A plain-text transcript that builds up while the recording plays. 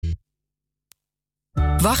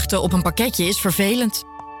Wachten op een pakketje is vervelend.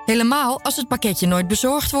 Helemaal als het pakketje nooit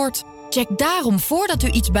bezorgd wordt. Check daarom voordat u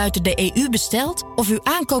iets buiten de EU bestelt of uw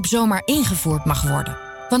aankoop zomaar ingevoerd mag worden.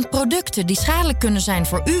 Want producten die schadelijk kunnen zijn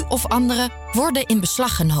voor u of anderen worden in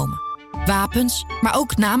beslag genomen. Wapens, maar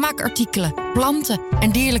ook namaakartikelen, planten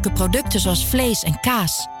en dierlijke producten zoals vlees en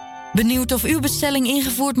kaas. Benieuwd of uw bestelling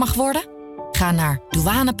ingevoerd mag worden? Ga naar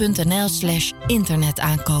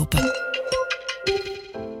douane.nl/internetaankopen.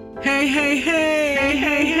 Hey, hey, hey, hey,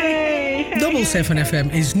 hey, hey.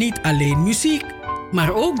 Double7FM is niet alleen muziek,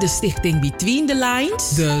 maar ook de stichting Between the Lines,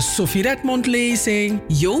 de Sophie Redmond lezing,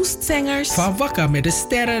 Joost Zengers, Van Wakker met de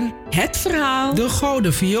Sterren, Het Verhaal, de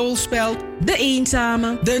Gouden Vioolspeld, De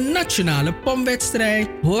Eenzame, de Nationale Pomwedstrijd,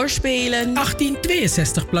 Hoorspelen,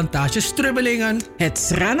 1862 Plantage Strubbelingen, het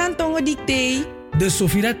Sranantongen Dicté, de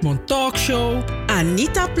Sophie Redmond Talkshow,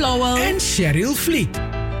 Anita Plauwel en Cheryl Vliet.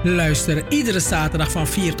 Luister iedere zaterdag van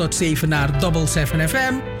 4 tot 7 naar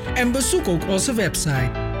Double7FM en bezoek ook onze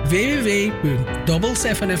website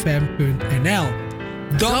www.double7fm.nl.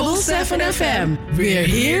 Double7FM, we're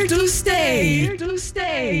here to stay. Here to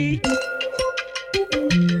stay.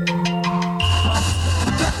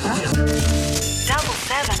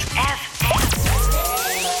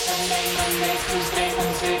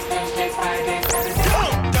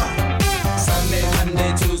 Sunday,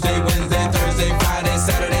 Monday, Tuesday, Wednesday, Thursday, Friday,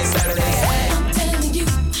 Saturday, Saturday. I'm telling you,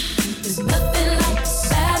 there's nothing like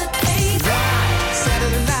Saturday.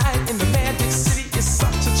 Saturday night in the Magic City is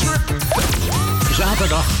such a trip.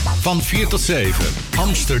 Zaterdag van 4 tot 7.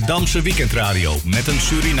 Amsterdamse weekendradio met een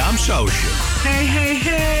Surinaams sausje. Hey, hey,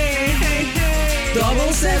 hey, hey, hey.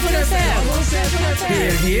 Double7FM,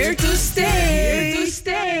 We're here to stay. Here to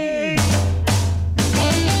stay.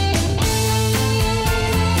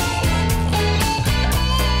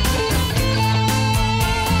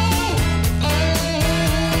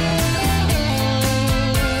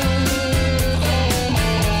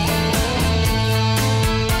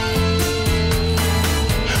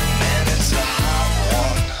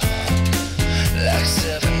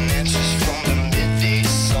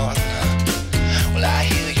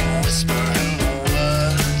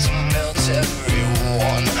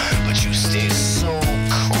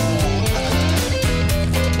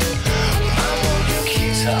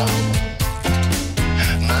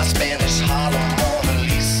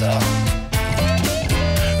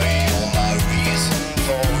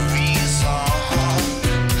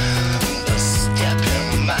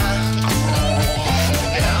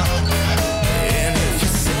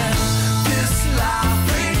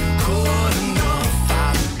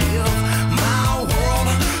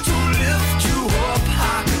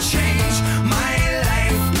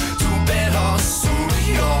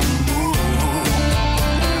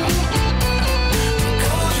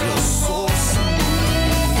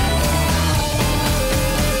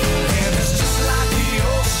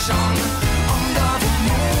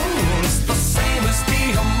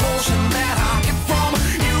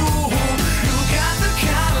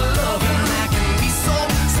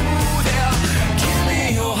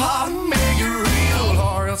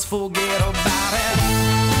 Forget about it.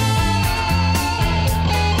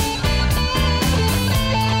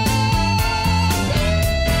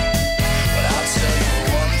 But I'll tell you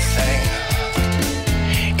one thing.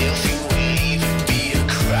 If you would leave, it'd be a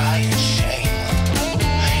crying shame.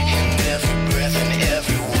 In every breath and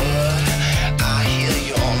every word, I hear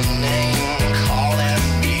your name calling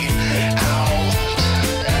me out.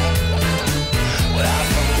 Without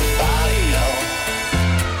from the body,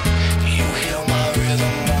 you hear my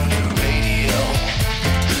rhythm.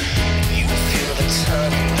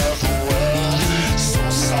 Turning of the world, so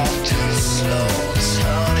soft and slow,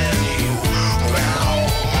 turning you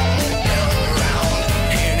round and round.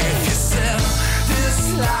 And if you said this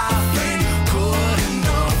life ain't good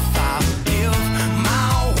enough, I'll give my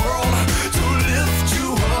world to lift you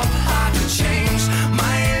up. I could change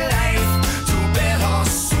my life to better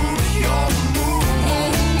suit your mood,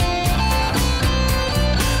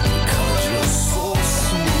 because you're so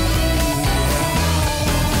smooth.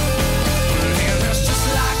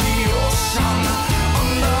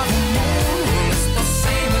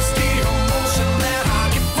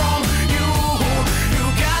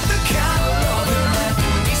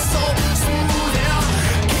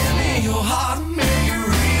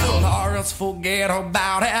 Forget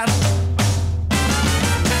about it.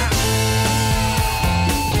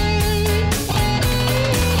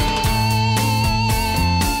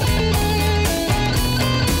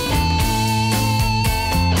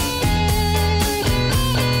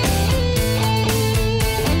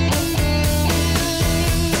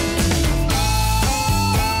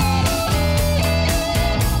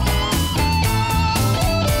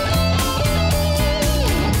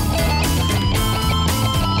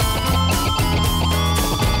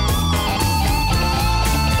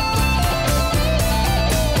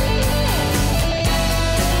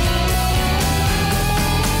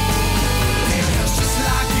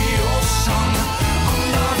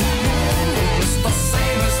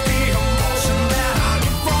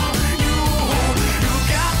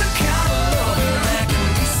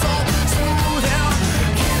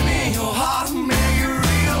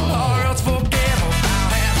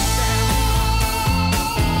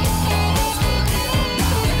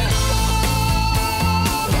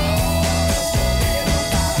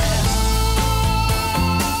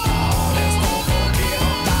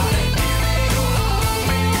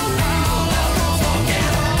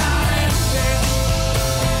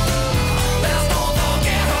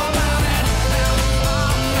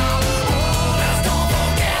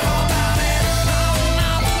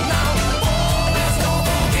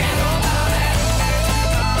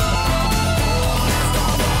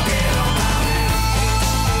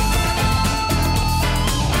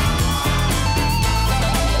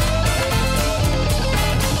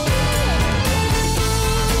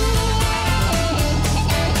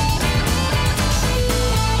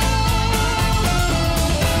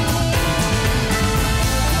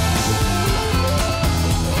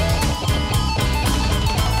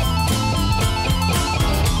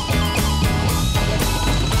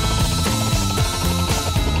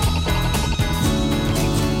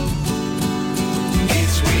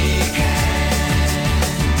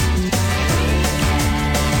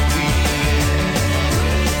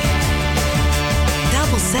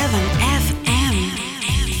 7FM.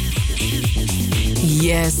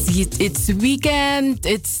 Yes, it's weekend.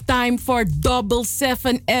 It's time for Double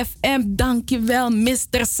 7 FM. Dankjewel,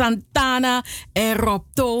 Mr. Santana en Rob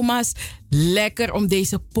Thomas. Lekker om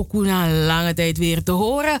deze pokoe na een lange tijd weer te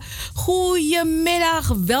horen. Goedemiddag,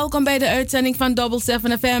 welkom bij de uitzending van Double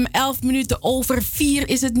 7 FM. 11 minuten over 4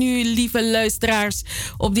 is het nu, lieve luisteraars.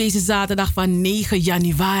 Op deze zaterdag van 9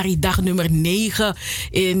 januari, dag nummer 9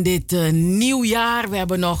 in dit nieuwjaar. We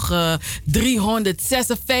hebben nog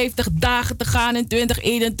 356 dagen te gaan in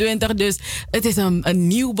 2021. Dus het is een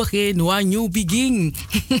nieuw begin, een nieuw begin.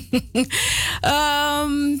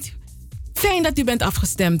 Fijn dat u bent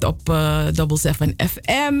afgestemd op Double 7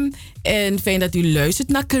 FM. En fijn dat u luistert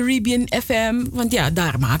naar Caribbean FM. Want ja,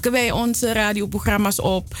 daar maken wij onze radioprogramma's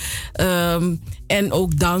op. En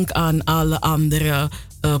ook dank aan alle andere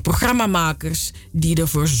programmamakers die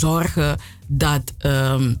ervoor zorgen dat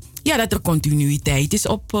dat er continuïteit is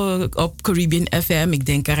op Caribbean FM. Ik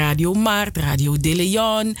denk aan Radio Mart, Radio De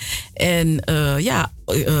Leon en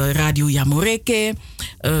Radio Yamoreke,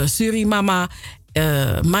 Surimama.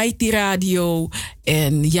 Mighty Radio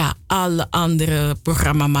en ja, alle andere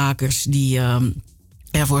programmamakers die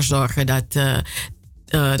ervoor zorgen dat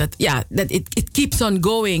it keeps on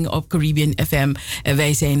going op Caribbean FM. En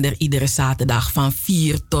wij zijn er iedere zaterdag van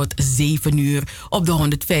 4 tot 7 uur op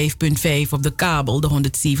de 105.5 op de kabel, de 107.9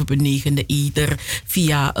 de ether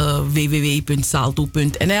via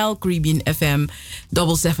www.salto.nl. Caribbean FM,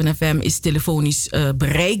 Double 7 FM is telefonisch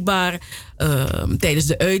bereikbaar. Tijdens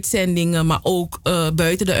de uitzendingen, maar ook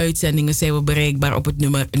buiten de uitzendingen zijn we bereikbaar op het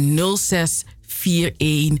nummer 06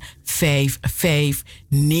 41 55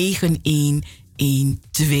 91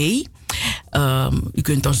 12. U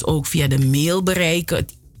kunt ons ook via de mail bereiken.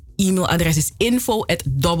 Het e-mailadres is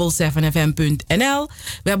info@double7fm.nl.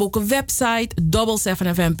 We hebben ook een website,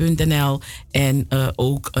 double7fm.nl. En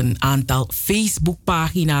ook een aantal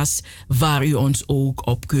Facebookpagina's waar u ons ook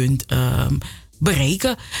op kunt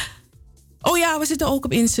bereiken. Oh ja, we zitten ook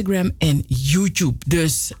op Instagram en YouTube.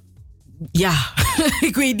 Dus ja,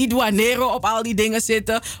 ik weet niet wanneer we op al die dingen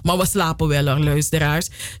zitten. Maar we slapen wel, hoor, luisteraars.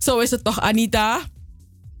 Zo is het toch, Anita?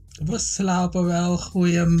 We slapen wel.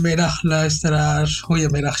 Goedemiddag, luisteraars.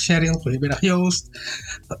 Goedemiddag, Cheryl. Goedemiddag, Joost.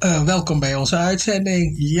 Welkom bij onze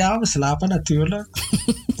uitzending. Ja, we slapen natuurlijk.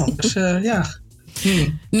 Dus ja.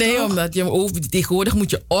 Nee, toch? Omdat je tegenwoordig moet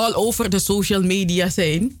je all over de social media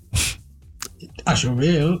zijn. Als je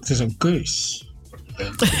wil, het is een keus.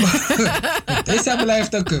 Het is en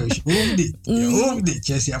blijft een keus. Je hoeft niet.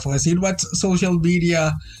 Je hebt gezien wat social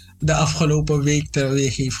media de afgelopen week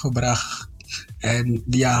teweeg heeft gebracht. En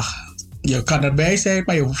ja, je kan erbij zijn,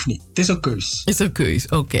 maar je hoeft niet. Het is een keus. Het is een keus,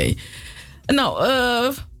 oké. Nou,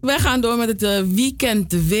 wij gaan door met het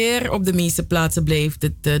weekend weer. Op de meeste plaatsen blijft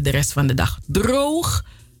het de rest van de dag droog.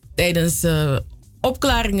 Tijdens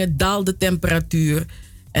opklaringen daalt de temperatuur.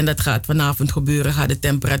 En dat gaat vanavond gebeuren. Gaat de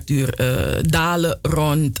temperatuur dalen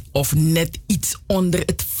rond of net iets onder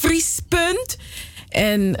het vriespunt.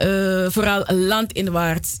 En vooral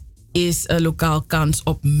landinwaarts is lokaal kans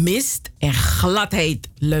op mist en gladheid,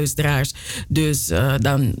 luisteraars. Dus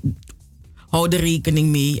dan hou er rekening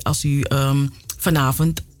mee als u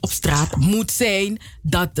vanavond op straat moet zijn.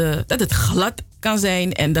 Dat het glad kan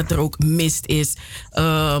zijn en dat er ook mist is.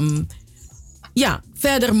 Ja,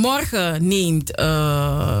 verder morgen neemt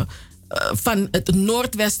van het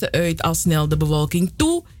noordwesten uit al snel de bewolking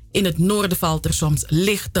toe. In het noorden valt er soms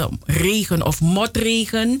lichte regen of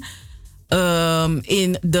motregen.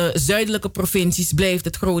 In de zuidelijke provincies blijft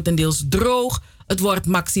het grotendeels droog. Het wordt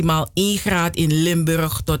maximaal 1 graad in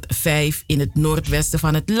Limburg tot 5 in het noordwesten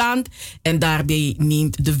van het land. En daarbij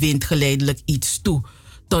neemt de wind geleidelijk iets toe.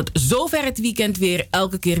 Tot zover het weekend weer,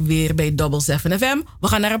 elke keer weer bij Double 7 FM. We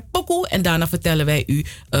gaan naar een pokoe en daarna vertellen wij u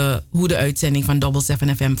hoe de uitzending van Double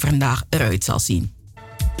 7 FM vandaag eruit zal zien.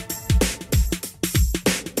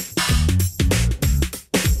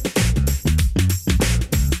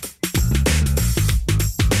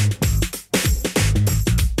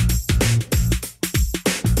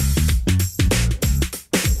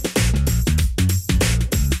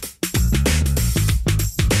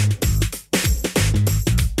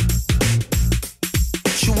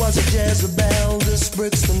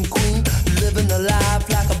 Brixton queen, living a life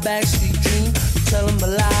like a backstreet dream, telling my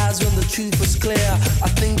lies when the truth was clear. I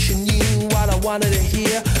think she knew what I wanted to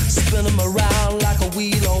hear, spinning around like a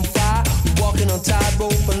wheel on fire, walking on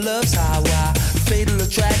tightrope and love's highway. Fatal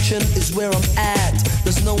attraction is where I'm at,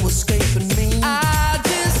 there's no escaping me. I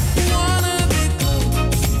just wanna be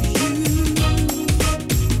close to you,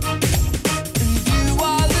 and do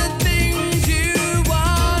all the things you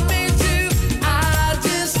want me to. I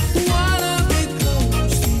just wanna be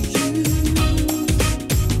close to you.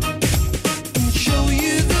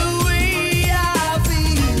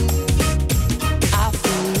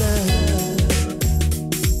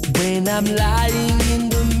 I'm lying in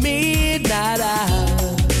the midnight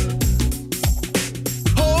hour,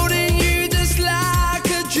 holding you just like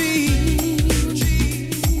a dream.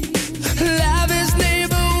 Love is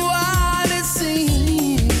never what it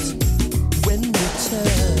seems when we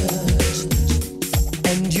touch,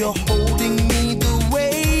 and you're holding me the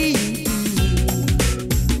way you do.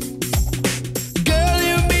 Girl,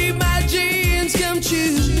 you make my dreams come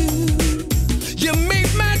true. You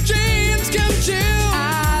make my dreams come true.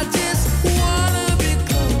 I just wanna be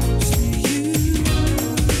close to you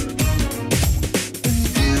and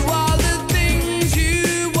do all the things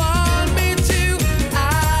you want me to.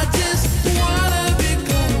 I just wanna be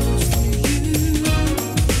close to you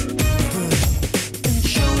and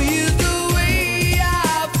show you the way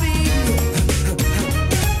I feel.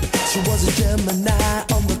 She was a Gemini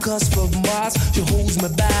on the cusp of Mars. She holds me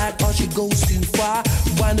back or she goes too far,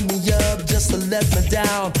 winding me up just to let me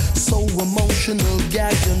down. So emotional,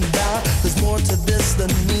 gagged and bound. There's more to this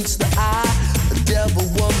than meets the eye. A devil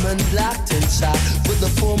woman locked inside. With the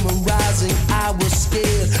full moon rising, I was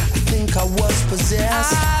scared. I think I was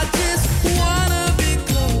possessed. I just wanna be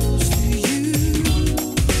close to you.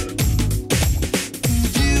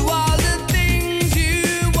 Do all the things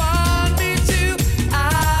you want me to.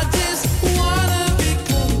 I just wanna be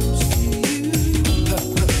close to you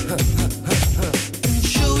and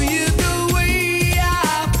show you the way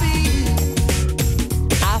I feel.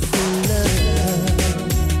 I feel love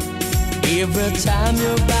every time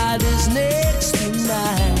your body's next to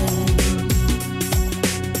mine.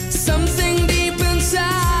 Something deep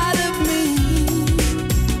inside of me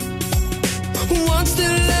wants to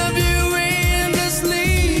love you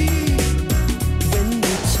endlessly. When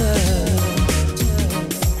we touch,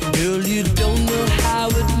 girl, you don't know how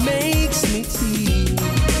it makes me feel.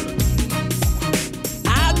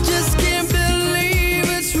 I just can't believe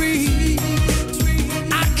it's real.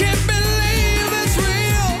 I can't believe it's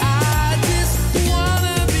real. I just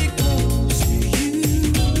wanna be close to you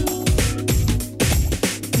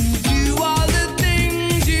and do all the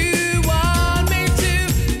things you want me to.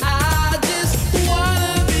 I just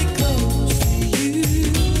wanna be close to you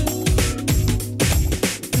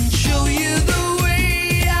and show you the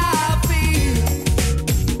way I feel.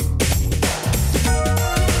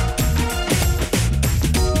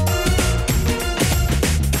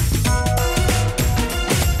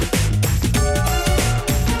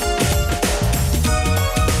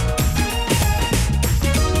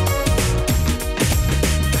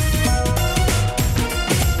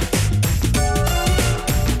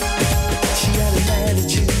 She had an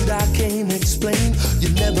attitude I can't explain. You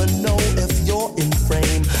never know if you're in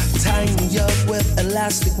frame. Tying me up with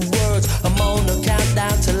elastic words. I'm on a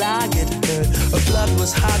countdown till I get hurt. Her blood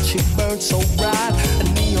was hot, she burned so bright. A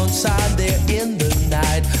neon sign there in the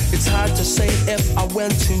night. It's hard to say if I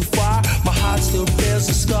went too far. My heart still bears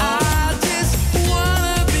a scar. I just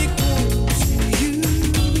wanna be close to you.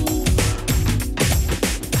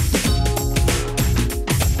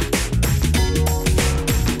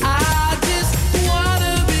 I just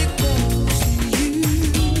wanna be close to you.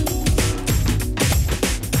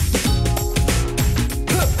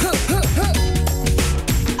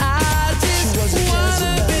 I just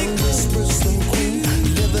wanna be close to you.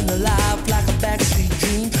 Living a life like a backstreet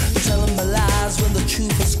dream. Telling my lies when the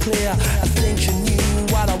truth was clear. I think she knew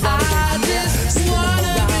what I wanted to hear.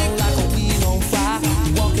 Spinning around like a wheel on fire.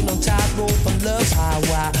 Walking on tightrope on love's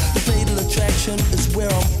highway. The fatal attraction is where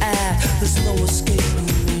I'm at. There's no escaping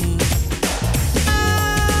me. I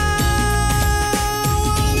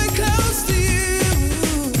wanna be close to you.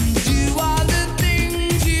 Do all the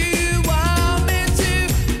things you want me to.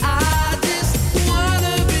 I just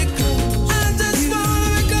wanna be close. I just wanna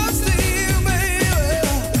be close to you, baby.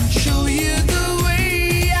 Show you the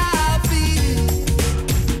way I feel.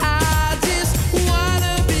 I just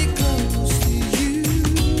wanna be close to you,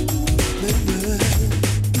 baby.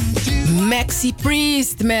 Maxi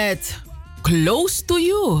Priest met Close to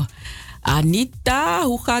You. Anita,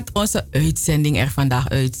 hoe gaat onze uitzending er vandaag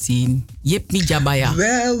uitzien? Jipmi Jabaya.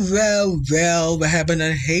 Wel. We hebben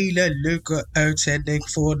een hele leuke uitzending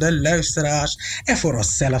voor de luisteraars en voor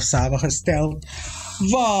onszelf samengesteld.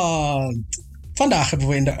 Want vandaag hebben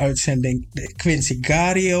we in de uitzending de Quincy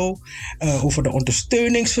Gario over de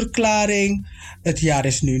ondersteuningsverklaring. Het jaar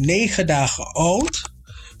is nu 9 dagen oud.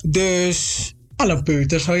 Dus al een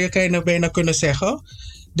peuter zou je bijna kunnen zeggen.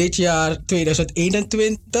 Dit jaar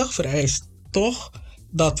 2021 vereist toch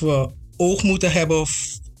dat we oog moeten hebben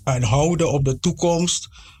en houden op de toekomst.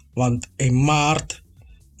 Want in maart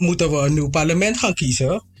moeten we een nieuw parlement gaan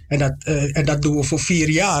kiezen. En dat doen we voor 4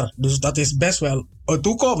 jaar. Dus dat is best wel een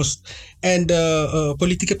toekomst. En de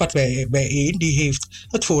politieke partij bijeen die heeft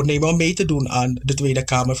het voornemen om mee te doen aan de Tweede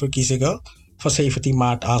Kamerverkiezingen van 17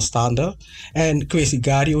 maart aanstaande. En Kwesi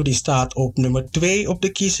Gario die staat op nummer 2 op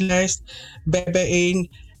de kieslijst bij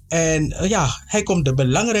bijeen. En hij komt de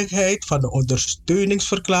belangrijkheid van de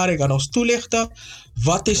ondersteuningsverklaring aan ons toelichten.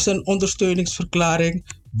 Wat is een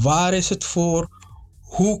ondersteuningsverklaring? Waar is het voor?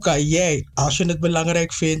 Hoe kan jij, als je het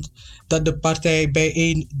belangrijk vindt dat de partij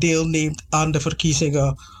bijeen deelneemt aan de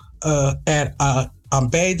verkiezingen, er aan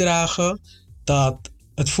bijdragen dat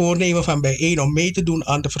het voornemen van bijeen om mee te doen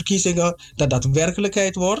aan de verkiezingen, dat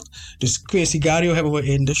werkelijkheid wordt? Dus Kwesi Gario hebben we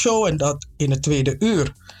in de show en dat in het tweede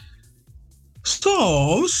uur.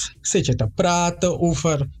 Soms zit je te praten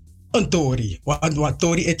over een Tory. Want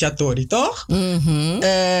Tory is ja Tory, toch?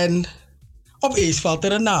 En opeens valt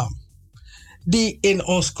er een naam die in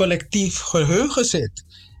ons collectief geheugen zit.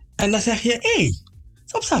 En dan zeg je, hé,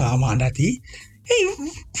 op Sangama dat die. Hé,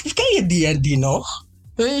 ken je die en die nog?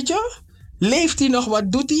 Weet je? Leeft hij nog?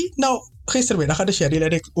 Wat doet hij? Nou, gistermiddag had de Cheryl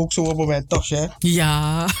en ik ook zo'n moment, toch, Cher?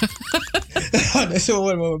 Ja.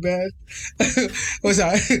 Zo'n moment.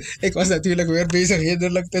 Ik was natuurlijk weer bezig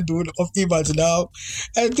hinderlijk te doen op iemands naam.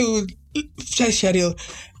 En toen zei Cheryl,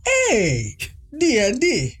 hé, die en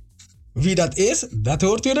die. Wie dat is, dat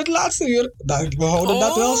hoort u in het laatste uur. We houden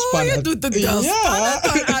dat wel spannend. Je doet het wel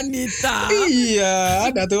spannend, Anita.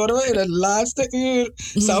 Ja, dat horen we in het laatste uur.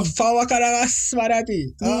 Safawa karagas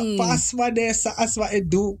swarati. Pas wat deze as wat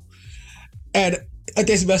ik doe. En het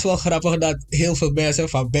is best wel grappig dat heel veel mensen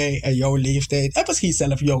van mij en jouw leeftijd, en misschien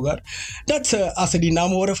zelf jonger, dat ze, als ze die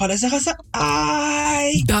naam horen vallen, zeggen ze,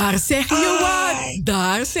 ai. Daar zeg je wat.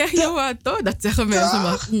 Daar zeg je wat, toch? Dat zeggen mensen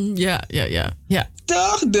maar. Ja.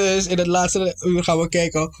 Toch? Dus in het laatste uur gaan we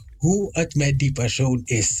kijken hoe het met die persoon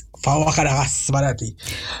is. Van Wakaragas, Marati.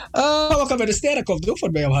 Wakka met de sterren komt ook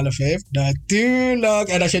voorbij om 4:30. Natuurlijk.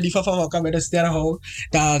 En als je niet van Wakka met de sterren houdt,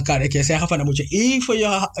 dan kan ik je zeggen van dan moet je even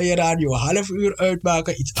je radio 1/2 uur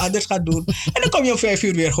uitmaken, iets anders gaan doen. En dan kom je om 5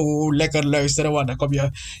 uur weer gewoon lekker luisteren, want dan kom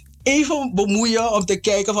je even bemoeien om te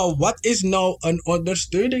kijken van wat is nou een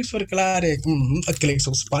ondersteuningsverklaring. Het klinkt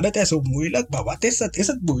zo spannend en zo moeilijk, maar wat is het? Is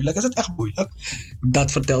het moeilijk? Is het echt moeilijk?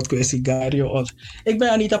 Dat vertelt Kwesi Gario ons. Ik ben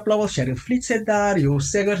Anita Plauwel, Sheriff Vliet zit daar, Joost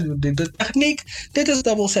Seggers doet de techniek. Dit is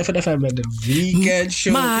Double7FM met de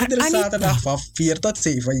weekendshow. Maar iedere Anita, zaterdag van 4 tot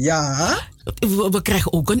 7, ja. We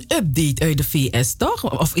krijgen ook een update uit de VS,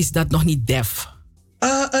 toch? Of is dat nog niet def?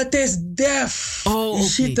 Het is def. Oh, Je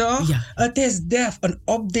ziet toch? Ja. Het is def. Een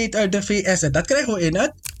update uit de VS. En dat krijgen we in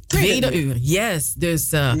het tweede uur. Yes. Dus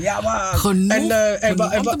ja, maar. genoeg.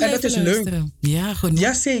 En het is leuk. Ja, genoeg.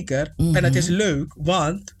 Jazeker. En het is leuk,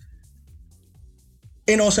 want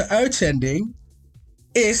in onze uitzending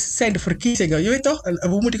zijn de verkiezingen. Je weet toch?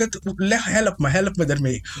 Hoe moet ik het leggen? Help me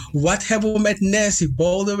ermee. Wat hebben we met Nancy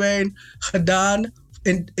Boldewijn gedaan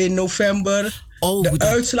in november? De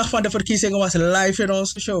uitslag van de verkiezingen was live in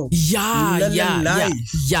onze show.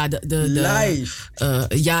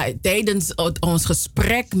 Live. Tijdens ons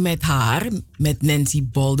gesprek met haar, met Nancy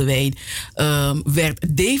Boldewijn,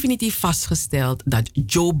 werd definitief vastgesteld dat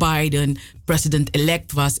Joe Biden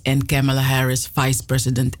president-elect was en Kamala Harris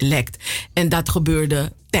vice-president-elect. En dat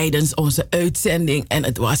gebeurde tijdens onze uitzending en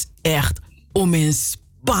het was echt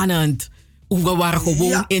spannend. We waren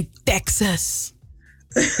gewoon in Texas.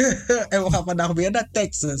 En we gaan vandaag weer naar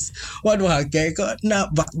Texas. Want we gaan kijken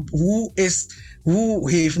naar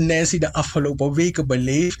hoe heeft Nancy de afgelopen weken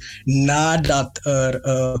beleefd nadat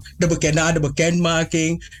na de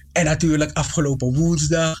bekendmaking. En natuurlijk afgelopen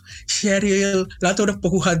woensdag. Cheryl, laten we de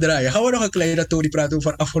pokoe gaan draaien. Gaan we nog een kleine Tory praten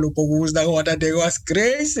over afgelopen woensdag. Want dat ding was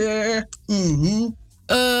crazy. We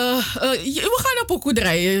gaan een pokoe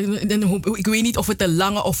draaien. Ik weet niet of het een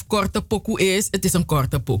lange of korte pokoe is. Het is een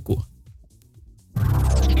korte pokoe.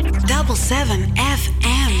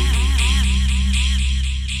 Double7FM.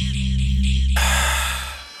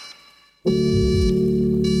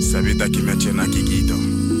 Sabita kimeche na kikito.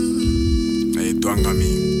 Ay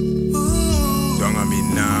twangami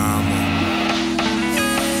namo.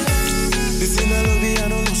 Dizina lo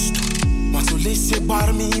viano lusto. Ma tu lesse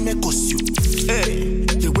barmi me kosyo. Hey,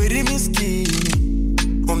 je weri miski.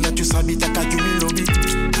 Omdat je sabita kakumi lobby.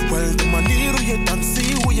 Wel de manier hoe je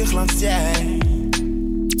dansie, hoe je glans jij.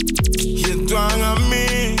 Je dwang aan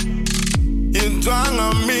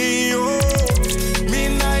me, oh.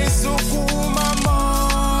 Mina isuku mama.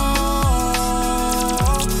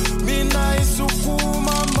 Mina isuku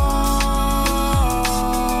mama.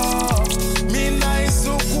 Mina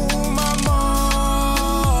isuku mama.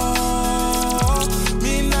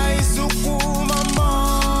 Mina isuku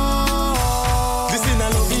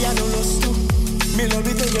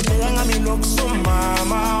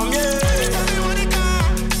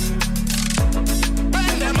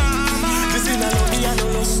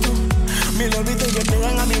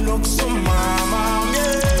look so mama,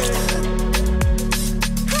 yeah.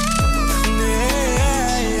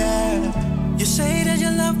 You say that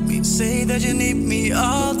you love me, say that you need me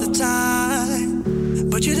all the time,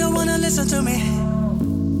 but you don't wanna listen to me.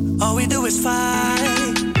 All we do is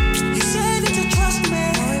fight. You say that you trust me,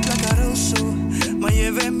 maar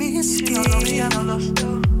je weet me misschien.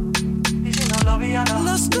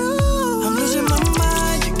 Lost too. I'm losing my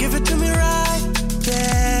mind. You give it to me right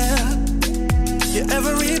there. Your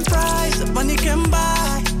every price that money can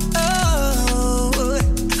buy. Oh,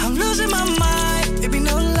 I'm losing my mind. It be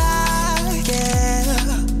no lie. Yeah,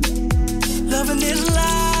 loving this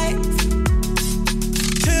life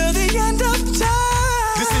till the end of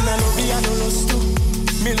time. This is not love, I know lost too.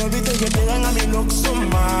 Me love it, take it, and me look so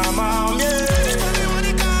mama. Yeah.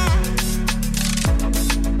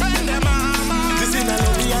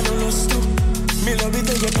 Me love it,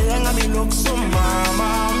 take it, and me look so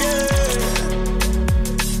mama, yeah.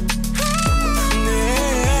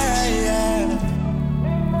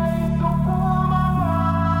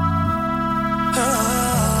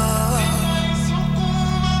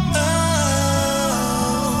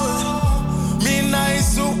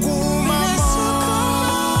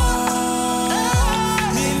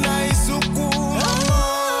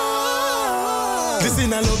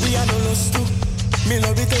 Me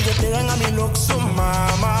love it, take it, and me look so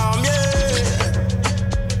mama, yeah.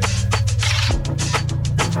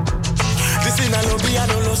 This is a love, I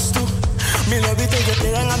don't lose too. Me love it, take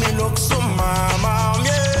it, and me look so mama,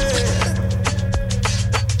 yeah.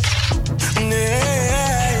 Yeah.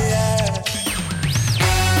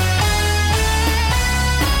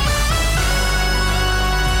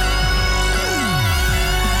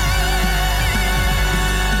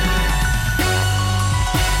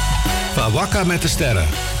 Van Wakka met de sterren.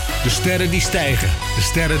 De sterren die stijgen, de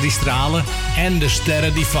sterren die stralen en de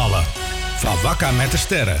sterren die vallen. Van Wakka met de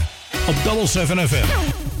sterren. Op Double7FM.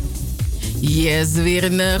 Yes, weer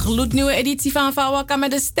een gloednieuwe editie van Wakka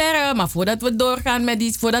met de sterren. Maar voordat we doorgaan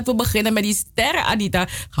voordat we beginnen met die sterren, Anita,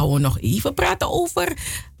 gaan we nog even praten over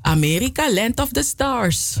Amerika, Land of the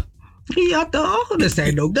Stars. Ja toch, er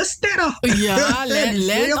zijn ook de sterren. Ja,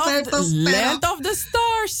 Land of the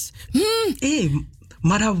Stars. Hey,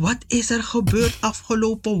 maar wat is er gebeurd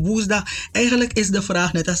afgelopen woensdag? Eigenlijk is de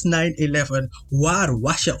vraag net als 9/11. Waar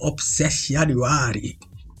was je op 6 januari?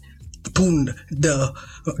 Toen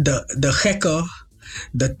de gekken,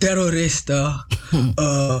 de terroristen,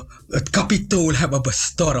 het Capitool hebben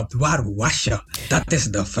bestormd. Waar was je? Dat is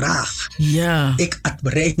de vraag. Ja. Ik had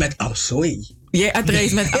reis met Amsoy. Jij had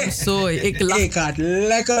reis met Amsoy. Ik had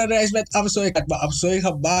lekker reis met Amsoy. Ik had mijn Amsoy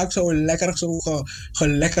gemaakt. Zo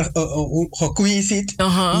lekker gekweezid.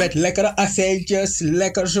 Met lekkere azijntjes.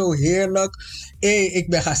 Lekker zo heerlijk. Ik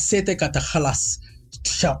ben gaan zitten. Ik had een glas.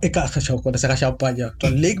 Ik had zeggen champagne.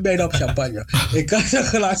 Dat leek bijna op champagne. Ik had een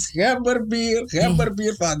glas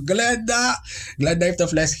gemberbier van Glenda. Glenda heeft een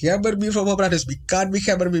fles gemberbier van me gebracht. Dus ik kan mijn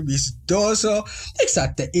gemberbier is dozo. Ik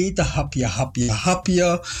zat te eten,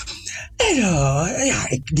 hapje.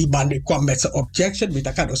 En die man kwam met zijn objection.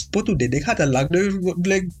 Ik kan dus potu dit. Ik had een lang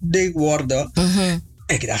ding worden.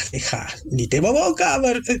 Ik dacht, ik ga niet in mijn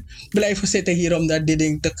woonkamer blijven zitten hier om naar dit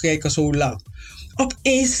ding te kijken zo lang.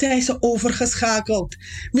 Opeens zijn ze overgeschakeld.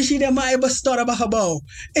 Misschien maar een bestormd gebouw.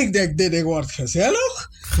 Ik denk, dit ding wordt gezellig.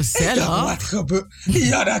 Gezellig? Ik dacht, wat gebeurt?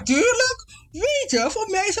 Ja, natuurlijk. Weet je, voor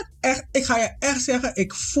mij is het echt... Ik ga je echt zeggen,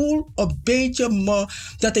 ik voel een beetje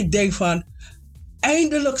dat ik denk van...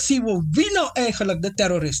 Eindelijk zien we wie nou eigenlijk de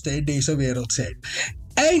terroristen in deze wereld zijn.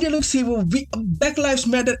 Eindelijk zien we wie... Black Lives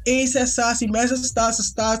Matter, één sensatie. Mensen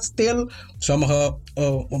staan stil. Sommigen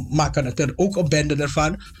maken natuurlijk ook een bende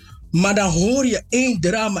ervan. Maar dan hoor je één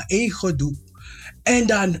drama, één gedoe. En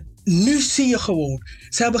dan, nu zie je gewoon,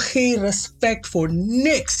 ze hebben geen respect voor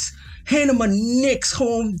niks. Helemaal niks.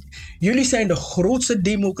 Gewoon, jullie zijn de grootste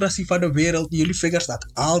democratie van de wereld. Jullie vinger staat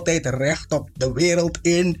altijd recht op de wereld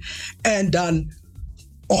in. En dan,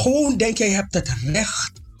 gewoon denk je hebt het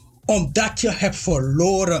recht. Omdat je hebt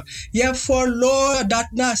verloren. Je hebt verloren, dat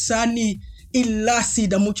na Sani. Ilassi,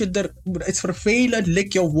 dan moet je er, het is vervelend,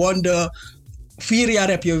 lik je wonden. 4 jaar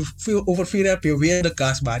heb je, over 4 jaar heb je weer de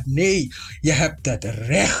kans. Maar nee, je hebt het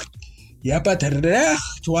recht. Je hebt het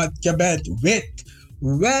recht, want je bent wit.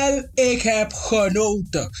 Wel, ik heb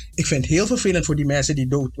genoten. Ik vind het heel vervelend voor die mensen die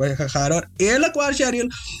dood gaan. Hoor. Eerlijk waar, Cheryl.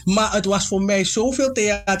 Maar het was voor mij zoveel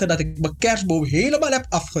theater dat ik mijn kerstboom helemaal heb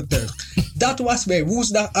afgetuigd. Dat was mijn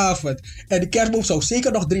woensdagavond. En de kerstboom zou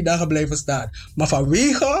zeker nog 3 dagen blijven staan. Maar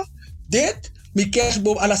vanwege dit... Mijn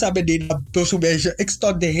kerstboom, alles hebben die. Ik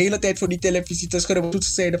stond de hele tijd voor die televisie te schreeuwen. Toen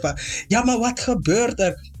ze zeiden van, ja, maar wat gebeurt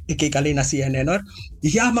er? Ik keek alleen naar CNN hoor.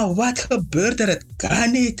 Ja, maar wat gebeurt er? Het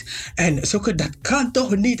kan niet. En dat kan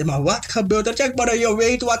toch niet? Maar wat gebeurt er? Check maar, je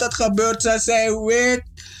weet wat er gebeurt. Ze zijn wit.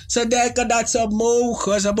 Ze denken dat ze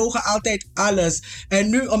mogen. Ze mogen altijd alles. En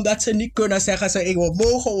nu, omdat ze niet kunnen zeggen ze, we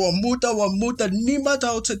mogen, we moeten. Niemand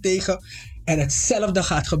houdt ze tegen. En hetzelfde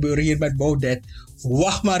gaat gebeuren hier met Baudet.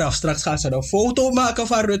 Wacht maar af. Straks gaan ze een foto maken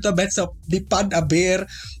van Rutte met die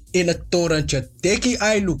pandabeer in het torentje. Teki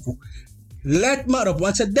Ailuku. Let maar op,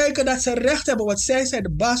 want ze denken dat ze recht hebben, want zij zijn de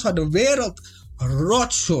baas van de wereld.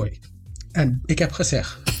 Rotzooi. En ik heb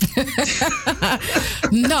gezegd.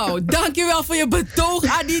 Nou, dankjewel voor je betoog,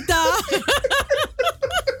 Anita.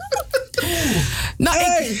 Nou,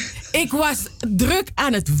 ik was druk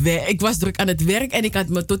aan het werk. Ik was druk aan het werk en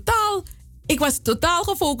ik was totaal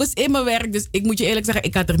gefocust in mijn werk. Dus ik moet je eerlijk zeggen,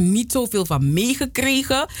 ik had er niet zoveel van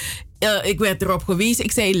meegekregen. Ik werd erop gewezen.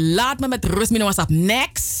 Ik zei, laat me met rust. Mino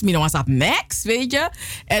WhatsApp next, weet je.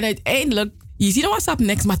 En uiteindelijk, je ziet WhatsApp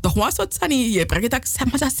next, maar toch was het niet. Je praat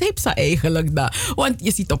dat sepsa eigenlijk daar. Want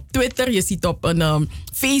je ziet op Twitter, je ziet op een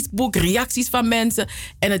Facebook reacties van mensen.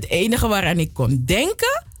 En het enige waaraan ik kon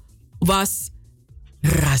denken was,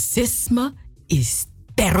 racisme is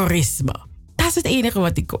terrorisme. Dat is het enige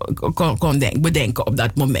wat ik kon bedenken op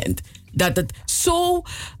dat moment. Dat het zo,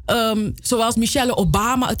 zoals Michelle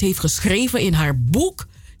Obama het heeft geschreven in haar boek,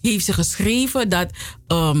 heeft ze geschreven dat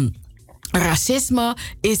racisme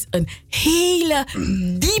is een hele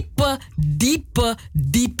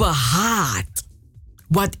diepe haat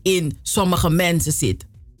wat in sommige mensen zit.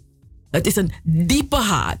 Het is een diepe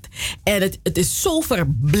haat. En het is zo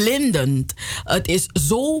verblindend. Het is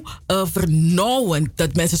zo vernauwend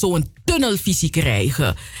dat mensen zo een tunnelvisie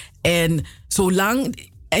krijgen. En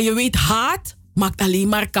je weet, haat maakt alleen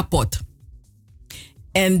maar kapot.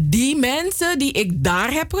 En die mensen die ik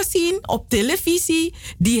daar heb gezien op televisie,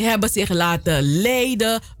 die hebben zich laten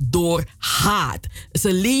leiden door haat.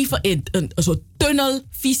 Ze leven in een soort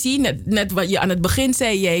tunnelvisie. Net wat je aan het begin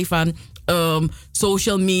zei jij van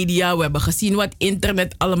social media. We hebben gezien wat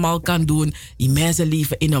internet allemaal kan doen. Die mensen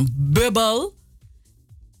leven in een bubbel.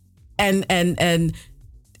 En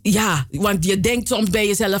ja, want je denkt soms bij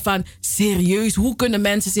jezelf van, serieus, hoe kunnen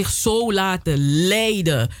mensen zich zo laten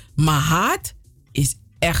leiden? Maar haat is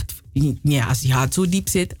echt, ja, als die haat zo diep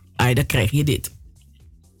zit, dan krijg je dit.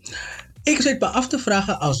 Ik zit me af te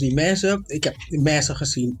vragen als die mensen, ik heb die mensen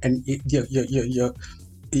gezien en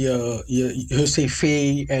hun cv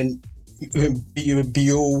en hun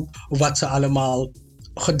bio, wat ze allemaal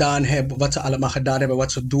gedaan hebben,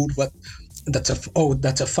 wat ze doen,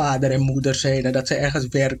 dat ze vader en moeder zijn en dat ze ergens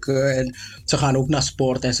werken en ze gaan ook naar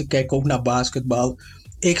sport en ze kijken ook naar basketbal.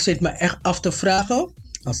 Ik zit me echt af te vragen,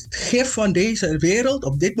 als het gif van deze wereld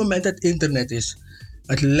op dit moment het internet is.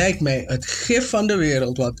 Het lijkt mij het gif van de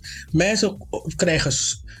wereld, want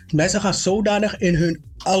mensen gaan zodanig in hun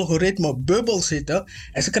algoritme bubbel zitten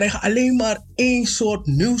en ze krijgen alleen maar één soort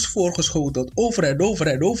nieuws voorgeschoteld. Over en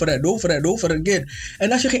over again.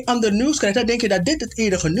 En als je geen ander nieuws krijgt, dan denk je dat dit het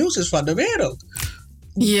enige nieuws is van de wereld.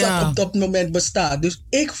 Ja. Dat op dat moment bestaat. Dus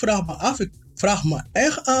ik vraag me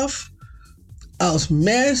echt af, als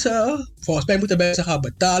mensen, volgens mij moeten mensen gaan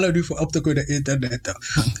betalen nu voor op te kunnen internetten.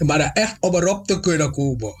 Maar daar echt op erop te kunnen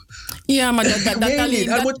komen. Ja, maar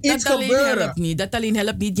er moet iets gebeuren. Helpt niet. Dat alleen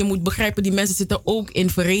helpt niet. Je moet begrijpen, die mensen zitten ook in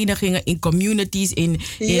verenigingen, in communities, in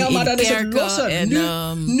maar dan kerken. Is het losser. En,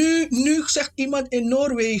 nu zegt iemand in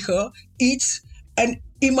Noorwegen iets en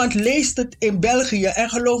iemand leest het in België en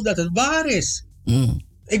gelooft dat het waar is.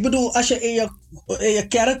 Ik bedoel, als je in je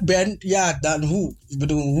kerk bent, ja, dan hoe? Ik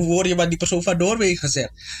bedoel, hoe hoor je wat die persoon van Noorwegen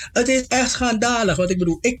zegt? Het is echt schandalig, want ik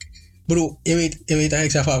bedoel, je weet,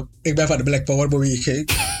 ik zeg van, ik ben van de Black Power beweging,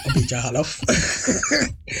 een beetje half.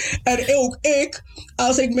 En ook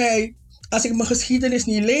als ik mijn geschiedenis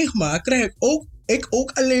niet leeg maak, krijg ik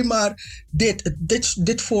ook alleen maar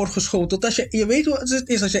dit voorgeschoteld. Als je weet wat het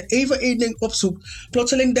is, als je even één ding opzoekt,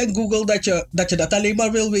 plotseling denkt Google dat je dat alleen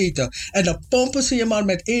maar wil weten. En dan pompen ze je maar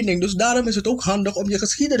met één ding. Dus daarom is het ook handig om je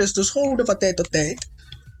geschiedenis te scholen van tijd tot tijd.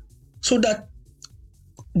 Zodat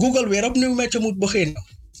Google weer opnieuw met je moet beginnen.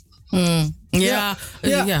 Ja,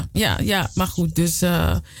 maar goed, dus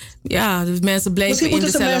dus mensen blijven misschien in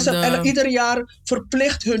moeten dezelfde... ze mensen ieder jaar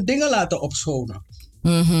verplicht hun dingen laten opschonen.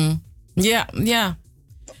 Ja.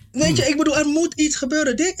 Weet je, ik bedoel, er moet iets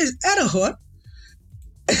gebeuren. Dit is erg, hoor.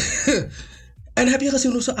 En heb je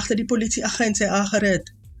gezien hoe ze achter die politieagent zijn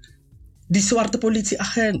aangerend? Die zwarte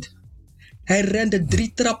politieagent. Hij rende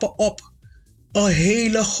 3 trappen op. Een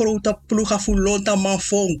hele grote ploega Fulonta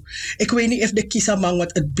Manfong. Ik weet niet of de Kisamang,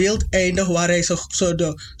 want het beeld eindigt waar hij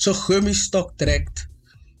zijn gummistok trekt.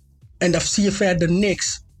 En dan zie je verder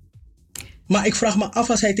niks. Maar ik vraag me af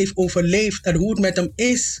als hij het heeft overleefd en hoe het met hem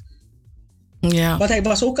is. Ja. Want hij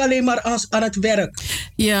was ook alleen maar aan het werk.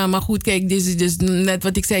 Ja, maar goed, kijk, dit is dus net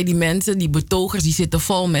wat ik zei. Die mensen, die betogers, die zitten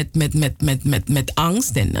vol met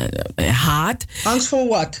angst en haat. Angst voor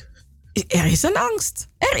wat? Er is een angst.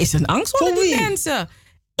 Er is een angst voor die mensen.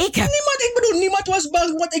 Niemand was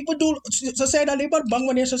bang. Want ik bedoel, ze zijn alleen maar bang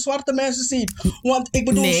wanneer ze zwarte mensen zien. Want ik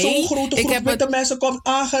bedoel, zo'n grote groep witte mensen komt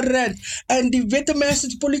aangerend. En die witte mensen,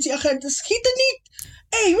 die politieagenten, schieten niet.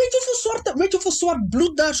 Hé, weet je hoeveel zwart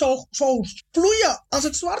bloed daar zou vloeien als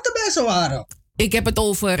het zwarte mensen waren? Ik heb het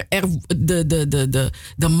over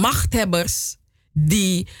de machthebbers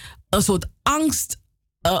die een soort angst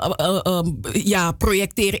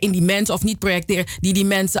projecteren in die mensen, of niet projecteren, die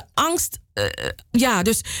mensen angst.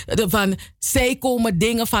 Dus van zij komen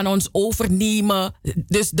dingen van ons overnemen.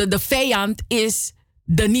 Dus de vijand is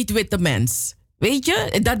de niet-witte mens. Weet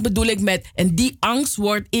je, dat bedoel ik met. En die angst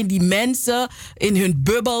wordt in die mensen, in hun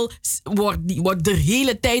bubbel, wordt de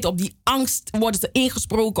hele tijd op die angst, worden ze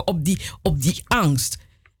ingesproken op die angst.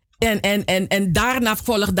 En daarna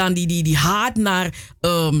volgt dan die haat naar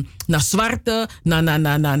zwarte, naar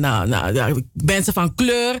mensen van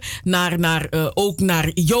kleur, ook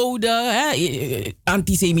naar Joden,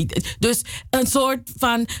 antisemieten. Dus een soort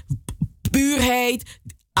van puurheid.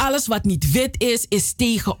 Alles wat niet wit is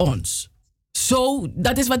tegen ons. Zo,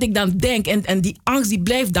 dat is wat ik dan denk. En die angst die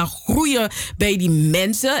blijft dan groeien bij die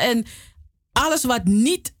mensen. En alles wat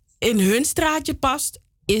niet in hun straatje past,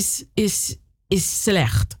 is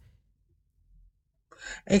slecht.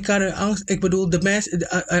 Ik kan angst. Ik bedoel,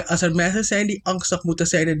 als er mensen zijn die angstig moeten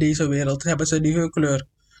zijn in deze wereld, hebben ze die hun kleur.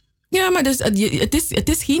 Ja, maar dus, het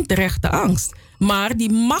is geen terechte angst. Maar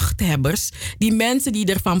die machthebbers, die mensen die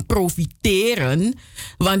ervan profiteren,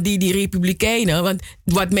 want die republikeinen, want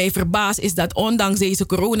wat mij verbaast is dat ondanks deze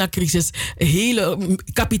coronacrisis hele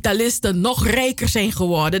kapitalisten nog rijker zijn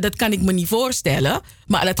geworden. Dat kan ik me niet voorstellen,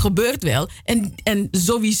 maar dat gebeurt wel. En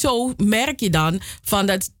sowieso merk je dan van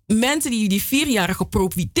dat mensen die 4 jaar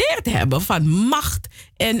geprofiteerd hebben van macht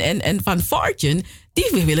en van fortune,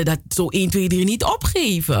 die willen dat zo 1, 2, 3 niet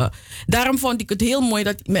opgeven. Daarom vond ik het heel mooi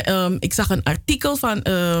dat ik zag een artikel van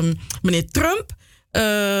meneer Trump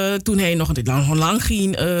toen hij nog lang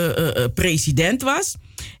geen president was.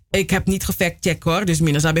 Ik heb niet gefactcheckt hoor, dus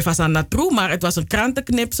minus vast aan dat true, maar het was een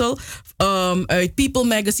krantenknipsel uit People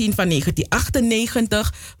Magazine van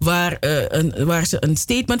 1998, waar ze een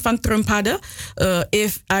statement van Trump hadden.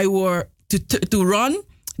 If I were to run,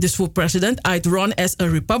 dus voor president, I'd run as a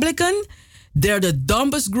Republican. They're the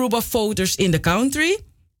dumbest group of voters in the country.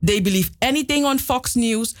 They believe anything on Fox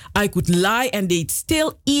News. I could lie and they'd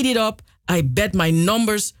still eat it up. I bet my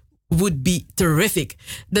numbers would be terrific.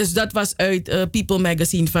 Dus dat was uit People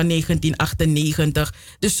Magazine van 1998.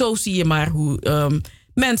 Dus zo zie je maar hoe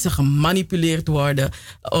mensen gemanipuleerd worden.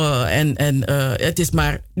 Het is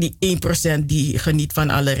maar die 1% die geniet van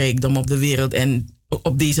alle rijkdom op de wereld en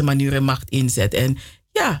op deze manier een macht inzet. En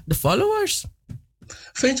ja, de followers.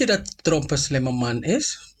 Vind je dat Trump een slimme man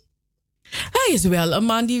is? Hij is wel een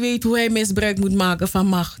man die weet hoe hij misbruik moet maken van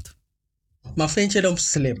macht. Maar vind je hem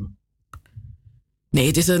slim? Nee,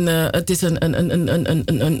 het is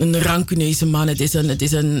een rancuneuze man. Het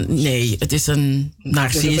is een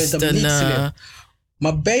narcist. Dus slim.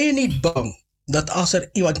 Maar ben je niet bang dat als er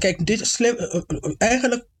iemand... Kijk, dit is slim.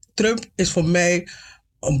 Eigenlijk, Trump is voor mij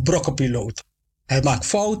een brokkenpiloot. Hij maakt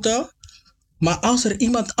fouten. Maar als er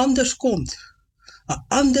iemand anders komt, een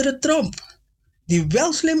andere Trump, die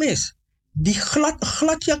wel slim is, die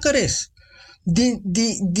gladjakker is,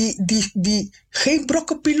 die geen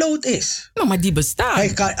brokkenpiloot is. Nou, maar die bestaat.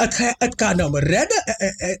 Het kan hem redden.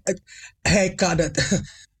 Hij kan het.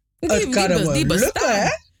 Het kan hem lukken, hè?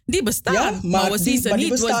 Die bestaan. Ja, maar we zien ze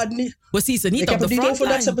niet. We zien ze niet ik op de frontline. heb het niet over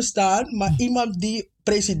dat ze bestaan, maar iemand die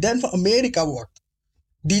president van Amerika wordt,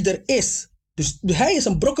 die er is. Dus hij is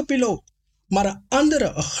een brokkenpiloot. Maar een andere,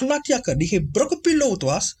 een gladjakker, die geen brokkenpiloot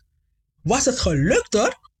was het gelukt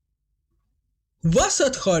hoor. Was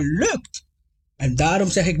het gelukt. En daarom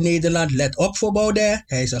zeg ik Nederland, let op voor Baudet.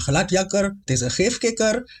 Hij is een gladjakker, het is een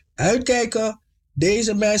gifkikker. Uitkijken.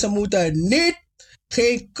 Deze mensen moeten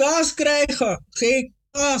geen kans krijgen. Geen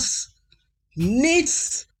kans.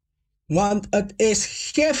 Niets. Want het is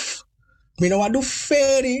gif. Minawadu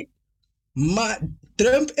Ferry. Maar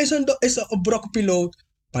Trump is een brokkenpiloot.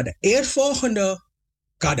 Maar de eerstvolgende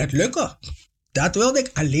kan het lukken. Dat wilde ik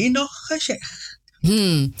alleen nog gezegd.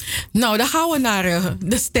 Nou, dan gaan we naar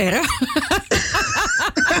de sterren.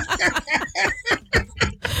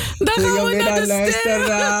 Dan Goedemiddag,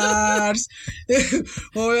 luisteraars.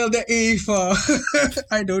 Hoe wilde even?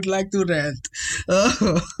 I don't like to rant.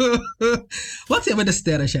 Wat hebben de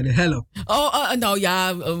sterren, Shannon? Hello. Nou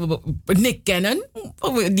ja, Nick Cannon,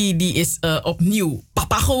 die is opnieuw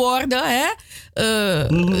papa geworden. Hè?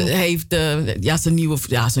 Hij heeft zijn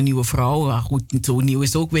nieuwe vrouw. Maar goed, zo nieuw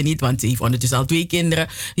is het ook weer niet, want hij heeft ondertussen al 2 kinderen.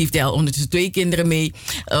 Heeft hij al ondertussen 2 kinderen mee.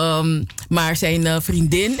 Maar zijn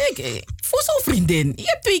vriendin, ik voel zo'n vriendin. Je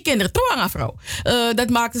hebt 2 kinderen, toch aan vrouw. Dat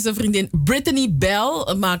maakte zijn vriendin Brittany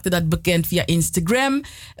Bell, maakte dat bekend via Instagram.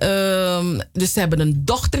 Dus ze hebben een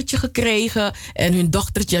dochtertje gekregen en hun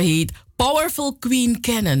dochtertje heet Powerful Queen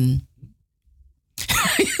Cannon.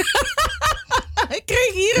 Ik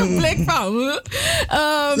kreeg hier een blik van.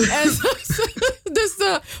 Dus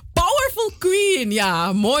Powerful Queen,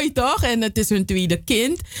 ja, mooi toch? En het is hun tweede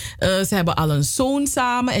kind. Ze hebben al een zoon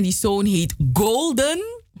samen en die zoon heet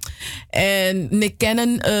Golden. En Nick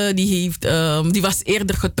Cannon, die was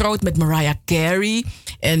eerder getrouwd met Mariah Carey.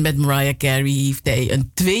 En met Mariah Carey heeft hij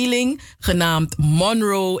een tweeling genaamd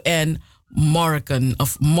Monroe en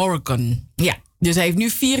Morgan. Ja. Dus hij heeft nu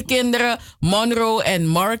 4 kinderen, Monroe en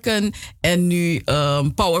Morgan. En nu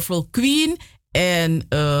Powerful Queen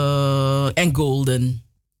en Golden.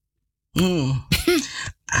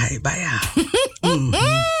 Ai, baya.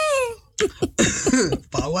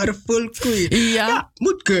 Powerful Queen. Ja,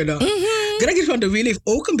 moet kunnen. Gregory van der Wiel heeft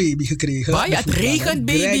ook een baby gekregen. Ja, het regent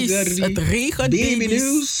baby's. Het regent baby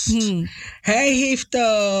nieuws. Heeft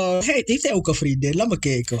hij ook een vriendin? Laat me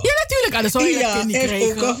kijken. Ja, natuurlijk. Anders zou je dat kind niet krijgen. Hij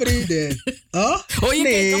heeft ook een vriendin. Je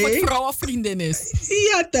kijkt of het vrouw of vriendin is.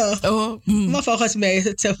 Ja, toch. Maar volgens mij is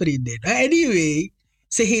het zijn vriendin. Anyway,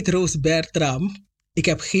 ze heet Roos Bertram. Ik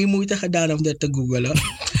heb geen moeite gedaan om dat te googlen.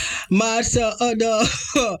 Maar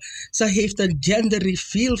ze heeft een gender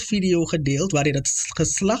reveal video gedeeld waarin het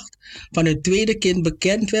geslacht van hun tweede kind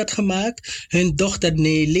bekend werd gemaakt. Hun dochter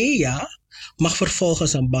Nelea mag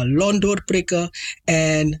vervolgens een ballon doorprikken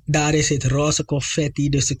en daar is het roze confetti,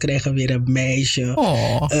 dus ze krijgen weer een meisje.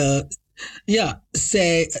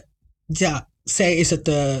 Zij is het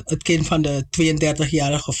kind van de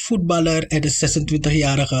 32-jarige voetballer en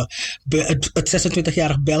het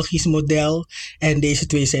 26-jarige Belgisch model. En deze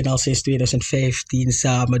 2 zijn al sinds 2015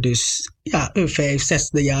 samen. Dus ja, een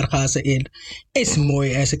 5-6e jaar gaan ze in. Is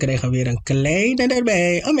mooi en ze krijgen weer een kleine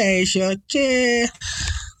erbij. Een meisje. Tjee.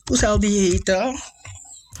 Hoe zal die heten?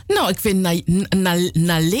 Nou, ik vind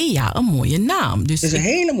Nalea een mooie naam. Dus dat is een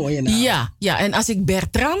hele mooie naam. Ja, en als ik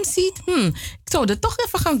Bertram zie, ik zou dat toch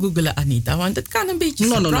even gaan googlen, Anita. Want het kan een beetje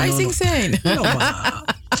surprising zijn. No,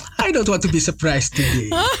 I don't want to be surprised today.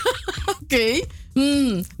 Oké,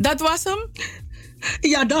 dat was hem.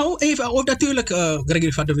 Ja, nou even, natuurlijk,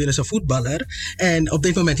 Gregory van der Wiel is een voetballer. En op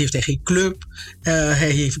dit moment heeft hij geen club. Hij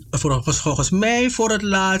heeft volgens mij voor het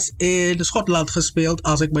laatst in Schotland gespeeld,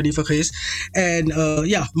 als ik me niet vergis. En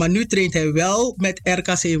maar nu traint hij wel met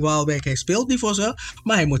RKC Waalwijk. Hij speelt niet voor ze,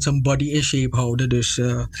 maar hij moet zijn body in shape houden. Dus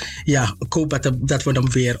ik hoop dat we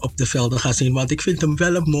hem weer op de velden gaan zien. Want ik vind hem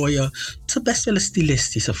wel een mooie, het is best wel een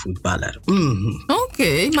stilistische voetballer.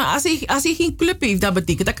 Oké, maar als hij geen club heeft, dat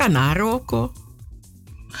betekent dat kan naar ook.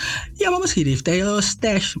 Ja, maar misschien heeft hij een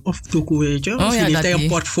stash of toekoe, weet je. Misschien heeft hij een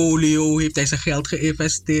portfolio, heeft hij zijn geld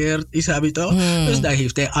geïnvesteerd, is hij toch? Dus dan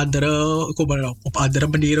heeft hij op andere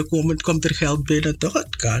manieren komt er geld binnen, toch?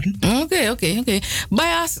 Het kan. Oké.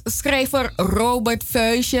 Bij schrijver Robert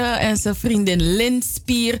Vuijsje en zijn vriendin Lynn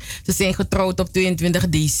Spier, ze zijn getrouwd op 22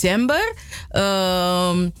 december.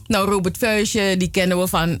 Robert Vuijsje, die kennen we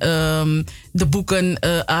van de boeken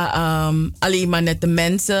Alleen maar nette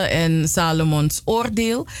mensen en Salomons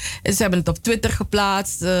Oordeel. En ze hebben het op Twitter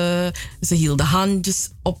geplaatst. Ze hielden handjes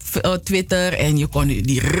op Twitter. En je kon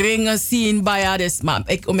die ringen zien. Maar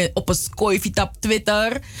op een skoifje op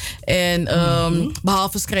Twitter. En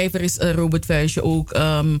behalve schrijver is Robert Vuijsje ook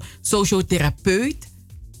sociotherapeut.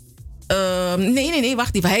 Nee,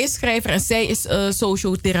 wacht even. Hij is schrijver en zij is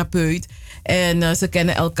sociotherapeut. En ze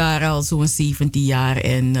kennen elkaar al zo'n 17 jaar.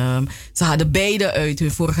 En ze hadden beide uit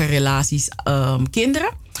hun vorige relaties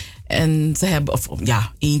kinderen. En ze hebben,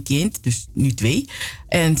 1 kind, dus nu 2.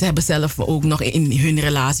 En ze hebben zelf ook nog in hun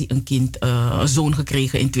relatie een zoon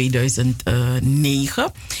gekregen in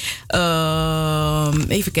 2009.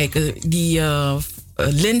 Even kijken, die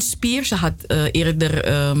Lynn Spier, ze had eerder,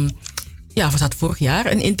 vorig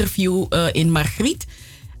jaar een interview in Margriet.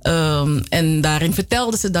 En daarin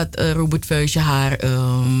vertelde ze dat Robert Vuijsje haar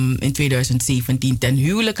in 2017 ten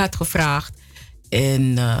huwelijk had gevraagd.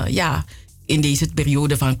 En in deze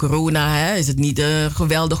periode van corona is het niet een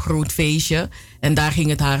geweldig groot feestje. En daar ging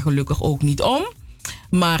het haar gelukkig ook niet om.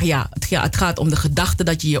 Maar ja, het gaat om de gedachte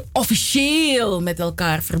dat je je officieel met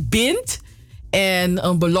elkaar verbindt. En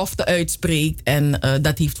een belofte uitspreekt. En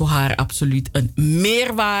dat heeft voor haar absoluut een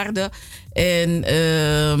meerwaarde. En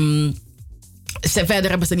verder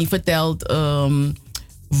hebben ze niet verteld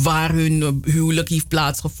waar hun huwelijk heeft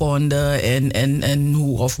plaatsgevonden. En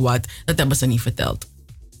hoe of wat. Dat hebben ze niet verteld.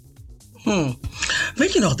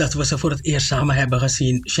 Weet je nog dat we ze voor het eerst samen hebben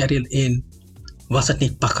gezien, Cheryl, in... Was het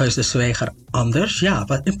niet Pakhuis de Zwijger anders?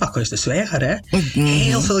 Ja, in Pakhuis de Zwijger, hè?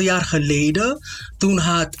 Heel veel jaar geleden. Toen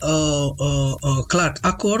had Clark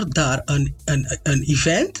Accord daar een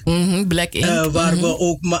event. Black Ink. Waar we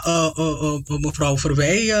ook mevrouw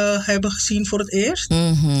Verwij hebben gezien voor het eerst.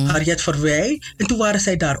 Harriet Verwij. En toen waren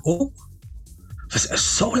zij daar ook. Het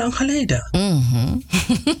was zo lang geleden.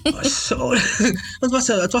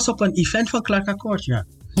 Het was op een event van Clark Accord, ja.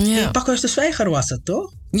 In Pakhuis de Zwijger was het,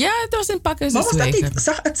 toch? Ja, het was in Pakhuis de Maar was Zwijger.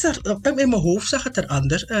 dat niet, in mijn hoofd zag het er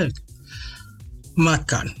anders uit. Maar het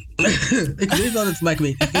kan. Ik weet wel het, maar ik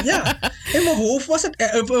weet het niet. Ja, in mijn hoofd was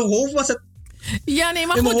het... Ja, nee,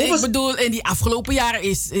 maar goed, ik bedoel, in die afgelopen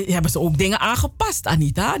jaren hebben ze ook dingen aangepast,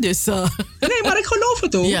 Anita. Dus, Nee, maar ik geloof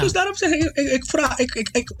het ook. Ja. Dus daarom zeg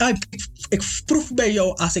ik proef bij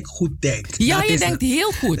jou als ik goed denk. Ja, Dat je is denkt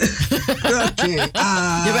heel goed. Oké.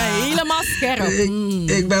 Je bent helemaal scherp.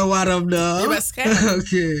 Ik ben warm dan. Je bent scherp.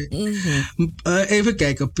 Oké. Even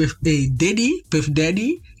kijken. Puff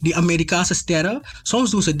Daddy, die Amerikaanse sterren.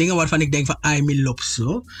 Soms doen ze dingen waarvan ik denk van, ai, mi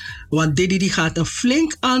lopso. Want Diddy die gaat een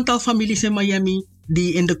flink aantal families in Miami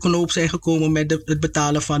die in de knoop zijn gekomen met het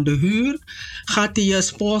betalen van de huur, gaat hij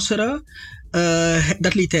sponsoren.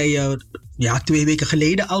 Dat liet hij 2 weken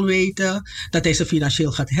geleden al weten. Dat hij ze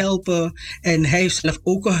financieel gaat helpen. En hij heeft zelf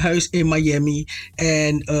ook een huis in Miami.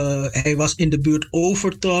 En hij was in de buurt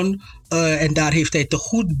Overton. En daar heeft hij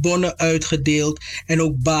tegoedbonnen uitgedeeld. En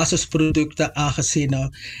ook basisproducten aan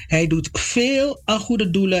gezinnen. Hij doet veel aan goede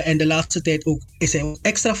doelen. En de laatste tijd is hij ook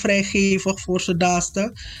extra vrijgevig voor zijn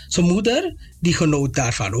naasten. Zijn moeder, die genoot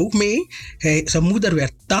daarvan ook mee. Zijn moeder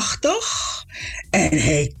werd 80.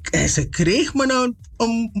 En ze kreeg me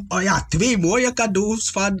 2 mooie cadeaus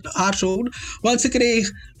van haar zoon. Want ze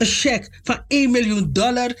kreeg een cheque van $1 miljoen.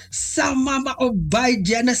 Samama opbij,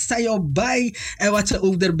 Janice zei opbij. En wat ze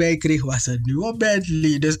ook erbij kreeg was een nieuwe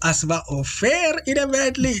Bentley. Dus als we offer in een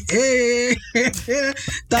Bentley.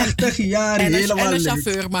 80 jaar helemaal En een leuk.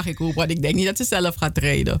 chauffeur mag ik hopen, want ik denk niet dat ze zelf gaat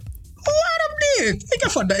rijden. Waarom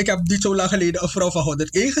niet? Ik heb niet zo lang geleden een vrouw van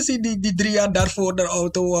 101 gezien die 3 jaar daarvoor de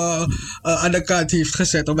auto aan de kant heeft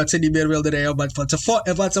gezet. Omdat ze niet meer wilde rijden. Want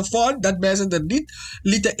ze vond dat mensen er niet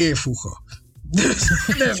lieten invoegen.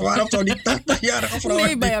 Dus waarom zou die 80-jarige vrouw Nee,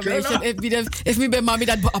 het bij niet kunnen? if me bij mami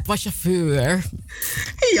dat was chauffeur.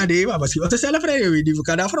 Ja, nee, maar misschien was ze zelf rijden. We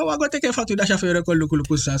kan daar vrouw wat ik heb van toen dat chauffeur kon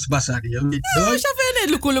lukken sans basari. Ja, chauffeur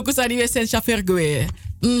niet lukken sani we zijn chauffeur geweest.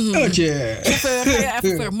 Chauffeur, ga je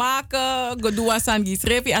even vermaken. Go doen aan Sandy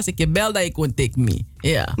schreef. Als ik je bel, dat je kon take me.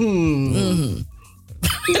 Ja.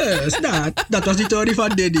 Dus dat was die theorie van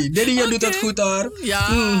Diddy. Diddy, je doet het goed hoor. Ja,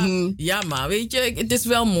 ja, maar weet je, het is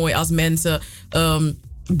wel mooi als mensen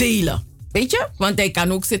delen. Weet je? Want hij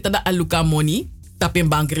kan ook zitten dat Aluka money. Tap in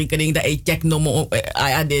bankrekening, dat hij check nummer,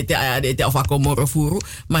 dit of akomoro voeren.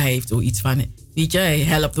 Maar hij heeft zoiets van, weet je, hij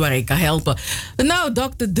helpt waar hij kan helpen. Nou,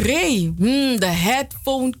 Dr. Dre, de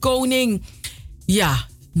headphone koning. Ja,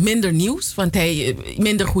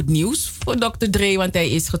 minder goed nieuws voor Dr. Dre, want hij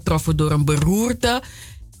is getroffen door een beroerte.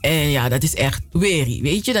 En ja, dat is echt weerie.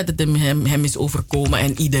 Weet je, dat het hem is overkomen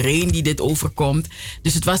en iedereen die dit overkomt.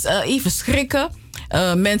 Dus het was even schrikken.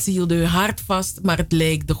 Mensen hielden hun hart vast, maar het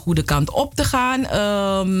leek de goede kant op te gaan.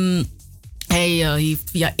 Hij heeft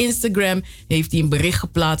via Instagram een bericht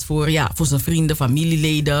geplaatst voor zijn vrienden,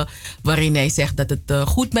 familieleden. Waarin hij zegt dat het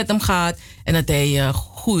goed met hem gaat en dat hij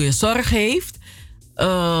goede zorg heeft.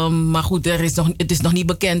 Maar goed, het is nog niet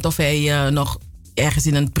bekend of hij nog ergens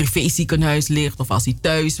in een privéziekenhuis ligt of als hij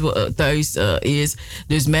thuis is.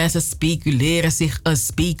 Dus mensen speculeren zich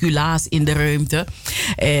speculaas in de ruimte.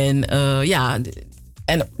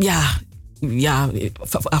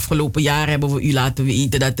 Afgelopen jaar hebben we u laten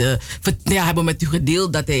weten hebben we met u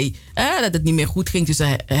gedeeld dat het niet meer goed ging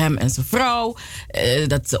tussen hem en zijn vrouw.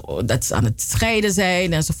 Dat ze aan het scheiden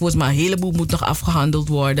zijn enzovoorts. Maar een heleboel moet nog afgehandeld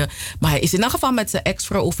worden. Maar hij is in elk geval met zijn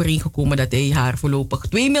ex-vrouw overeengekomen dat hij haar voorlopig $2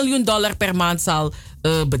 miljoen per maand zal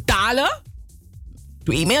betalen. $2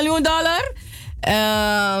 miljoen.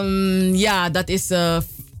 Dat is...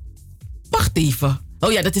 wacht even.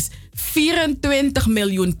 Oh ja, dat is 24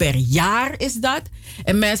 miljoen per jaar is dat.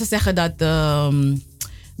 En mensen zeggen dat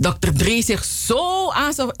Dr. Dre zich zo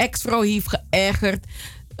aan zijn ex-vrouw heeft geërgerd.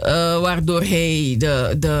 Waardoor hij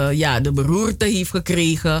de beroerte heeft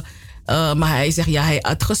gekregen. Maar hij zegt, hij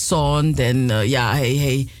at gezond. En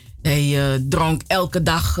hij dronk elke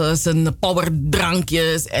dag zijn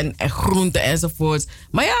powerdrankjes en groenten enzovoorts.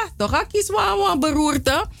 Maar ja, toch had hij zwaar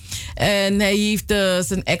beroerte. En hij heeft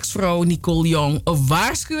zijn ex-vrouw Nicole Jong een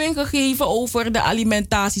waarschuwing gegeven over de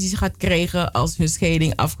alimentatie die ze gaat krijgen als hun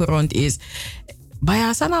scheiding afgerond is. Maar ja,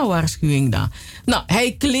 is dat nou een waarschuwing dan? Nou,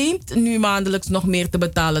 hij claimt nu maandelijks nog meer te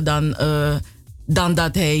betalen dan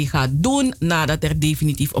dat hij gaat doen nadat er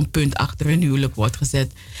definitief een punt achter hun huwelijk wordt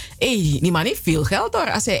gezet. Die man heeft veel geld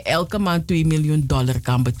hoor, als hij elke maand $2 miljoen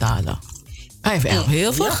kan betalen. Hij heeft echt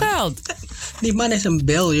heel veel geld. Die man is een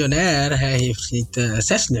biljonair. Hij heeft niet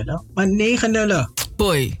 6 nullen, maar 9 nullen.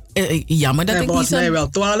 Boy, jammer dat hij ik niet volgens mij wel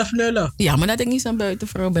 12 nullen. Jammer dat ik niet zo'n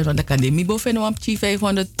buitenvrouw ben, want dan kan die Mibo vinden op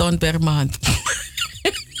 500 ton per maand.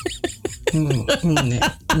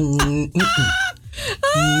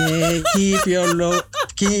 Nee,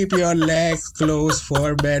 keep your legs closed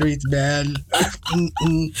for married man.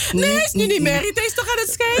 Nee, hij is nu niet married. Hij is toch aan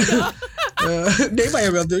het scheiden? Nee, maar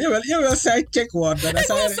je wil sidechick worden. Ik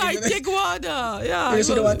wil sidechick worden. Ja, is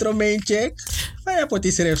er wat Romein chick? Maar je pot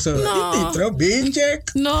die schrijft zo. Niet Romein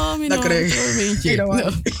chick. No, dan krijg je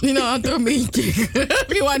een Romein chick.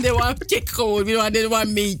 We want de one chick gewoon. We want de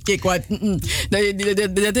one main chick.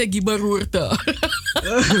 Dat heb je beroerte.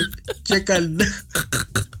 Chicken.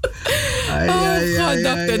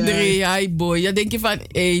 Dr. Dre, hi boy. Dan denk je van,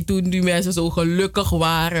 toen die mensen zo gelukkig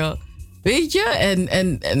waren. Weet je?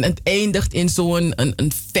 En het eindigt in zo'n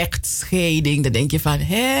een vechtscheiding. Dan denk je van,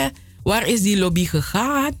 waar is die lobby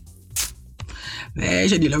gegaan?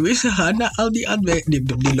 Nee, die lobby is gegaan naar al die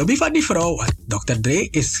lobby van die vrouw. Dr. Dre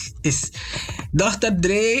Dr.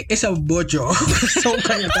 Dre is een bojo. Zo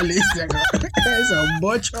kan je het alleen zeggen. Hij is een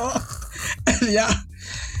bojo. En ja.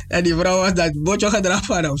 En die vrouw was dat botje gedrag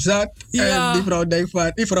van hem zat. Ja. En die vrouw denkt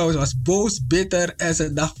van, die vrouw was boos, bitter. En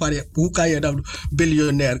ze dacht van, hoe kan je dan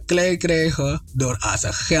biljonair klein krijgen door aan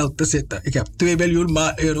zijn geld te zitten? Ik heb $2 miljoen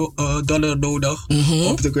dollar nodig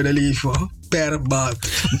om te kunnen leven per maand.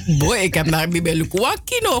 Boy, ik heb naar die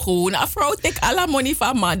Belukwaki nog gewoon. Een vrouw tek alle money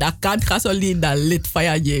van me. Dat kan gasoline, dat lid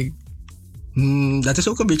van je. Dat is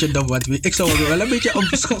ook een beetje dom. Want ik zou hem wel een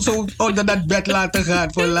beetje zo onder dat bed laten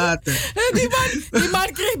gaan voor later. Die man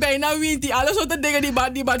kreeg bijna wint. Alles soorten dingen.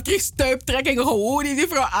 Die man kreeg stuiptrekkingen. Gewoon die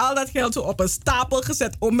vrouw al dat geld zo op een stapel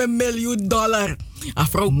gezet om $1 miljoen. Een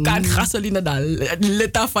vrouw kan gasoline dan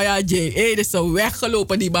lid van je. Dat is zo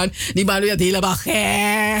weggelopen die man. Die man werd helemaal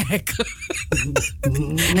gek.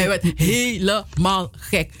 Hij werd helemaal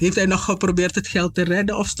gek. Heeft hij nog geprobeerd het geld te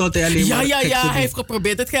redden? Of stond hij alleen maar Ja, hij heeft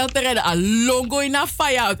geprobeerd het geld te redden. Longo in een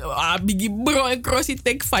fire. Biggie bro en crossy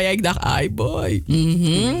take fire. Ik dacht, ai boy.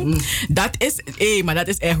 Dat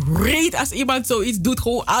is echt reet als iemand zoiets doet.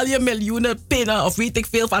 Gewoon al je miljoenen pinnen of weet ik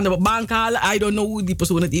veel van de bank halen. I don't know hoe die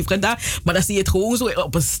persoon het heeft gedaan. Maar dan zie je het gewoon zo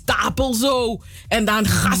op een stapel zo. En dan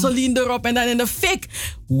gasoline erop en dan in de fik.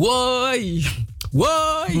 Woi.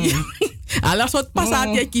 Alles wat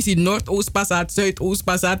passaat, je kiest in Noordoost passaat, Zuidoost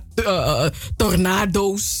passaat,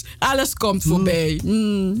 tornado's. Alles komt voorbij.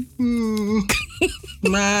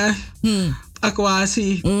 Maar,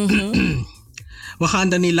 Aquasi, we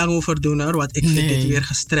gaan er niet lang over doen hoor, want ik vind dit weer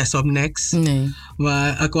gestrest op niks. Nee.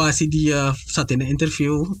 Maar Aquasi die zat in een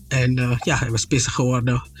interview en hij was pissig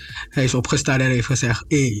geworden. Hij is opgestaan en heeft gezegd,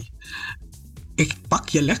 ik pak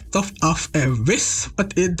je laptop af en wist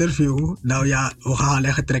het interview. Nou ja, we gaan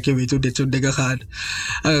leggen trek, je weet hoe dit soort dingen gaan.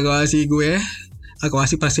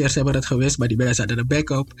 Aquasi passeers hebben het gewist, maar die mensen hadden een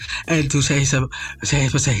backup. En toen zei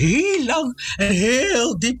ze heel lang en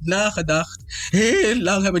heel diep nagedacht. Heel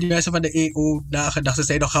lang hebben die mensen van de EO nagedacht. Ze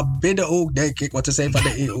zijn nog gaan bidden ook, denk ik, want ze zijn van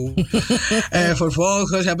de EO. En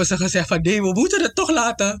vervolgens hebben ze gezegd van nee, we moeten het toch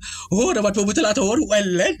laten horen. Want we moeten laten horen hoe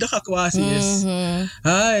ellendig Aquasi is.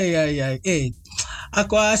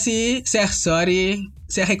 Aquasi, zeg sorry.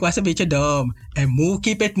 Zeg, ik was een beetje dom. En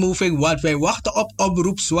keep it moving, want wij wachten op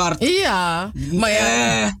oproep zwart. Ja, maar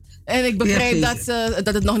ja. En ik begrijp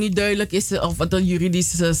dat het nog niet duidelijk is of het een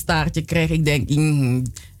juridisch staartje krijgt. Ik denk, juridisch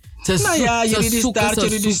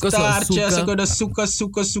staartje. Ze kunnen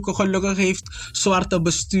zoeken. Gelukkig heeft zwarte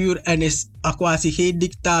bestuur en is Aquasi geen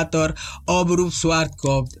dictator. Oproep zwart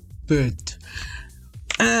komt. Punt.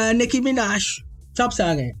 Nicki Minaj, stop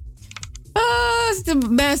zeggen.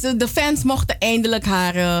 De fans mochten eindelijk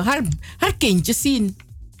haar kindje zien.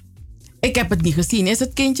 Ik heb het niet gezien. Is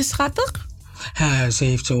het kindje schattig? Ze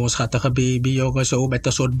heeft zo'n schattige baby, jongen. Zo met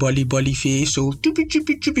een soort bolly face. Zo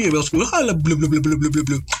tjupi. Je wil spoelen.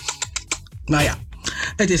 Blub. Nou ja,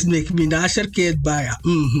 het is Nicki Minaj kind bij.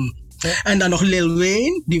 En dan nog Lil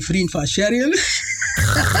Wayne, die vriend van Cheryl.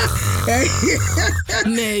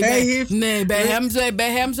 Nee,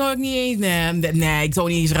 bij hem zou ik niet eens... Nee, ik zou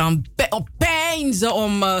niet eens gaan pijnzen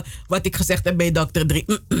om wat ik gezegd heb bij dokter 3.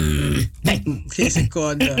 Nee. Geen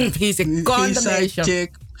seconde. Geen seconde, Geen meisje.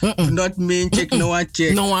 check. Not mean check, no one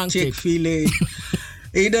check. No one check check. filet.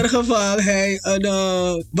 In ieder geval,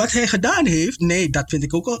 wat hij gedaan heeft... Nee, dat vind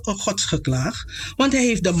ik ook een godsgeklaag. Want hij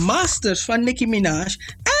heeft de masters van Nicki Minaj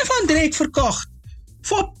en van Drake verkocht.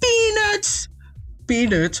 Voor peanuts.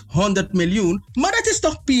 Peanuts, 100 miljoen. Maar dat is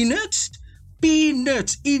toch peanuts?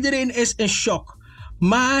 Peanuts. Iedereen is in shock.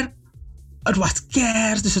 Maar het was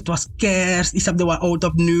kerst, dus het was kerst. Is de oud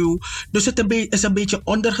opnieuw. Dus het is een beetje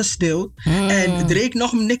ondergestild. En Drake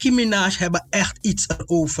nog Nicki Minaj hebben echt iets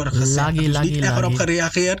erover gezegd. Dus niet echt erop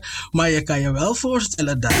gereageerd. Maar je kan je wel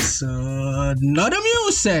voorstellen dat ze not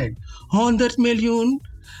amused zijn. 100 miljoen.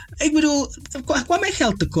 Ik bedoel, kwam hij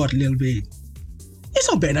geld tekort, Lil Wayne? Je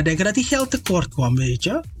zou bijna denken dat hij geld tekort kwam, weet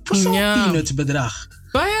je? Voor zo'n peanuts bedrag.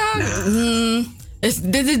 Maar ja,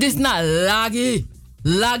 dit is nou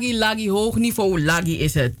laggy, hoog niveau laggy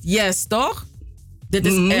is het. Yes, toch? Dit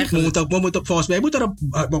is echt... Volgens mij moeten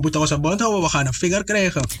we onze band houden. We gaan een vinger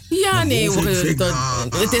krijgen. Ja, nee.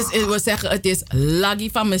 We zeggen het is laggy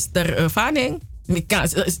van Mr. Fanning.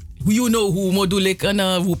 You know who, bedoel ik, een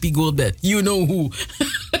Whoopi Goldberg. You know who.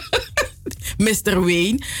 Mr.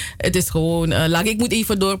 Wayne. Het is gewoon laggy. Ik moet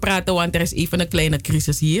even doorpraten, want er is even een kleine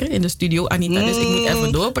crisis hier in de studio, Anita. Dus ik moet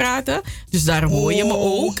even doorpraten. Dus daar hoor je me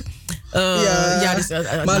ook.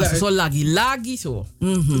 Dus zo laggy zo.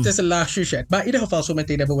 Het is een laag sujet. Maar in ieder geval, zo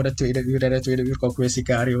meteen hebben we de tweede uur. En de tweede uur komt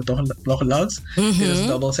Sicario toch nog langs. Dit is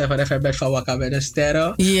Double 7FM met Van Wakka met de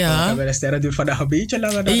Sterren. Wakka met de Sterren duurt vandaag een beetje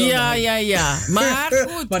langer dan Ja. Maar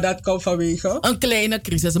goed. Maar dat komt vanwege een kleine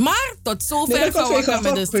crisis. Maar tot zover Van Wakka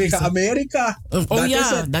met de Sterren. Amerika.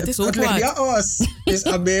 Dat is ook wat. Het ligt niet aan ons. Het is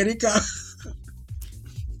Amerika.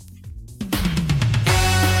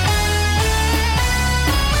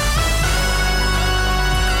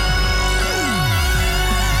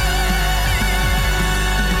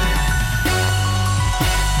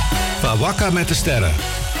 Van Wakka met de sterren.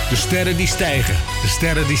 De sterren die stijgen, de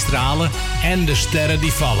sterren die stralen en de sterren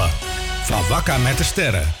die vallen. Van Wakka met de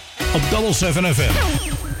sterren. Op Double 7FM.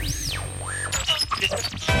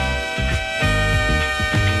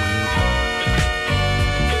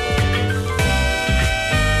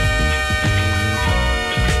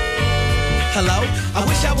 Hello? I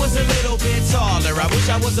wish I was a little bit taller. I wish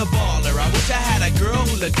I was a baller. I wish I had a girl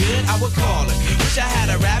who looked good, I would call her. Wish I had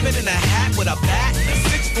a rabbit in a hat with a bat and a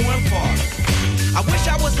 6'4" father. I wish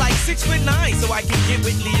I was like 6'9" so I can get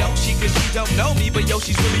with Leoshi, cause she don't know me, but yo,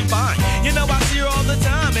 she's really fine. You know I see her all the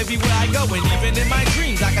time, everywhere I go, and even in my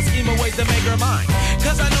dreams I can scheme a way to make her mine.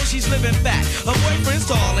 Cause I know she's living fat. Her boyfriend's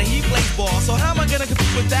tall and he plays ball, so how am I gonna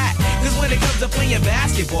compete with that? Cause when it comes to playing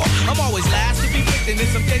basketball, I'm always last to be picked, and in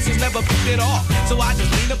some cases never picked at all. So I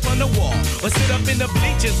just lean up on the wall or sit up in the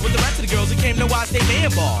bleachers with the rest of the girls who came to watch they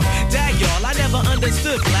man ball. Dag y'all, I never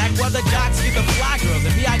understood black, why the jocks get the fly girls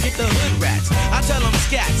and me I get the hood rats. I tell them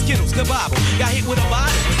scat, skittles, kabobble. Got hit with a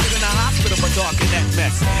bottle, was in a hospital for talking that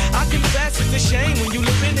mess. I confess it's a shame when you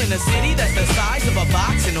living in a city that's the size of a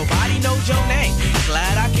box and nobody knows your name.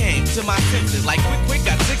 Glad I came to my senses, like quick,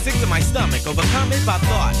 got sick to my stomach, overcome it by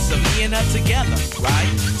thoughts of me and her together, right?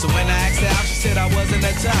 So when I asked her out, she said I wasn't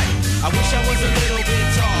a type. I wish I was a little bit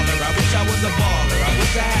taller. I wish I was a baller. I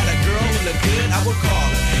wish I had a girl who looked good, I would call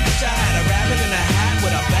her. Wish I had a rabbit in a hat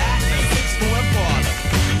with a bat and a 6'4" parlor.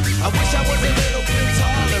 I wish I was a little bit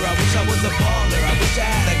taller. I wish I was a baller. I wish I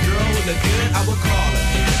had a girl who looked good, I would call her.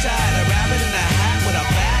 Wish I had a rabbit in a hat with a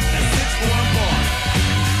bat and a 6'4" parlor.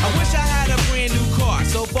 I wish I had a brand new car.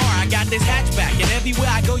 So far I got this hatchback, and everywhere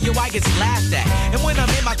I go, yo, I get laughed at. And when I'm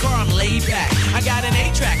in my car, I'm laid back. I got an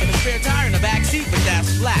 8-track and a spare tire in the back seat, but that's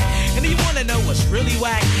flat. And do you wanna know what's really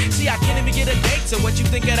whack? See, I can't even get a date, so what you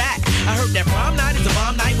think of that? I heard that prom night is a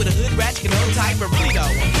bomb night with a hood rat, you can hold tight, but really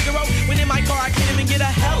though, Figaro, when in my car, I can't even get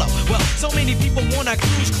a hello. Well, so many people wanna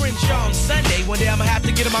cruise Crenshaw on Sunday. One day I'ma have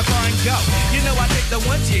to get in my car and go. You know I take the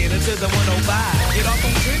 110 to the 105. Get off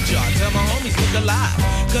on Crenshaw, tell my homies look alive.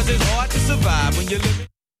 Cause it's hard to survive when you're living.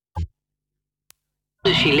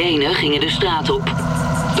 De Chilenen gingen de straat op.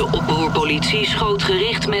 De oproerpolitie schoot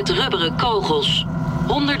gericht met rubberen kogels.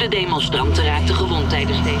 Honderden demonstranten raakten gewond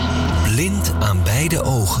tijdens deze. Blind aan beide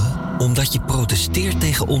ogen, omdat je protesteert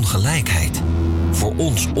tegen ongelijkheid. Voor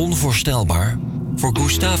ons onvoorstelbaar, voor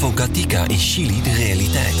Gustavo Gatica in Chili de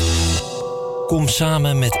realiteit. Kom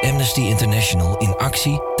samen met Amnesty International in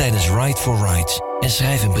actie tijdens Right for Rights en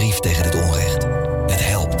schrijf een brief tegen dit onrecht. Het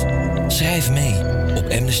helpt. Schrijf mee op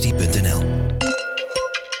amnesty.nl.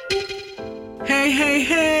 Hey, hey,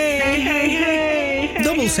 hey, hey, hey,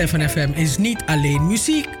 Double7FM is niet alleen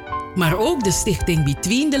muziek, maar ook de stichting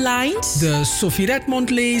Between the Lines, de Sophie Redmond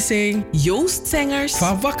lezing, Joost Zengers,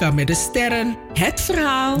 Van Wakka met de Sterren, Het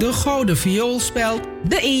Verhaal, de Gouden Vioolspeld,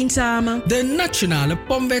 De Eenzame, de Nationale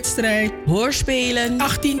Pomwedstrijd, Hoorspelen,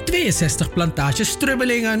 1862 Plantage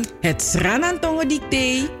Strubbelingen, het Sranantongen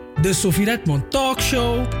Dicté, de Sophie Redmond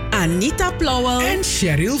Talkshow, Anita Plauwel en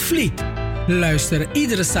Cheryl Vliet. Luister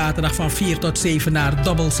iedere zaterdag van 4 tot 7 naar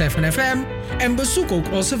Double7FM en bezoek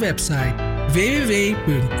ook onze website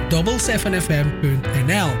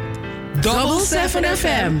www.double7fm.nl.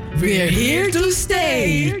 Double7FM, we're here to stay.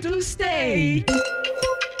 Here to stay.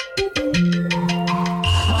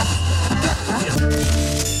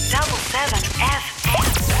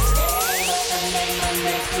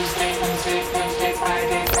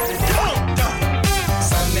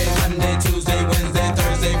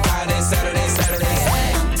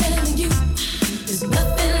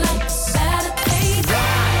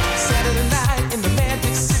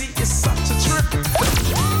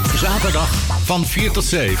 Zaterdag van 4 tot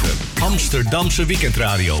 7. Amsterdamse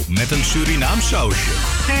weekendradio met een Surinaams sausje.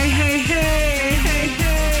 Hey, hey, hey, hey,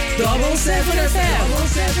 hey. Double7FM,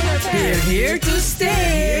 we're here to stay.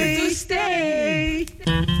 Here to stay.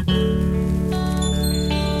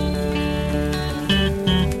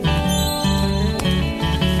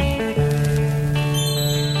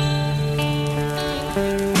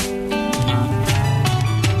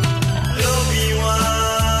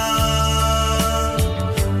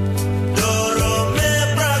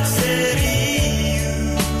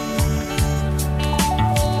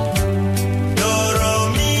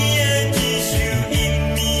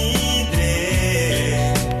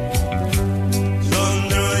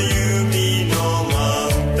 Londro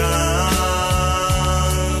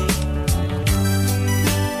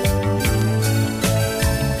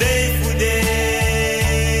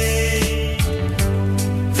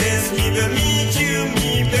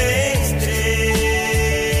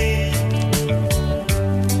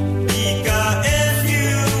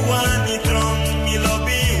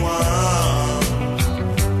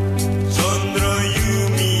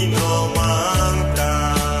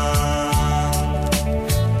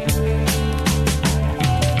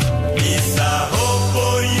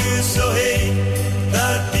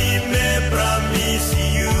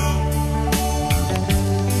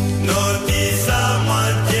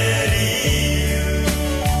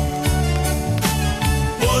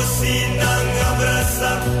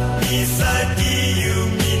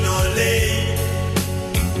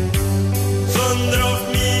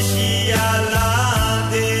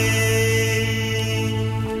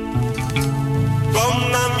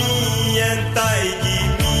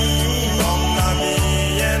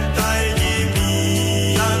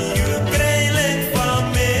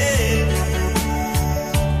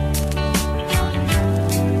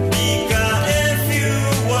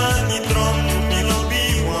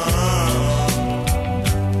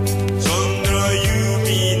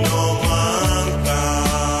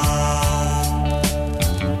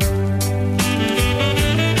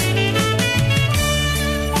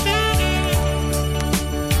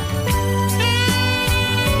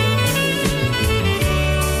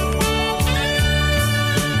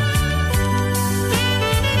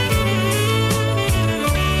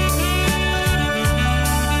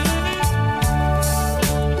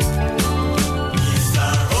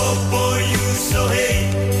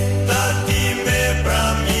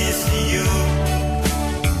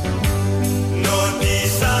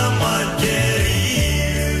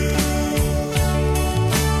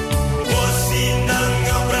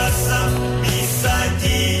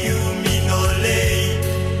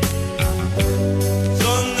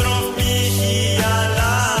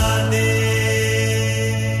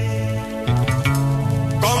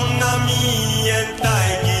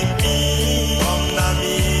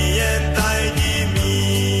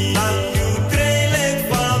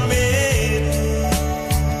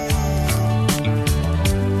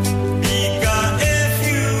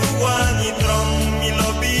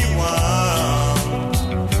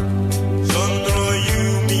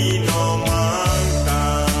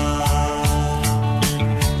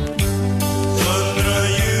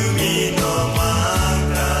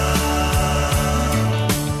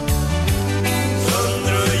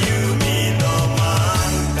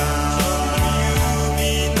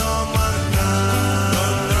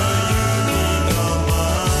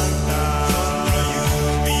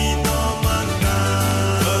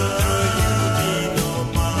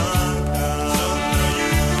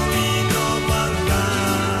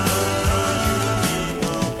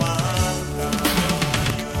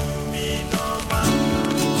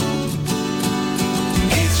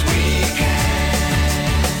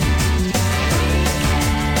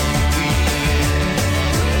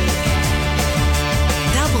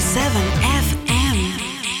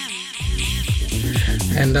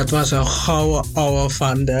En dat was een gouden ouwe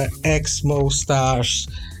van de ex-Mo-stars.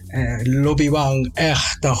 Lobby Wang,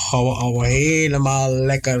 echt een gouden ouwe. Helemaal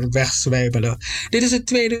lekker wegzwijbelen. Dit is het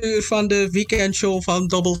tweede uur van de weekendshow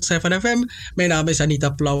van Double7FM. Mijn naam is Anita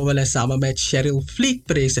Plauwel en samen met Cheryl Vliet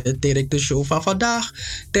presenteer ik de show van vandaag.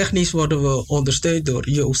 Technisch worden we ondersteund door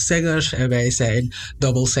Joost Zengers en wij zijn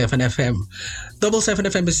Double7FM.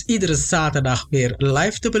 Double7FM is iedere zaterdag weer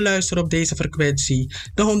live te beluisteren op deze frequentie.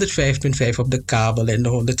 De 105.5 op de kabel en de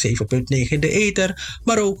 107.9 in de ether.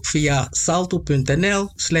 Maar ook via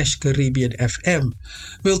salto.nl/Caribbean FM.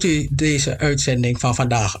 Wilt u deze uitzending van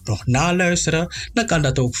vandaag nog naluisteren? Dan kan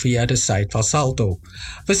dat ook via de site van Salto.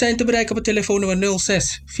 We zijn te bereiken op het telefoonnummer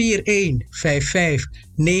 06 41 55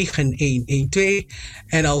 9112.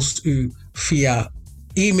 En als u via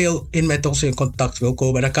e-mail met ons in contact wil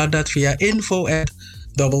komen, dan kan dat via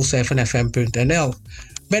info@double7fm.nl.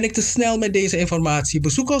 Ben ik te snel met deze informatie?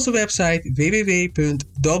 Bezoek onze website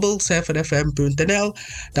www.double7fm.nl.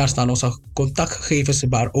 Daar staan onze contactgegevens,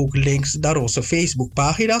 maar ook links naar onze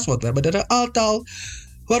Facebookpagina's, want we hebben er een aantal.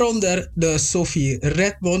 Waaronder de Sophie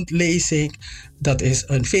Redmond lezing. Dat is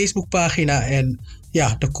een Facebookpagina. En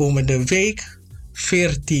ja, de komende week,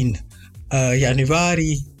 14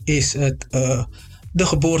 januari, is het de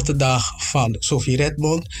geboortedag van Sophie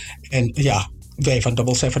Redmond. En ja, wij van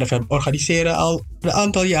Double7FM organiseren al een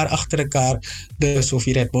aantal jaar achter elkaar de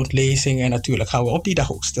Sophie Redmond lezing. En natuurlijk gaan we op die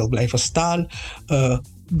dag ook stil blijven staan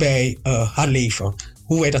bij haar leven.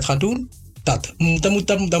 Hoe wij dat gaan doen,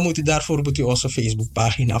 daarvoor moet u onze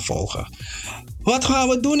Facebookpagina volgen. Wat gaan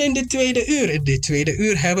we doen in dit tweede uur? In dit tweede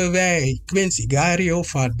uur hebben wij Quincy Gario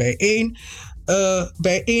van Bijeen.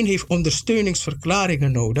 Bijeen heeft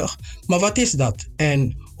ondersteuningsverklaringen nodig. Maar wat is dat?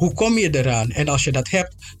 En hoe kom je eraan? En als je dat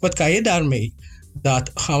hebt, wat kan je daarmee?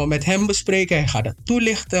 Dat gaan we met hem bespreken. Hij gaat dat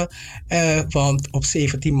toelichten. Want op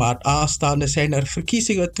 17 maart aanstaande zijn er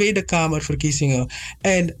verkiezingen, Tweede Kamerverkiezingen.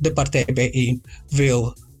 En de partij Bijeen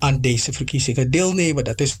wil aan deze verkiezingen deelnemen.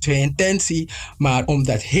 Dat is zijn intentie. Maar om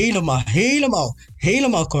dat helemaal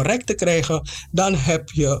correct te krijgen, dan heb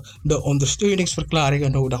je de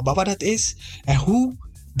ondersteuningsverklaringen nodig. Maar wat dat is en hoe,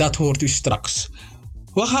 dat hoort u straks.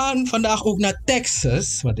 We gaan vandaag ook naar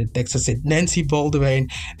Texas, want in Texas zit Nancy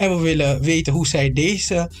Boldewijn. En we willen weten hoe zij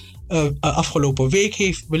deze afgelopen week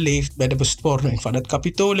heeft beleefd bij de bestorming van het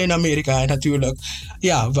Capitool in Amerika. En natuurlijk,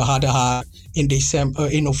 ja, we hadden haar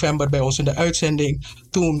in november bij ons in de uitzending,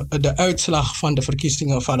 toen de uitslag van de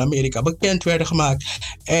verkiezingen van Amerika bekend werden gemaakt.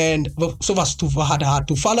 En we hadden haar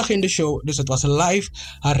toevallig in de show, dus het was live.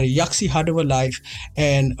 Haar reactie hadden we live.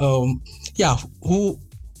 En ja, hoe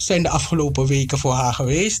zijn de afgelopen weken voor haar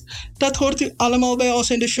geweest? Dat hoort u allemaal bij ons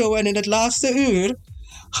in de show. En in het laatste uur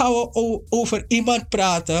gaan we over iemand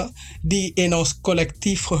praten die in ons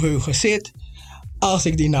collectief geheugen zit. Als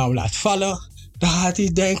ik die naam laat vallen, dan gaat hij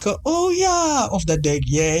denken, oh ja. Of dat denk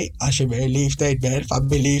jij, als je mijn leeftijd bent, van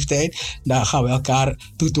mijn leeftijd, dan gaan we elkaar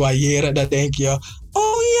tutoyeren. Dan denk je,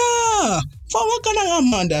 oh ja, van wat kan een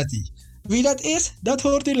man dat die? Wie dat is, dat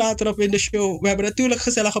hoort u later op in de show. We hebben natuurlijk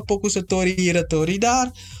gezellige pokoes, een tori hier, een tori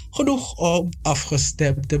daar. Genoeg om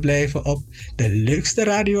afgestemd te blijven op de leukste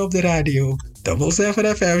radio op de radio.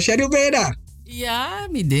 Double7FM. Cheryl, ben je daar? Ja,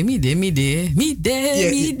 mide.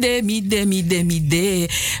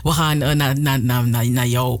 We gaan naar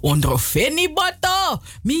jouw ondervinding, Botto.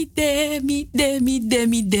 Mide.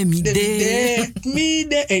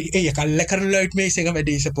 Hey, je kan lekker luid meezingen met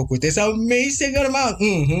deze pokoe. Het is een meezinger, man.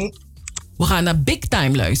 We gaan naar Big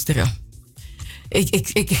Time luisteren.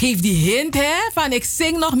 Ik geef die hint, hè, van ik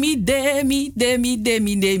zing nog mide.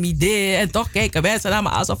 En toch kijken mensen naar me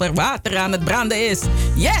alsof er water aan het branden is.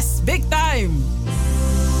 Yes, Big Time.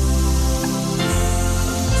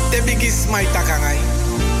 De bigis mai takangai.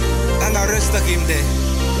 En dan rustig in de.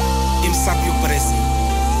 In sapje pressie.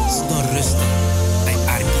 Sto rustig. Bij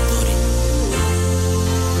arkitori.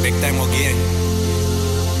 Big Time again.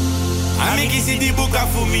 Amiki si di buka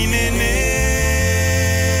fuminene.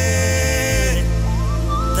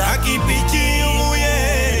 Taki pichi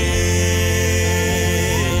umuyere.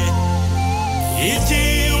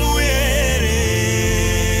 Ichi umuyere.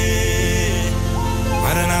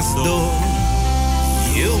 Maranas do.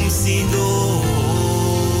 Yum sido.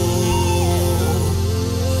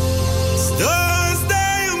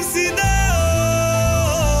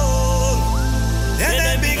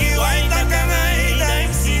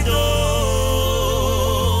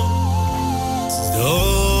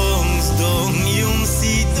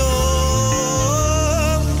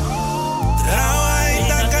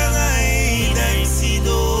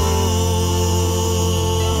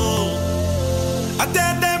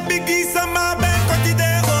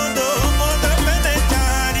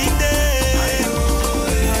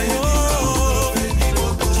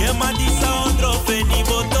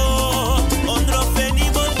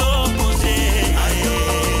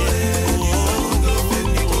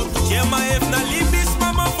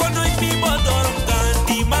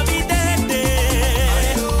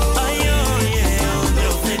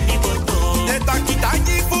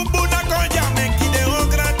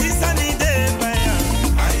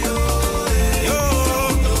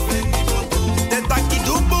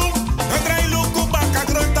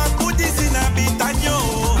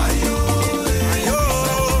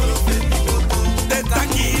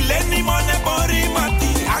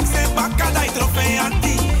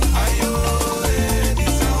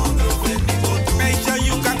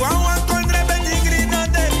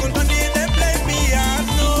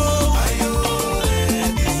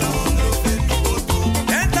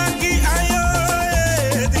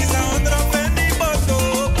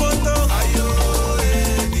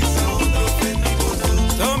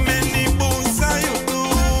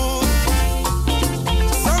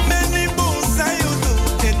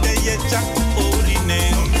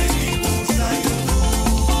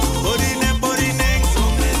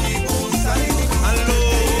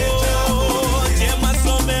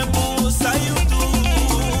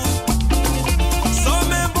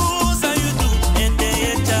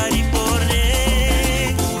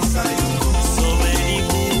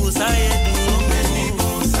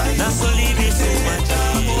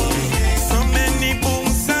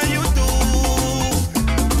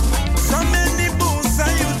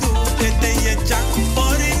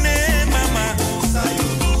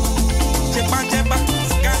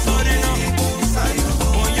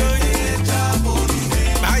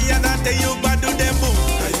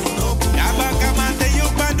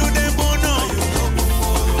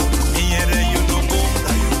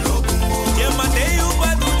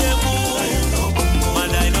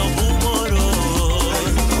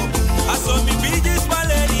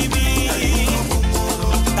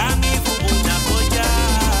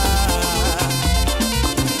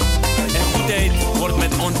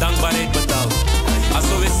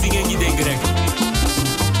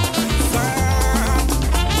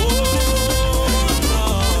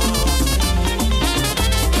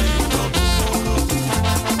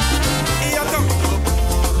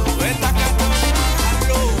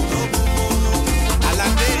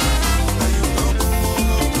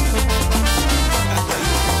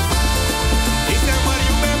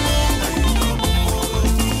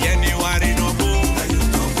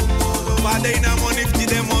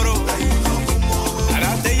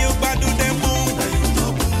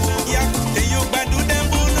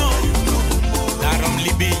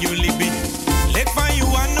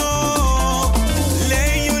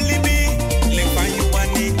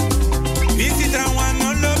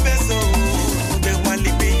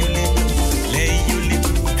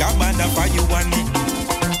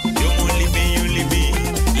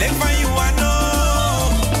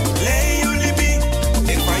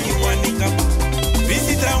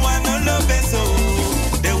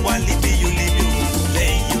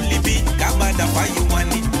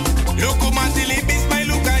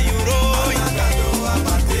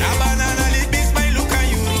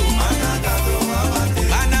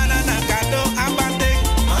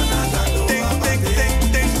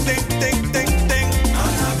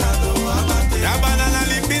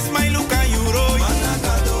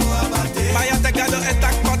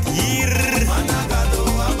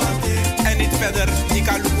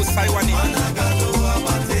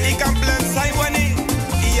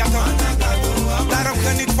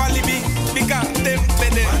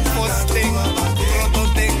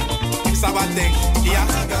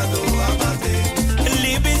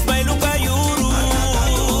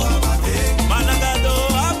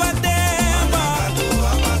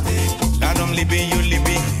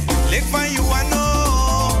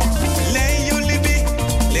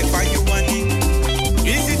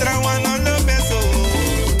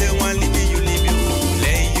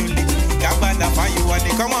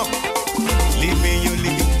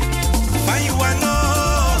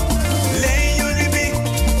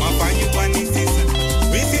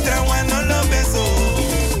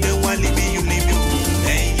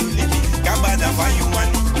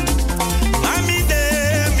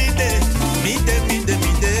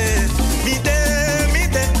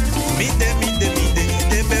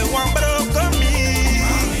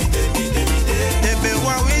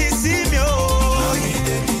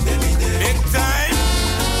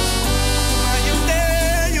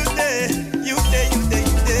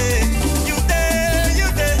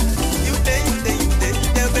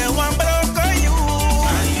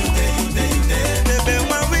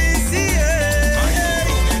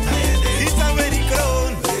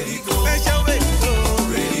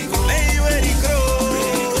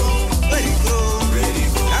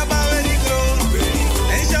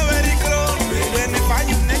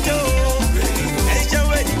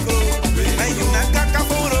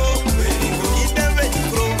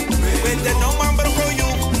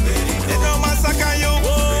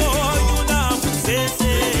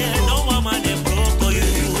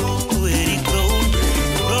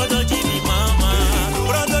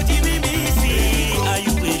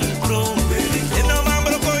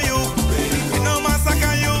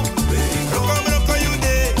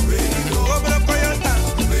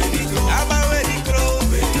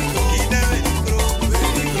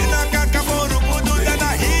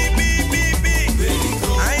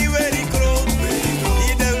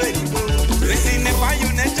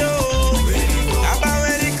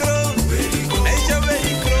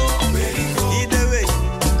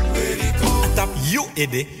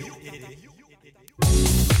 ede.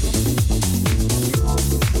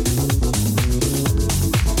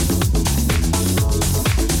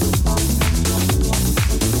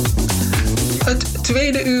 Het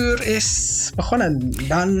tweede uur is begonnen.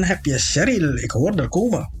 Dan heb je Cheryl. Ik hoor er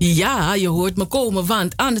komen. Ja, je hoort me komen,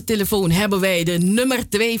 want aan de telefoon hebben wij de nummer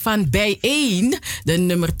 2 van Bijeen. De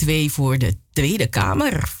nummer 2 voor de Tweede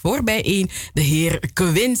Kamer. Voor Bijeen, de heer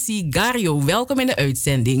Quincy Gario. Welkom in de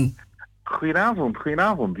uitzending.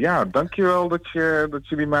 Goedenavond. Ja, dankjewel dat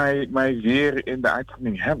jullie mij weer in de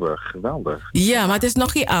uitzending hebben. Geweldig. Ja, maar het is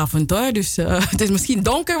nog geen avond hoor, dus het is misschien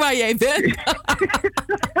donker waar jij bent.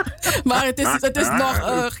 Maar het is nog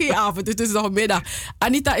geen avond, dus het is nog middag.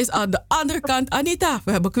 Anita is aan de andere kant. Anita,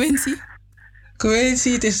 we hebben Quincy.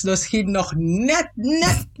 Quincy, het is misschien nog net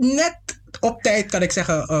op tijd, kan ik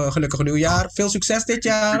zeggen. Gelukkig nieuwjaar. Veel succes dit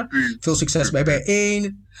jaar. Veel succes bij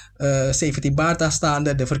Bijeen. 17 maart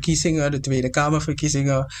aanstaande, de verkiezingen, de Tweede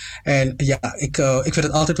Kamerverkiezingen. En ja, ik vind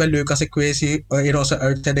het altijd wel leuk als ik Quincy in onze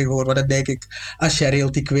uitzending hoor. Want dan denk ik, als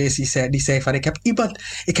Cheryl die Quincy zei, die zei van, ik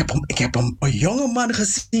heb hem een jonge man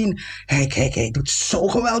gezien. Hij doet zo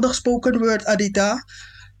geweldig spoken word, Anita.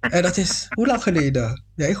 En dat is, hoe lang geleden?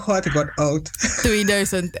 Ja, ik word oud.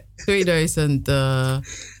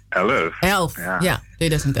 11. Ja,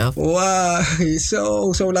 2011.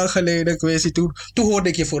 Wauw, zo lang geleden, Quincy. Toen hoorde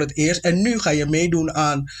ik je voor het eerst. En nu ga je meedoen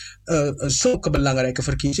aan zulke belangrijke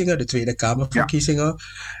verkiezingen, de Tweede Kamerverkiezingen.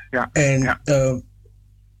 Ja. En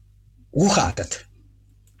hoe gaat het?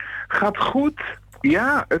 Gaat goed.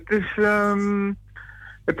 Ja, het is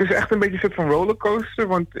echt een beetje een soort van rollercoaster.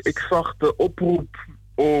 Want ik zag de oproep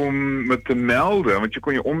om me te melden. Want je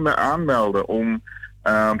kon je aanmelden om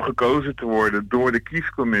gekozen te worden door de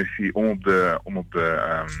kiescommissie om op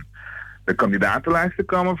de kandidatenlijst te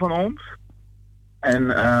komen van ons. En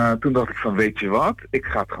toen dacht ik van, weet je wat, ik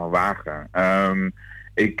ga het gewoon wagen.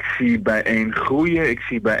 Ik zie Bijeen groeien, ik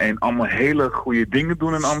zie Bijeen allemaal hele goede dingen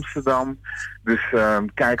doen in Amsterdam. Dus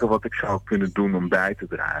kijken wat ik zou kunnen doen om bij te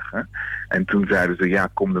dragen. En toen zeiden ze, ja,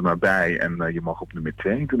 kom er maar bij en je mag op nummer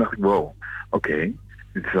 2. En toen dacht ik, wow, oké,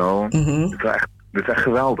 dit is echt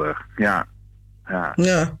geweldig, ja.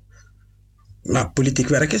 Ja. Maar politiek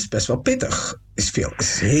werk is best wel pittig. Is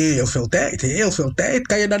heel veel tijd.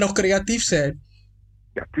 Kan je dan nog creatief zijn?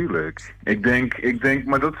 Ja, tuurlijk. Ik denk,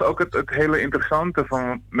 maar dat is ook het hele interessante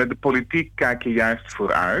van, met de politiek kijk je juist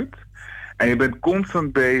vooruit. En je bent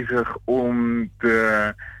constant bezig om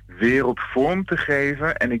de wereld vorm te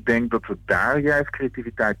geven. En ik denk dat we daar juist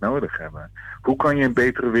creativiteit nodig hebben. Hoe kan je een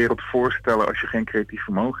betere wereld voorstellen als je geen creatief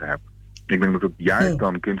vermogen hebt? Ik denk dat we juist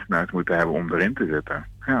dan kunstenaars moeten hebben om erin te zitten.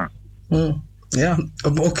 Ja. Ja,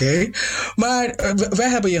 oké. Maar wij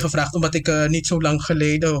hebben je gevraagd, omdat ik niet zo lang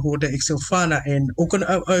geleden hoorde ik Sylvana in ook een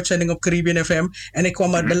uitzending op Caribbean FM. En ik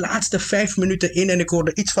kwam er de laatste 5 minuten in en ik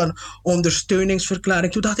hoorde iets van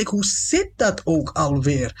ondersteuningsverklaring. Toen dacht ik, hoe zit dat ook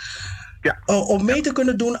alweer? Ja. Om mee te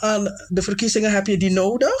kunnen doen aan de verkiezingen, heb je die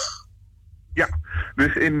nodig? Ja,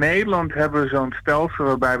 dus in Nederland hebben we zo'n stelsel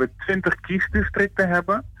waarbij we 20 kiesdistricten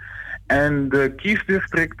hebben. En de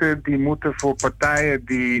kiesdistricten die moeten voor partijen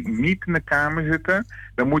die niet in de Kamer zitten,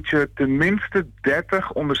 dan moet je tenminste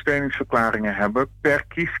 30 ondersteuningsverklaringen hebben per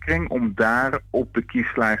kieskring om daar op de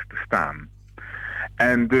kieslijst te staan.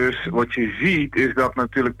 En dus wat je ziet is dat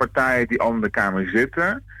natuurlijk partijen die al in de Kamer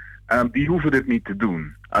zitten, die hoeven dit niet te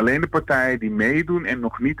doen. Alleen de partijen die meedoen en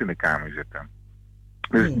nog niet in de Kamer zitten.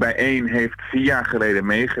 Dus Bijeen heeft 4 jaar geleden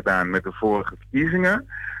meegedaan met de vorige verkiezingen.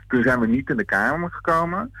 Toen zijn we niet in de Kamer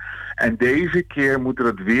gekomen. En deze keer moeten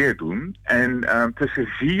we dat weer doen. En tussen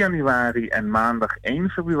 4 januari en maandag 1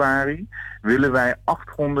 februari willen wij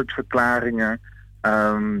 800 verklaringen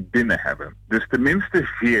binnen hebben. Dus tenminste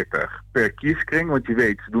 40 per kieskring. Want je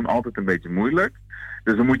weet, ze doen altijd een beetje moeilijk.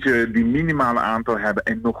 Dus dan moet je die minimale aantal hebben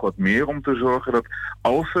en nog wat meer om te zorgen dat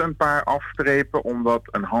als ze een paar afstrepen omdat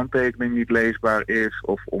een handtekening niet leesbaar is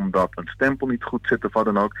of omdat een stempel niet goed zit of wat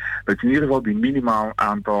dan ook, dat je in ieder geval die minimaal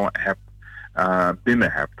aantal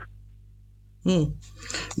binnen hebt.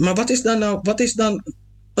 Maar wat is dan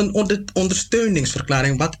een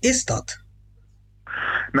ondersteuningsverklaring? Wat is dat?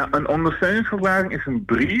 Nou, een ondersteuningsverklaring is een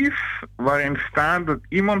brief waarin staat dat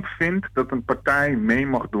iemand vindt dat een partij mee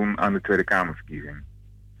mag doen aan de Tweede Kamerverkiezing.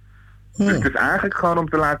 Dus het is eigenlijk gewoon om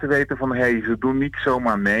te laten weten van, hey, ze doen niet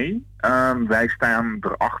zomaar mee. Wij staan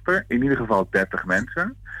erachter, in ieder geval 30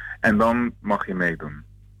 mensen. En dan mag je meedoen.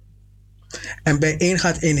 En Bijeen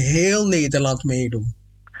gaat in heel Nederland meedoen?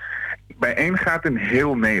 Bijeen gaat in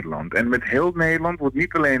heel Nederland. En met heel Nederland wordt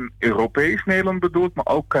niet alleen Europees Nederland bedoeld, maar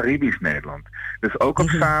ook Caribisch Nederland. Dus ook op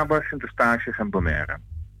Saba, Sint-Eustatius en Bonaire.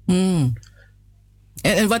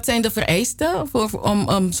 En wat zijn de vereisten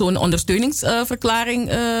om zo'n ondersteuningsverklaring,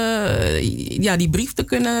 die brief te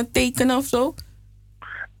kunnen tekenen of zo?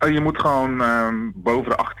 Je moet gewoon boven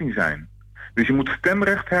de 18 zijn. Dus je moet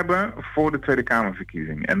stemrecht hebben voor de Tweede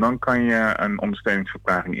Kamerverkiezing. En dan kan je een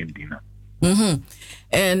ondersteuningsverklaring indienen. Mm-hmm.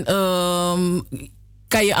 En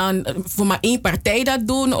kan je voor maar één partij dat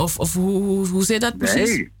doen? Of hoe zit dat precies?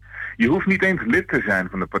 Nee, je hoeft niet eens lid te zijn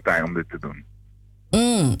van de partij om dit te doen.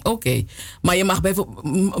 Oké. Maar je mag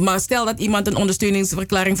maar stel dat iemand een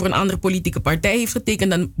ondersteuningsverklaring voor een andere politieke partij heeft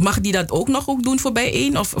getekend, dan mag die dat ook nog doen voor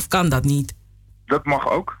bijeen? Of kan dat niet? Dat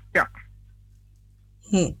mag ook, ja.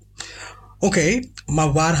 Oké,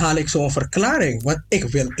 maar waar haal ik zo'n verklaring? Want ik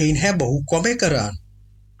wil één hebben. Hoe kom ik eraan?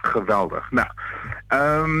 Geweldig. Nou,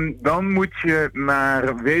 dan moet je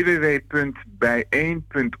naar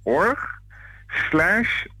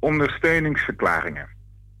www.bijeen.org/ondersteuningsverklaringen.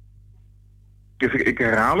 Dus ik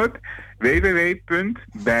herhaal het.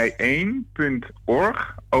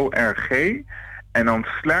 www.bijeen.org en dan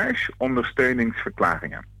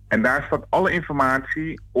 /ondersteuningsverklaringen. En daar staat alle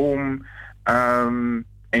informatie om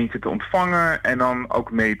eentje te ontvangen en dan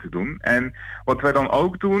ook mee te doen. En wat wij dan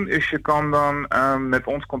ook doen is je kan dan met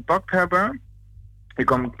ons contact hebben. Je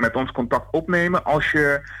kan met ons contact opnemen als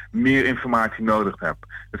je meer informatie nodig hebt.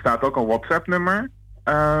 Er staat ook een WhatsApp-nummer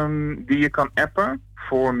die je kan appen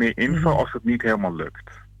voor meer info als het niet helemaal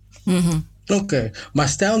lukt. Oké, maar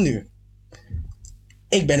stel nu,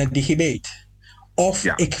 ik ben een digibet. Of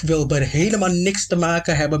ik wil er helemaal niks te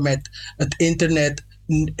maken hebben met het internet.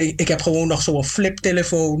 Ik heb gewoon nog zo'n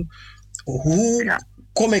fliptelefoon. Hoe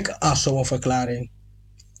kom ik aan zo'n verklaring?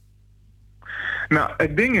 Nou,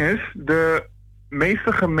 het ding is, de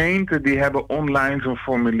meeste gemeenten die hebben online zo'n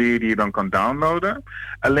formulier die je dan kan downloaden.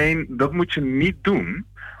 Alleen dat moet je niet doen,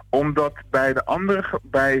 omdat bij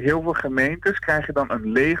heel veel gemeentes krijg je dan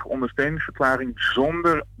een lege ondersteuningsverklaring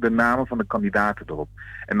zonder de namen van de kandidaten erop.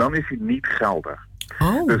 En dan is die niet geldig.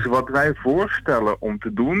 Dus wat wij voorstellen om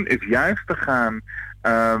te doen is juist te gaan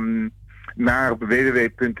naar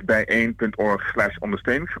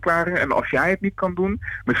www.bijeen.org/ondersteuningsverklaringen. En als jij het niet kan doen,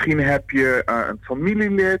 misschien heb je een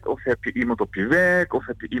familielid of heb je iemand op je werk of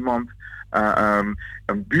heb je iemand,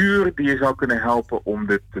 een buur die je zou kunnen helpen om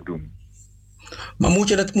dit te doen. Maar moet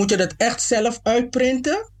je dat echt zelf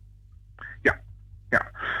uitprinten? Ja.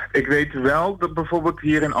 Ik weet wel dat bijvoorbeeld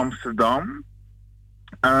hier in Amsterdam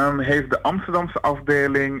heeft de Amsterdamse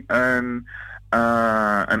afdeling een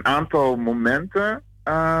aantal momenten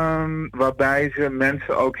waarbij ze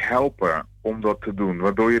mensen ook helpen om dat te doen.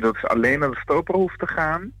 Waardoor je dus alleen naar de stoper hoeft te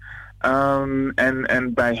gaan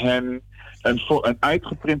en bij hen een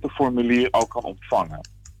uitgeprinte formulier al kan ontvangen.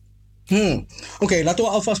 Oké, laten we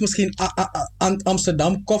alvast misschien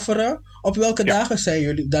Amsterdam kofferen. Op welke dagen zijn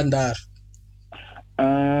jullie dan daar?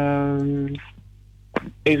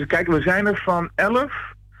 Even kijken, we zijn er van 11,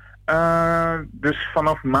 dus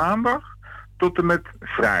vanaf maandag tot en met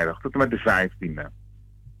vrijdag, tot en met de 15e.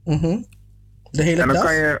 De hele dag? En dan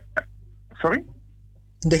kan je... Sorry?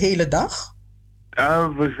 De hele dag?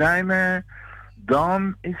 We zijn er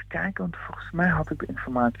dan... Even kijken, want volgens mij had ik de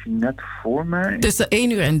informatie net voor mij. Tussen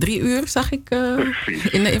 1 uur en 3 uur zag ik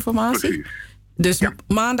in de informatie. Precies. Dus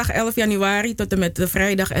maandag 11 januari tot en met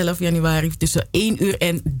vrijdag 11 januari tussen 1 uur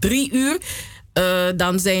en 3 uur.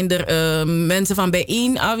 Dan zijn er mensen van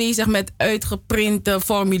bijeen aanwezig met uitgeprinte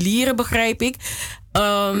formulieren, begrijp ik.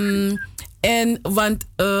 Want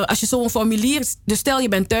als je zo'n formulier... Dus stel je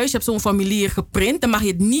bent thuis, je hebt zo'n formulier geprint, dan mag je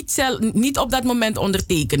het niet op dat moment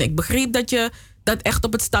ondertekenen. Ik begreep dat je dat echt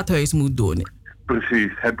op het stadhuis moet doen.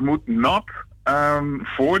 Precies. Het moet nat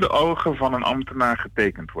voor de ogen van een ambtenaar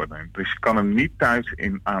getekend worden. Dus je kan hem niet thuis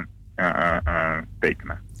in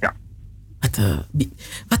tekenen. Ja.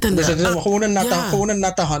 Dus het is gewoon een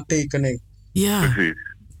natte handtekening. Ja.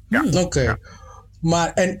 Precies. Ja. Oké. Ja.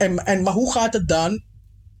 Maar hoe gaat het dan?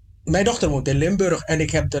 Mijn dochter woont in Limburg en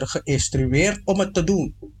ik heb er geïnstrueerd om het te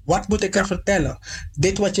doen. Wat moet ik er vertellen?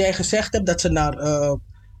 Dit wat jij gezegd hebt, dat ze naar...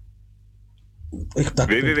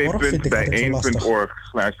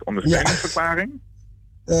 www.bijeen.org/ondersteuningsverklaring.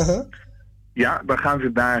 Ja, dan gaan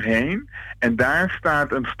ze daarheen. En daar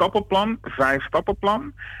staat een stappenplan,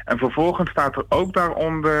 5-stappenplan. En vervolgens staat er ook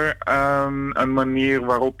daaronder een manier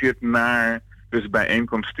waarop je het naar dus bijeen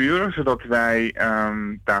kan sturen, zodat wij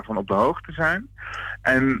daarvan op de hoogte zijn.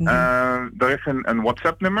 En er is een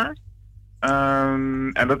WhatsApp-nummer.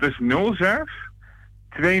 En dat is 06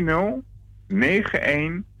 20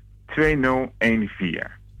 91 2014.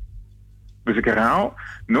 Dus ik herhaal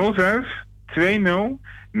 06 20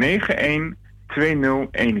 91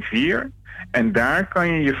 2014. En daar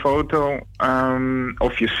kan je je foto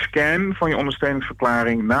of je scan van je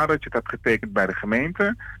ondersteuningsverklaring nadat je het hebt getekend bij de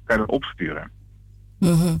gemeente, kan je dat opsturen.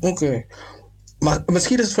 Oké. Maar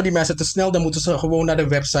misschien is het voor die mensen te snel, dan moeten ze gewoon naar de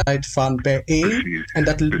website van Bijeen. Precies. En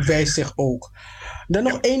dat wijst zich ook. Dan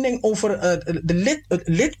nog één ding over het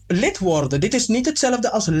lid worden. Dit is niet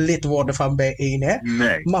hetzelfde als lid worden van Bijeen, hè?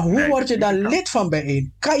 Nee. Maar hoe word je dan niet. lid van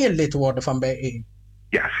Bijeen? Kan je lid worden van Bijeen?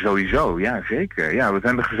 Ja, sowieso. Ja, zeker. Ja, we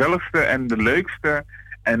zijn de gezelligste en de leukste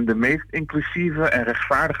en de meest inclusieve en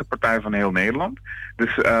rechtvaardige partij van heel Nederland.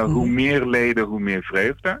 Dus hoe meer leden, hoe meer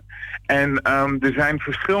vreugde. En er zijn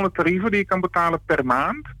verschillende tarieven die je kan betalen per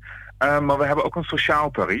maand. Maar we hebben ook een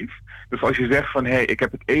sociaal tarief. Dus als je zegt van, ik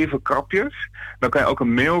heb het even krapjes, dan kan je ook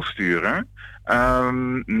een mail sturen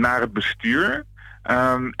naar het bestuur.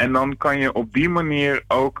 En dan kan je op die manier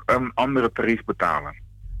ook een andere tarief betalen.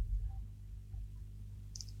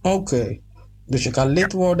 Oké. Dus je kan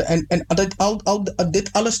lid worden en dit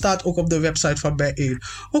alles staat ook op de website van Bijeen.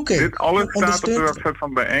 Oké. Dit alles staat op de website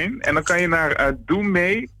van Bijeen. En dan kan je naar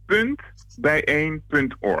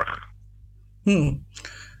doemee.bijeen.org. En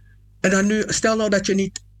dan nu, stel nou dat je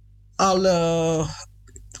niet alle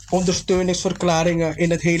ondersteuningsverklaringen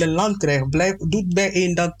in het hele land krijgt. Doet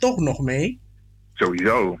Bijeen dan toch nog mee?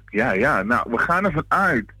 Sowieso, ja. Nou, we gaan ervan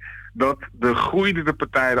uit dat de groei die de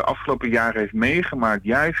partij de afgelopen jaren heeft meegemaakt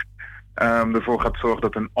juist ervoor gaat zorgen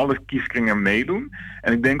dat in alle kieskringen meedoen.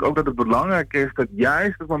 En ik denk ook dat het belangrijk is dat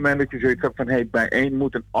juist op het moment dat je zoiets hebt van Bijeen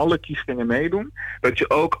moet in alle kieskringen meedoen, dat je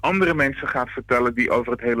ook andere mensen gaat vertellen die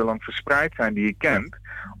over het hele land verspreid zijn, die je kent,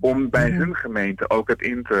 om bij hun gemeente ook het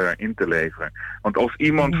in te leveren. Want als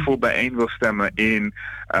iemand voor Bijeen wil stemmen in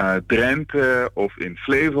Drenthe of in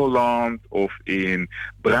Flevoland of in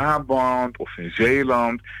Brabant of in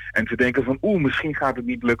Zeeland en ze denken van misschien gaat het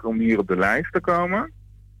niet lukken om hier op de lijst te komen,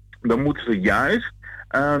 dan moeten ze juist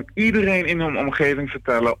iedereen in hun omgeving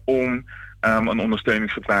vertellen om een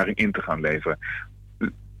ondersteuningsverklaring in te gaan leveren.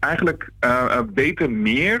 Eigenlijk beter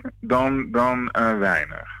meer dan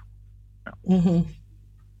weinig. Ja.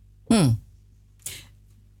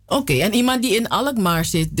 Oké, en iemand die in Alkmaar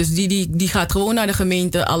zit, dus die gaat gewoon naar de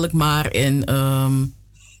gemeente Alkmaar en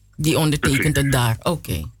die ondertekent het daar.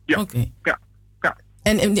 Oké. Ja.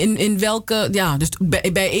 En in welke, dus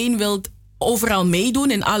Bijeen wilt overal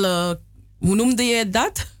meedoen in alle, hoe noemde je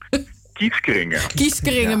dat?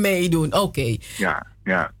 Kieskringen meedoen, oké. Ja.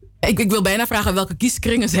 Ik wil bijna vragen welke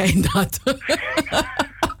kieskringen zijn dat?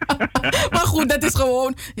 Maar goed, dat is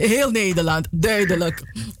gewoon heel Nederland, duidelijk.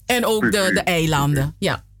 En ook de eilanden,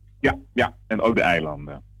 ja. Ja, en ook de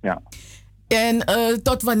eilanden, ja. En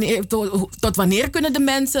tot wanneer kunnen de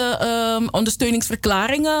mensen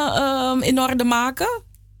ondersteuningsverklaringen in orde maken?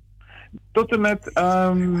 Tot en met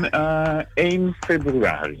 1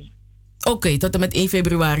 februari. Oké, tot en met 1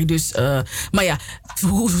 februari. Dus, maar ja,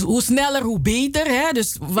 hoe sneller, hoe beter. Hè?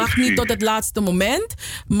 Dus wacht niet tot het laatste moment.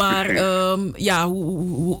 Maar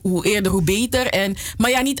hoe eerder, hoe beter. Maar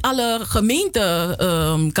ja, niet alle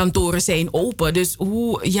gemeentekantoren zijn open. Dus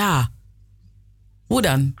hoe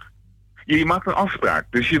dan? Je maakt een afspraak.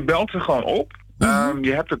 Dus je belt ze gewoon op.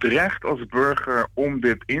 Je hebt het recht als burger om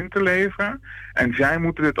dit in te leveren. En zij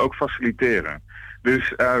moeten dit ook faciliteren.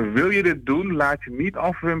 Dus wil je dit doen, laat je niet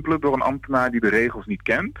afwimpelen door een ambtenaar die de regels niet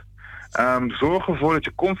kent. Zorg ervoor dat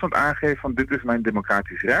je constant aangeeft van dit is mijn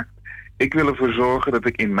democratisch recht. Ik wil ervoor zorgen dat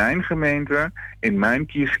ik in mijn gemeente, in mijn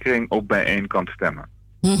kieskring op Bijeen kan stemmen.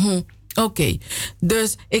 Oké,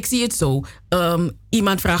 dus ik zie het zo.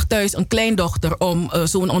 Iemand vraagt thuis een kleindochter om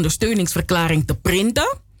zo'n ondersteuningsverklaring te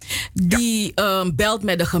printen. Die belt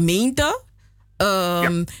met de gemeente.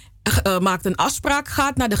 Maakt een afspraak,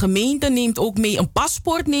 gaat naar de gemeente, neemt ook mee een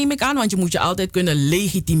paspoort, neem ik aan, want je moet je altijd kunnen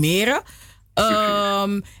legitimeren.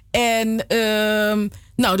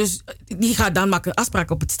 Dus die gaat dan maken een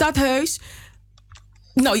afspraak op het stadhuis.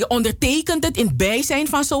 Nou, je ondertekent het in het bijzijn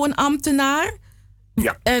van zo'n ambtenaar.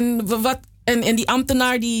 Ja. En die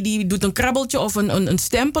ambtenaar die doet een krabbeltje of een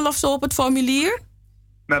stempel of zo op het formulier.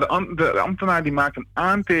 Nou, de ambtenaar die maakt een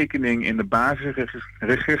aantekening in de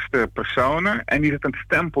basisregister personen en die zet een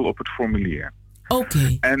stempel op het formulier.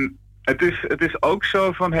 Oké. En het is ook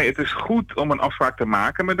zo van, het is goed om een afspraak te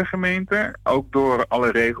maken met de gemeente. Ook door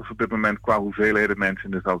alle regels op dit moment qua hoeveelheden mensen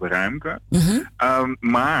in dezelfde ruimte.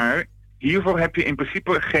 Maar hiervoor heb je in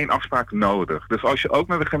principe geen afspraak nodig. Dus als je ook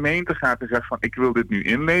naar de gemeente gaat en zegt van ik wil dit nu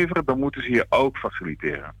inleveren, dan moeten ze je ook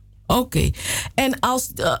faciliteren. Oké. En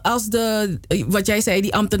als wat jij zei,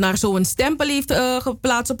 die ambtenaar zo'n stempel heeft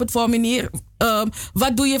geplaatst op het formulier,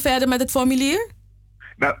 wat doe je verder met het formulier?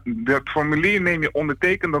 Nou, dat formulier neem je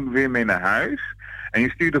ondertekend dan weer mee naar huis. En je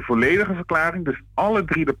stuurt de volledige verklaring, dus alle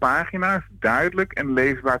 3 de pagina's, duidelijk en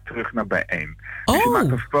leesbaar terug naar bijeen. Dus je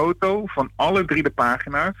maakt een foto van alle 3 de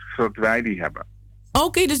pagina's, zodat wij die hebben.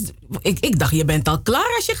 Oké, dus ik dacht, je bent al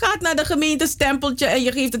klaar als je gaat naar de gemeentestempeltje en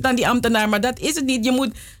je geeft het aan die ambtenaar. Maar dat is het niet. Je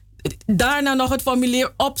moet daarna nog het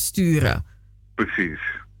formulier opsturen. Precies,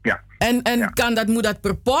 ja. En moet dat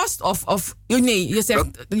per post? Of nee, je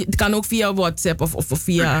zegt het kan ook via WhatsApp of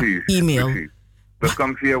via e-mail. Precies. Dat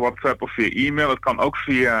kan via WhatsApp of via e-mail. Het kan ook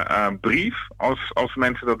via brief, als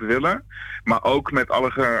mensen dat willen. Maar ook met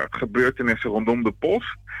alle gebeurtenissen rondom de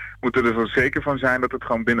post moeten we er zo zeker van zijn dat het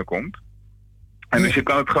gewoon binnenkomt. En dus je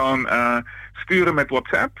kan het gewoon sturen met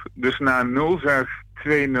WhatsApp. Dus naar 0620912014.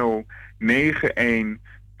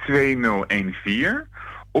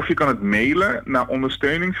 Of je kan het mailen naar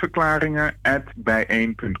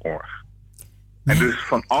ondersteuningsverklaringen@bijeen.org. En dus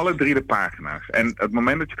van alle 3 de pagina's. En het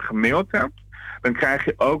moment dat je het gemaild hebt, dan krijg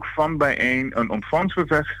je ook van bijeen een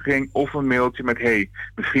ontvangstbevestiging of een mailtje met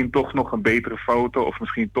misschien toch nog een betere foto of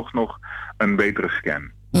misschien toch nog een betere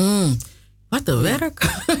scan. Wat een werk.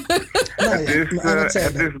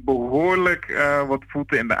 Het is behoorlijk wat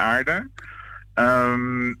voeten in de aarde.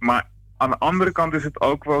 Maar aan de andere kant is het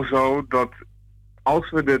ook wel zo dat als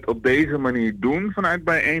we dit op deze manier doen vanuit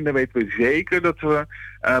bijeen, dan weten we zeker dat we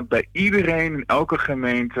bij iedereen in elke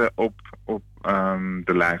gemeente op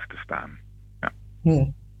de lijst staan. Ja.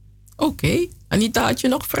 Oké. Anita, had je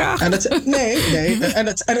nog vragen? Nee.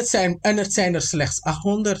 En het zijn er slechts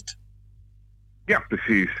 800. Ja,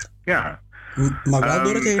 precies. Ja. Maar wel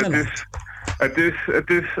door het hele land. Het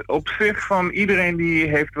is op zich van iedereen die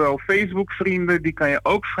heeft wel Facebook-vrienden. Die kan je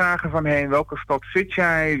ook vragen van in welke stad zit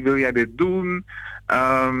jij? Wil jij dit doen?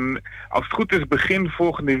 Als het goed is, begin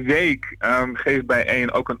volgende week geeft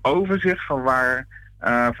bijeen ook een overzicht van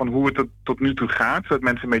van hoe het tot nu toe gaat. Zodat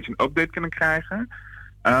mensen een beetje een update kunnen krijgen.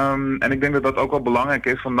 En ik denk dat dat ook wel belangrijk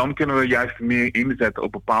is. Want dan kunnen we juist meer inzetten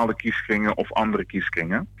op bepaalde kieskringen of andere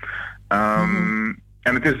kieskringen.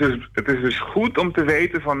 En het is dus goed om te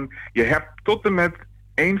weten van je hebt tot en met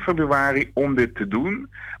 1 februari om dit te doen.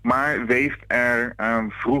 Maar wees er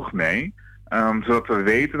vroeg mee. Zodat we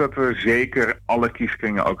weten dat we zeker alle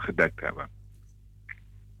kieskringen ook gedekt hebben.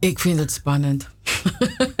 Ik vind het spannend.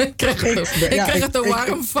 ik krijg het er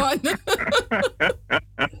warm van.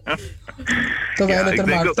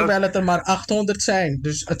 Terwijl het er maar 800 zijn.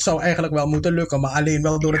 Dus het zou eigenlijk wel moeten lukken. Maar alleen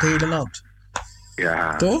wel door het hele land.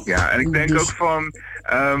 Ja, toch? Ja, en ik denk ook van,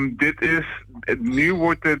 nu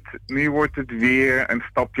wordt het weer een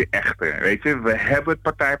stapje echter. Weet je, we hebben het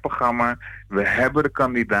partijprogramma, we hebben de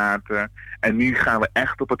kandidaten en nu gaan we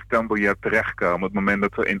echt op het stembiljet terechtkomen op het moment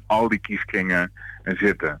dat we in al die kieskringen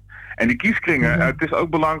zitten. En die kieskringen, het is ook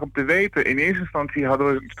belangrijk om te weten, in eerste instantie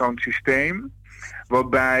hadden we zo'n systeem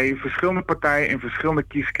waarbij verschillende partijen in verschillende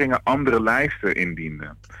kieskringen andere lijsten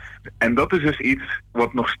indienden. En dat is dus iets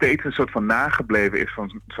wat nog steeds een soort van nagebleven is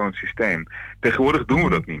van zo'n systeem. Tegenwoordig doen we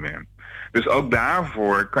dat niet meer. Dus ook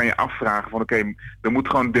daarvoor kan je afvragen van oké, er moet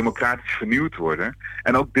gewoon democratisch vernieuwd worden.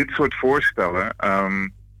 En ook dit soort voorstellen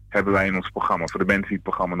hebben wij in ons programma, voor de mensen die het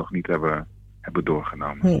programma nog niet hebben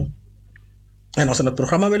doorgenomen. En als ze het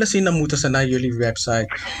programma willen zien, dan moeten ze naar jullie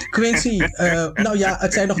website. Quincy,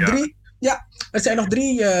 het zijn nog 3. Ja, het zijn nog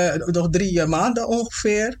 3 maanden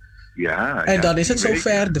ongeveer. Ja, en dan is het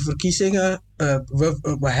zover, de verkiezingen.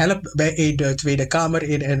 We helpen bij de Tweede Kamer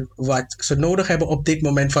in. En wat ze nodig hebben op dit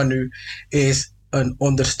moment van nu is een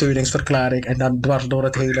ondersteuningsverklaring. En dan dwars door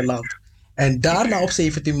het hele land. En daarna op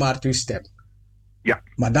 17 maart uw stem. Ja.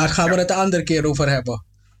 Maar daar gaan we het de andere keer over hebben.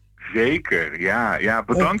 Zeker, ja.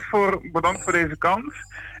 Bedankt voor deze kans.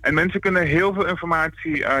 En mensen kunnen heel veel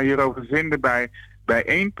informatie hierover vinden bij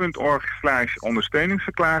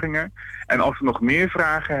 1.org/ondersteuningsverklaringen. En als ze nog meer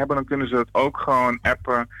vragen hebben, dan kunnen ze het ook gewoon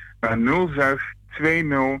appen naar 0620912014.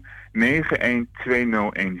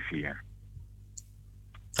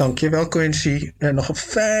 Dankjewel Quincy. En nog een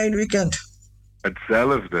fijn weekend.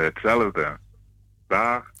 Hetzelfde.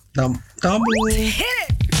 Dag. Dan. Double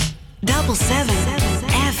 7FM.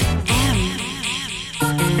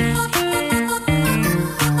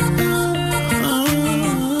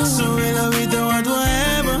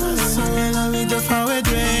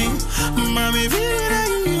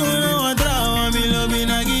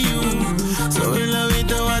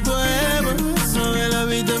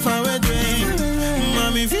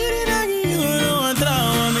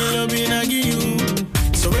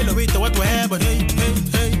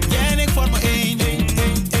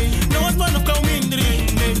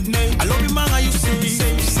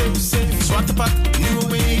 Zwarte pak, nieuwe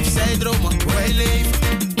wave, zij dromen, wij leven.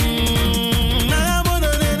 Na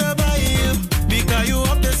moeder in de baie, bika you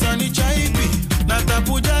op de sunny chaipi. Na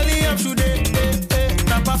tapu jali op shude,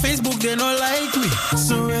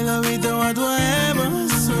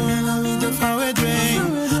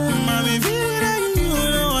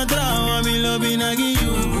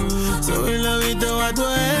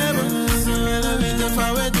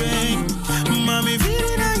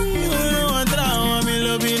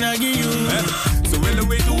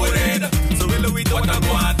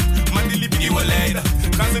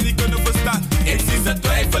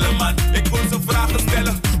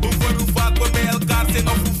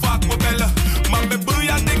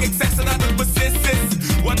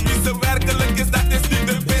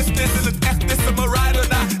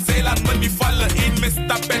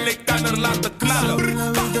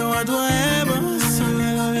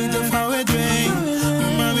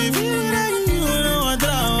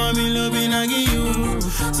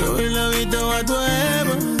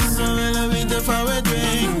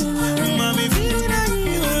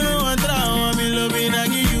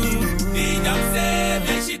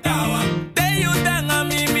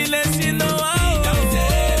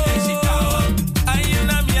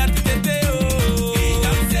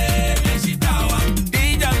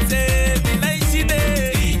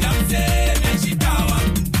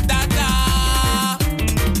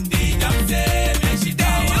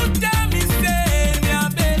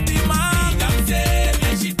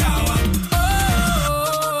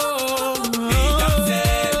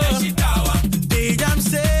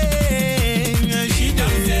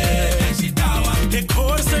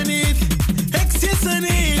 ze niet. Ik zie ze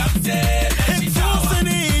niet. Ik voel ze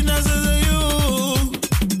niet. Dat ze you.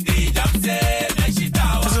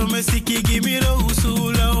 Zo me siki, give me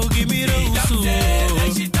rosu. Low, give me rosu.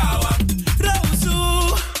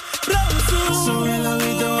 Zo willen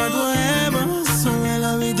weten wat we hebben. Zo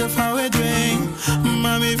willen weten van we dwingen.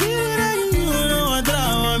 Mami, vier naar you. Wat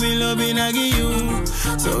trouwen, mi lobby naar you.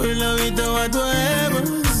 Zo willen weten wat we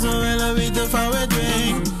hebben. Zo willen weten van we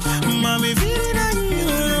dwingen. Mami, vier naar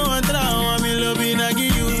you. Wat trouwen, mi lobby naar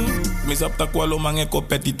you. Misap tak walo mange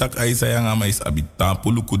kopeti tak aisa yang ama is abita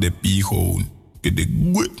puluku de pigo. Kede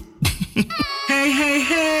goed. Hey, hey,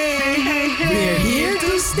 hey, hey, hey. We're here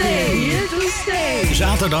to stay. Here to stay.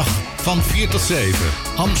 Zaterdag van 4 tot 7.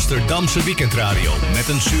 Amsterdamse weekendradio met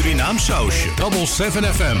een Surinaams sausje.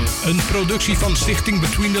 Double7FM. Een productie van Stichting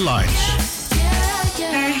Between the Lines.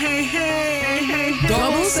 Hey, hey, hey, hey, hey.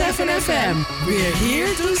 Double7FM. We're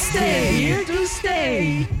here to stay. Here to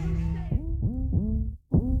stay.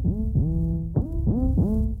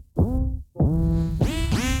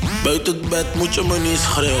 Buiten het bed moet je me niet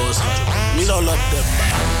schreeuwen, schat. Mina lap dem.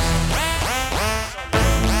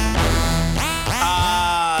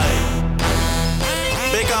 Ai.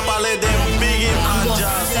 Pick up alle dem biggie man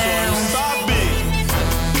just sabi.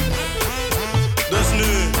 Dus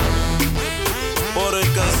nu hoor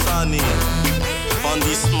ik een Sunny van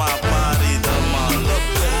die smaak party de man.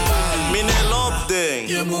 Mina lap ding.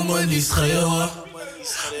 Je moet me niet schreeuwen.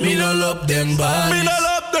 Mina lap dem body. Mina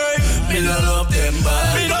lap ding. Mina lap dem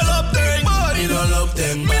body. Mina lap ding. Mina lap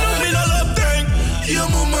dem body. Mina lap ding. Je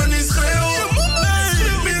moet me niet schreeuwen.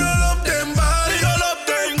 Mina lap dem body. Mina lap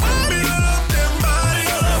ding. Mina lap dem body.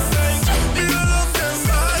 Mina lap ding. Mina lap dem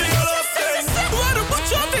body. Mina lap ding. Waarom moet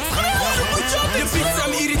je altijd schreeuwen? Waarom moet je altijd schreeuwen? Je pizza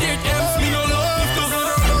me irriteert en Mina lap niet te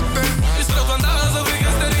verrotten. Je schreeuwt vandaag alsof ik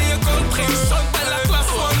gisteren in je kont ging. Shot bij la klas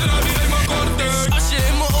van de rabi in mijn kort is. Als je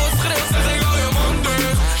in mijn oor schreeuwt, zeg ik hou je mond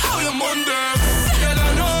dicht. Hou je mond dicht. Ja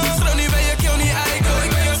dan nog. Schreeuw niet bij je keel niet eikel.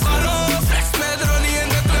 Ik ben je scharop. Flex met Ronnie in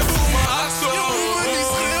de club. Voel me axel. Je moet me niet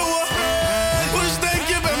schreeuwen. Hoe denk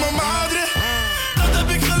je bij mijn madre? Dat heb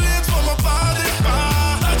ik geleerd van mijn vader.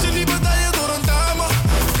 Laat je niet bedijen door een dame.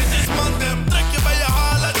 Dit is mandem. Trek je bij je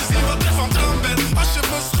haar. Laat je zien wat ik van plan ben. Als je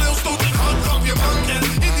me schreeuwt, stoot ik hard op je man ken.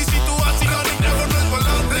 In die situatie kan ik never nooit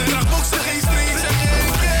belanden. Draag boksen geen strings. Zeg je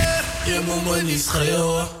één keer. Je moet me niet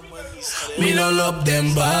schreeuwen. Mina lap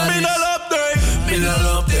dem body. Mina lap ding. Mina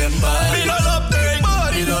lap dem body. Mina lap ding.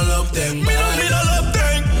 Mina lap dem body. Mina lap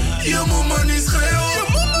ding. Je moet me niet schreeuwen.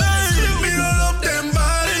 Mina lap dem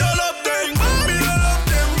body. Mina lap ding. Mina lap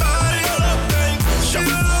dem body. Mina lap ding.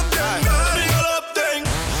 Mina lap dem body. Mina lap ding.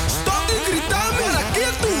 Stop die kritaal met een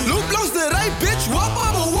keer toe. Loop langs de rij, bitch. Wappa,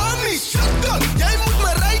 maar wam niet. Shotgun. Jij moet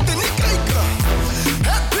me rijden, niet kijken.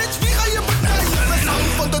 Hé, bitch, wie ga je bedijen? We zijn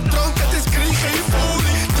van de drank, het is green, geen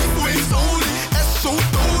folie. Deep waves olie, en zo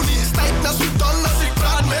Tony. Stijgt naar Sudan als ik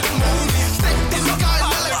praat met Moni. Steekt in elkaar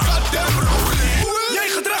en ik got them rolling. Jij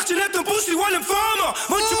gedraagt je net een pussy, one and fama.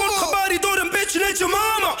 Want je wordt gebaried door een bitch, net je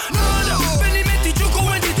mama. Nada, ben niet met die joko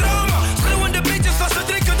en die drama. Schreeuwende bitches, als ze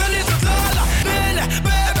drinken dan is het lala. Bene,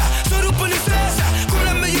 bebe, ze roepen nu stressen. Kom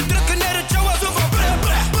laat me je drukken naar het jou alsof van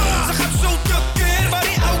bre. Ze gaat zo tekeer, maar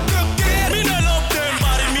die elke keer. Mina loopt dem,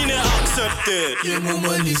 maar Mina accepteert. Je moet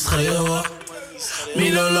me niet schreeuwen.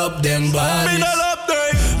 Mina lap dem body. Mina lap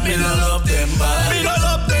ding. Mina lap dem body. Mina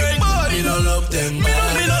lap ding. Mina lap dem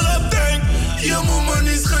body. Mina lap ding. Je moet me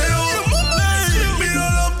niet schreeuwen. Mina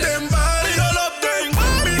lap dem body. Mina lap ding.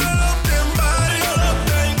 Mina lap dem body. Mina lap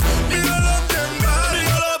ding. Mina lap dem body.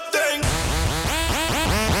 Mina lap ding.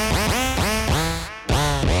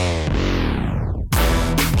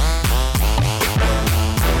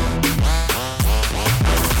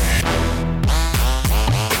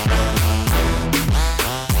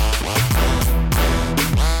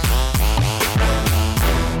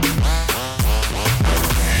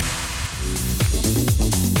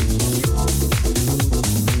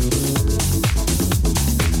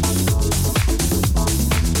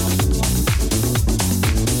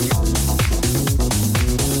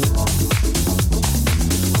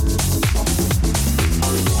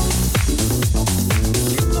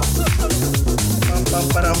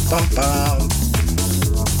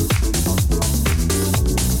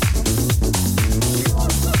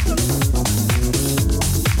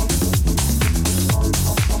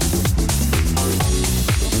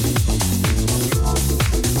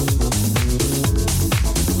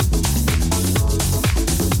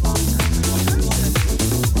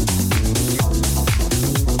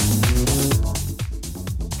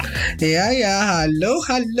 Ja,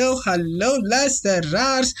 hallo,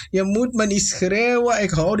 luisteraars. Je moet me niet schreeuwen. Ik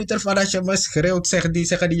hou niet ervan als je me schreeuwt, zeggen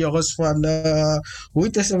die jongens van, hoe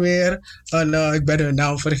het is weer? Ik ben hun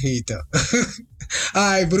naam vergeten.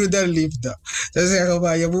 Ai, broederliefde. Ze zeggen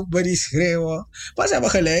maar, je moet me niet schreeuwen. Maar ze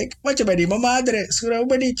hebben gelijk, want je bent niet mijn madre. Schreeuw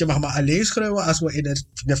me niet. Je mag me alleen schreeuwen als we in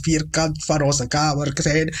de vierkant van onze kamer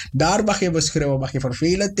zijn. Daar mag je me schreeuwen, mag je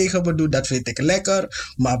vervelend tegen me doen. Dat vind ik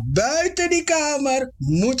lekker. Maar buiten die kamer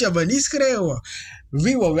moet je me niet schreeuwen.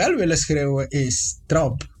 Wie we wel willen schreeuwen is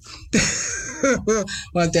Trump.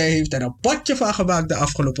 Want hij heeft er een potje van gemaakt de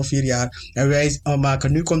afgelopen 4 jaar. En wij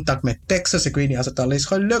maken nu contact met Texas. Ik weet niet als het al is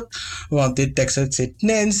gelukt. Want in Texas zit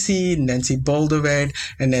Nancy Boldewijn.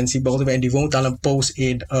 En Nancy Boldewijn die woont al een poos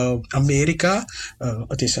in Amerika.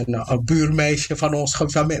 Het is een buurmeisje van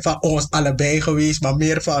ons allebei geweest. Maar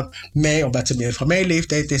meer van mij, omdat ze meer van mijn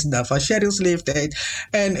leeftijd is dan van Cheryl's leeftijd.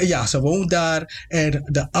 En ja, ze woont daar. En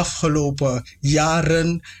de afgelopen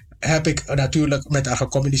jaren heb ik natuurlijk met haar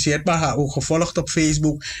gecommuniceerd, maar haar ook gevolgd op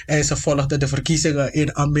Facebook. En ze volgde de verkiezingen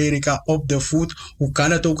in Amerika op de voet. Hoe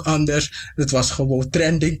kan het ook anders? Het was gewoon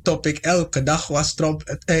trending topic. Elke dag was Trump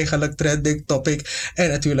het eigenlijk trending topic. En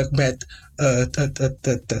natuurlijk met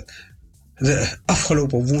de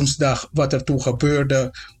afgelopen woensdag wat er toen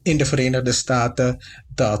gebeurde in de Verenigde Staten.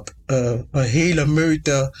 Dat een hele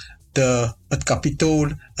meute het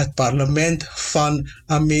Capitool, het parlement van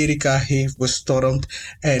Amerika heeft bestormd.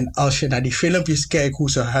 En als je naar die filmpjes kijkt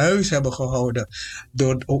hoe ze huis hebben gehouden,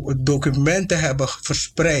 door documenten hebben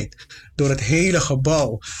verspreid door het hele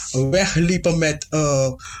gebouw, wegliepen met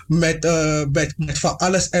van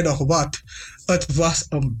alles en nog wat. Het was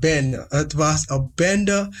een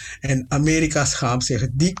bende en Amerika schaamt zich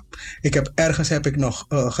diep. Heb ik nog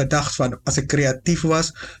gedacht van, als ik creatief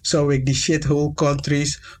was, zou ik die shithole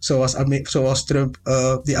countries, zoals Trump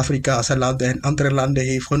die Afrikaanse landen en andere landen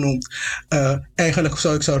heeft genoemd, eigenlijk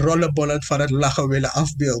zou ik ze rollenbollend van het lachen willen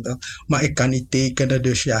afbeelden. Maar ik kan niet tekenen,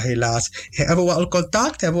 dus ja, helaas. Hebben we al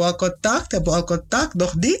contact?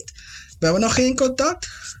 Nog niet? We hebben nog geen contact?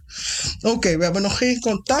 Oké, we hebben nog geen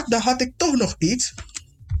contact. Dan had ik toch nog iets.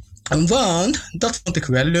 Want, dat vond ik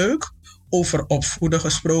wel leuk. Over opvoeden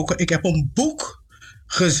gesproken. Ik heb een boek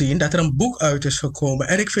gezien, dat er een boek uit is gekomen.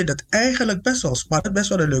 En ik vind het eigenlijk best wel spannend. Best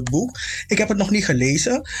wel een leuk boek. Ik heb het nog niet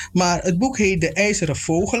gelezen. Maar het boek heet De IJzeren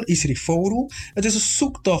Vogel, Isriforu. Het is een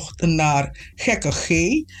zoektocht naar gekke G.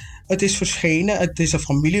 Het is verschenen. Het is een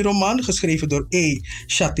familieroman geschreven door E.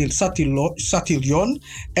 Chatillon.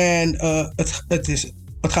 En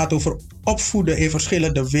het gaat over opvoeden in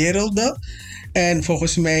verschillende werelden. En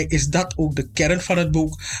volgens mij is dat ook de kern van het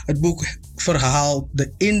boek. Het boek verhaalt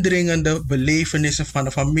de indringende belevenissen van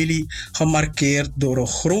de familie, gemarkeerd door een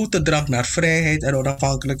grote drang naar vrijheid en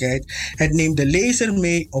onafhankelijkheid. Het neemt de lezer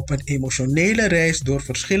mee op een emotionele reis door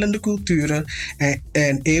verschillende culturen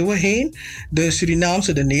en eeuwen heen. De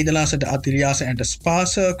Surinaamse, de Nederlandse, de Antilliaanse en de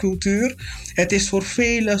Spaanse cultuur. Het is voor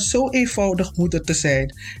velen zo eenvoudig moet het te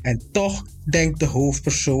zijn. En toch denkt de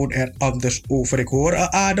hoofdpersoon er anders over. Ik hoor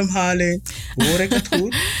een ademhaling. Hoor ik het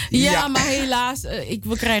goed? Ja, maar helaas,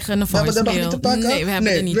 we krijgen een voicemail. We hebben er nog niet te pakken? Nee, we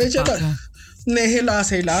hebben er niet te pakken. Nee,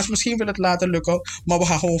 helaas. Misschien wil het later lukken. Maar we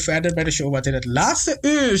gaan gewoon verder bij de show. Want in het laatste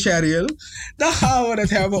uur, Cheryl, dan gaan we het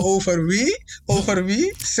hebben over wie? Over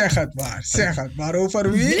wie? Zeg het maar.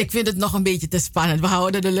 Over wie? Ik vind het nog een beetje te spannend. We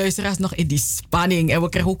houden de luisteraars nog in die spanning. En we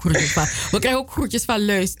krijgen ook groetjes van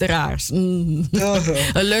luisteraars. Een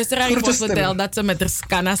luisteraar heeft ons verteld dat ze met haar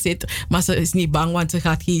scanner zit. Maar ze is niet bang, want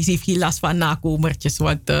ze heeft geen last van nakomertjes.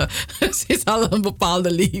 Want ze is al een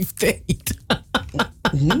bepaalde leeftijd. Ik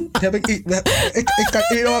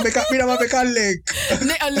kan link.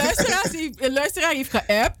 Nee, een luisteraar heeft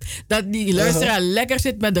geappt dat die luisteraar lekker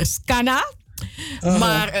zit met de scanner.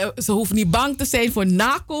 Maar ze hoeft niet bang te zijn voor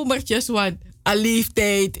nakomertjes, want aan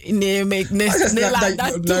leeftijd neem ik een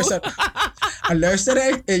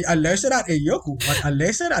luisteraar in Joku. Want een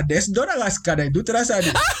luisteraar, dat is door een scanner. Hij doet er als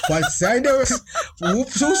want zij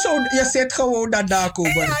je zit gewoon naar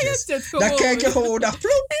nakomertjes. Dan kijk je gewoon naar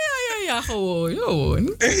vloep. Ja,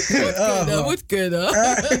 gewoon. Moet kunnen.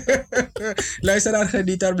 Luisteraar,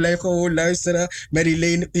 geniet, blijf gewoon luisteren.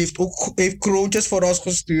 Marilyn heeft kroontjes voor ons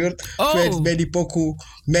gestuurd. Bij die pokoe.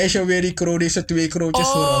 Meisje weer die kroon, deze 2 kroontjes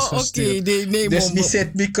voor ons gestuurd. Dus wie zet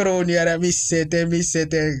die kroon hier, wie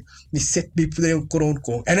zet die kroon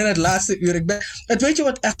kom. En in het laatste uur, weet je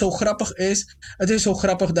wat echt zo grappig is? Het is zo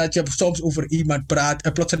grappig dat je soms over iemand praat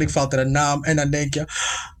en plotseling valt er een naam en dan denk je,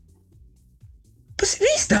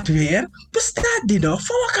 wie is dat weer? Bestaat die nog?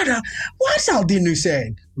 Waar zal die nu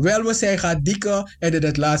zijn? Wel, we zijn gaan dikken en in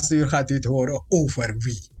het laatste uur gaat u het horen over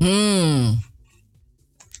wie.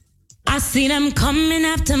 I see them coming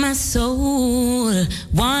after my soul,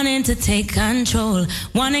 wanting to take control.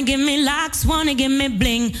 Wanna give me locks, wanna give me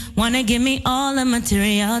bling, wanna give me all the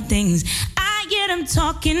material things. I hear them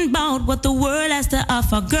talking about what the world has to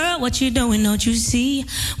offer. Girl, what you doing? Don't you see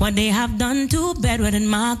what they have done to Bedouin and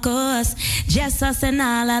Marcus? Jesus and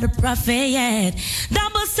all of the prophet.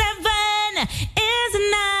 7 is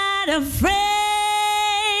not afraid.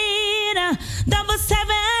 7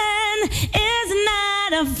 is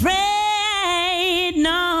not afraid.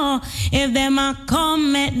 No, if them a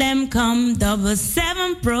come, let them come.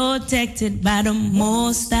 7 protected by the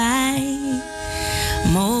Most High.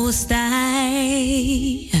 Most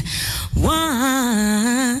High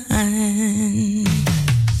One.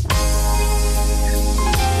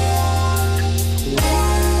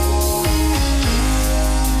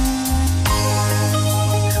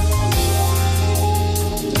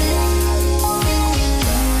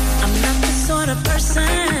 I'm not the sort of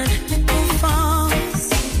person who falls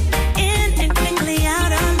in and quickly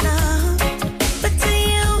out of love, but to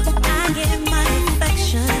you I give my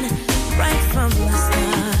affection right from the start.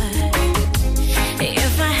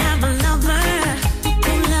 If I have a lover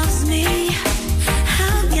who loves me,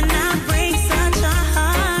 how can I break such a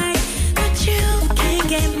heart? But you can't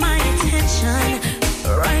get my attention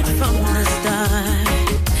right from the start.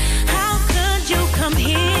 How could you come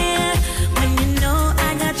here when you know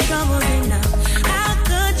I got troubles enough? How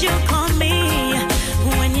could you call me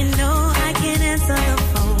when you know I can't answer the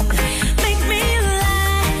phone? Make me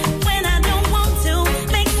lie when I don't want to.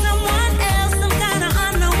 Make someone else some kind of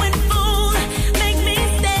unknowing fool. Make me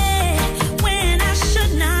stay when I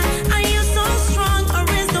should not. Are you so strong or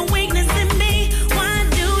is the weakness in me? Why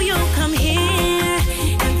do you come here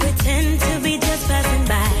and pretend to be just passing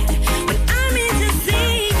by when I mean to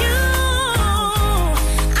see you?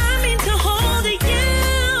 I mean to hold you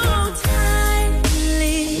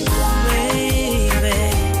tightly, baby.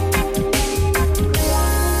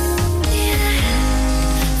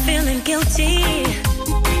 Feeling guilty,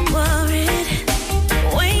 worried,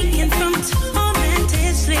 waking from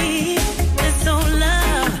tormented sleep. This old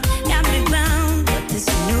love got me bound, but this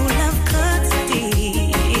new love cuts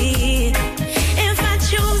deep. If I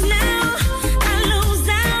choose now, I lose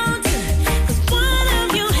out. 'Cause one of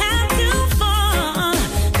you had to fall.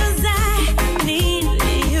 'Cause I need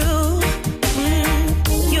you,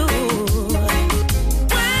 you.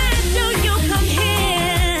 Why do you come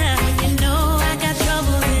here when you know I got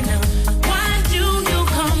troubles enough? Why do you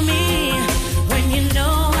call me when you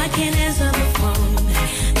know I can't answer the phone?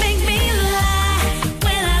 Make me lie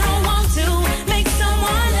when I don't want to. Make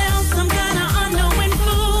someone else some kind of unknowing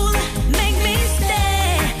fool. Make me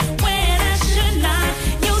stay when I should not.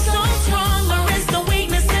 You're so strong, or is the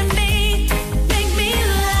weakness in me? Make me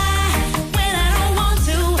lie when I don't want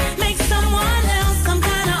to. Make someone else some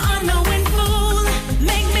kind of unknowing fool.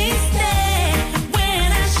 Make me stay when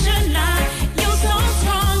I should not. You're so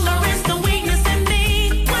strong, or is the weakness in me?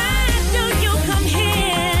 Why do you come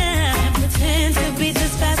here and pretend to be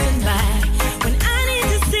just passing by when I need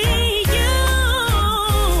to see you?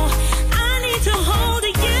 I need to hold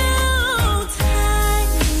you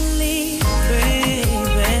tightly,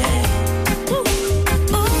 baby. Ooh,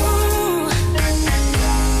 ooh.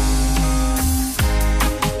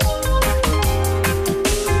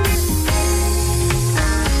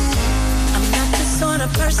 I'm not the sort of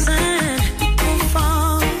person who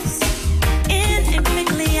falls in and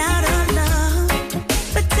quickly out of love,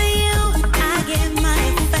 but to you I give my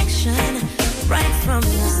affection right from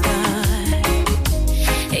the start.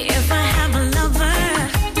 If I have a lover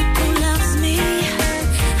who loves me,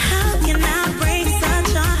 how can I break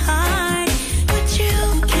such a heart? But you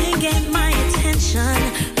can't get my attention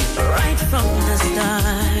right from the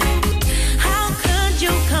start. How could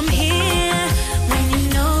you come here when you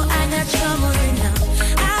know I got trouble enough?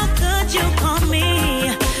 How could you call me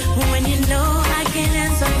when you know I can't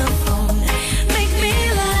answer the phone? Make me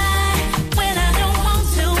lie when I don't want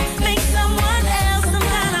to. Make someone else some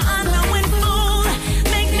kind of unknowing fool.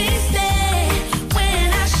 Make me stay when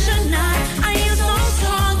I should not. Are you so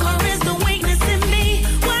strong, or is the weakness in me?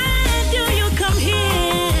 Why do you come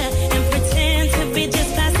here and pretend to be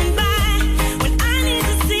just passing by when I need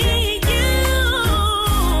to see you?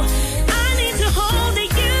 I need to hold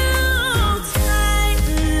you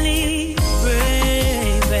tightly,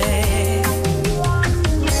 baby.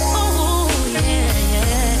 Oh, yeah.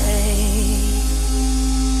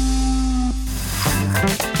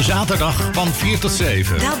 Zaterdag van 4 tot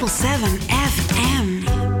 7. Double 7FM.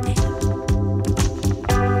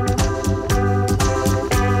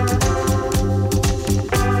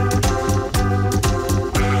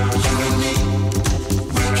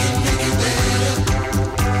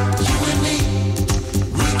 You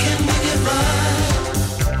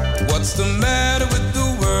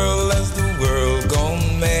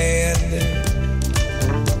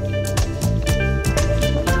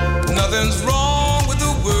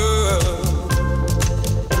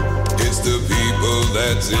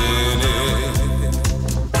that's in it.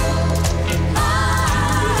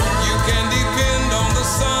 You can depend on the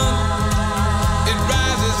sun, it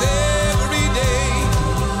rises every day.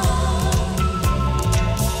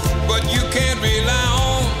 But you can't rely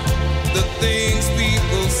on the things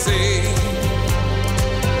people say.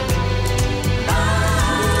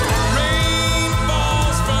 Rain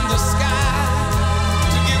falls from the sky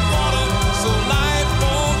to give water so life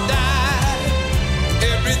won't die.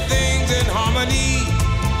 Everything's in harmony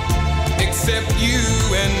except you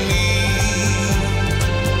and me.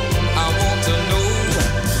 I want to know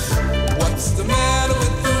what's the matter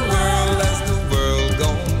with the world as the world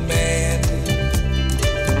gone mad.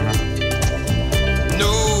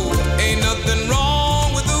 No, ain't nothing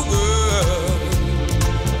wrong with the world.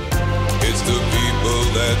 It's the people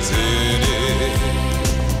that's in it.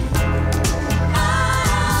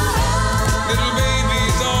 Little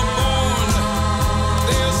babies are born,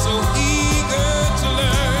 they're so eager to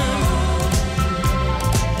learn.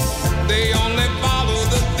 They only follow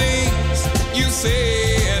the things you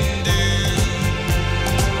say and do.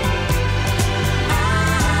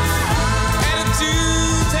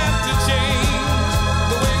 Attitudes have to change.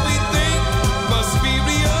 The way we think must be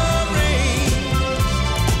rearranged.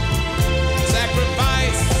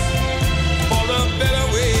 Sacrifice for a better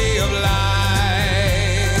way of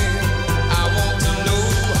life. I want to know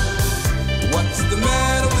what's the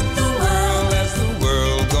matter with the world as the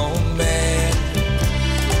world gone mad.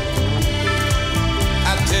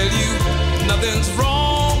 I tell you, nothing's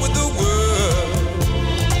wrong with the world.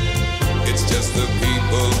 It's just the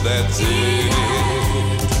people that's in it.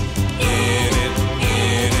 In it,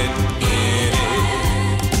 in it, in it.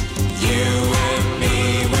 You and me,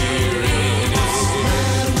 we're in it.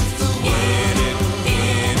 In it,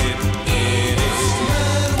 in it, in it.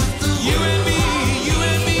 You and me,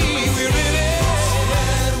 we're in it.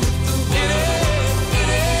 In it, in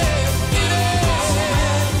it, in it.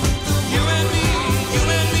 You and me,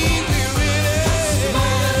 we're in it. What's the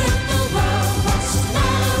matter with the world? What's the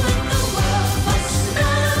matter with the world? What's the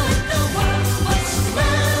matter with the world? What's the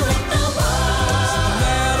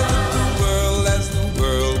matter with the world as the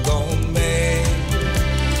world gone mad?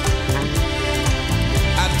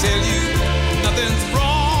 I tell you, nothing's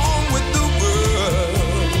wrong with the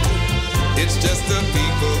world. It's just the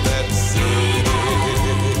people that's in it.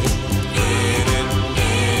 In it,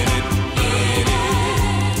 in it, in it.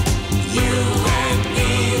 You and me,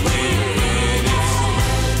 we're in it.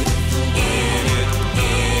 In it,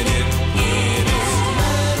 in it, in it.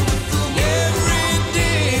 Every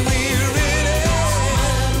day we're in it.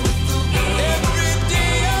 Every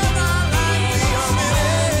day of our life we're in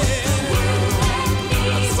it.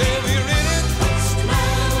 I say we're in it.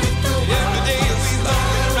 Every day as we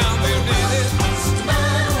walking around we're in it.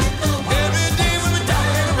 Every day when we're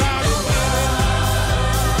talking around it,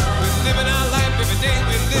 we're living our life every day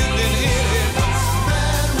we're living in it.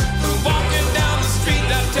 We're walking down the street, I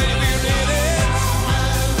tell you we're in it.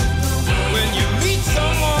 When you meet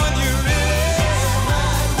someone you're in it.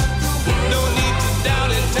 No need to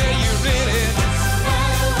doubt it, tell you're in it.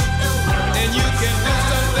 And you can do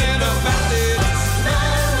something about it.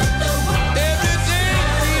 Every day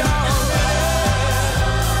we are in it.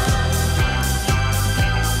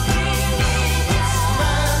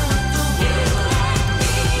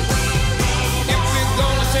 If we're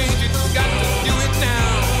gonna change it, we got to do it now.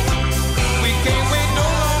 We can't wait no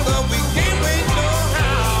longer, we can't wait no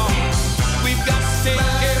how. We've got to take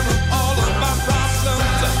care of all of our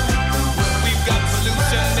problems. We've got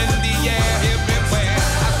pollution in the air everywhere.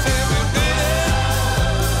 I say we're in it.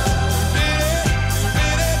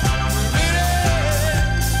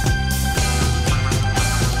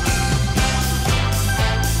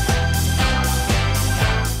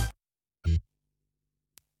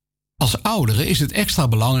 Als ouderen is het extra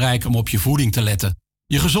belangrijk om op je voeding te letten.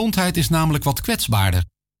 Je gezondheid is namelijk wat kwetsbaarder.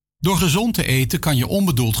 Door gezond te eten kan je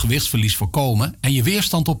onbedoeld gewichtsverlies voorkomen en je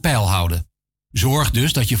weerstand op peil houden. Zorg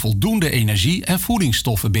dus dat je voldoende energie en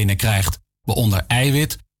voedingsstoffen binnenkrijgt, waaronder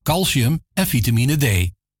eiwit, calcium en vitamine D.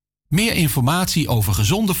 Meer informatie over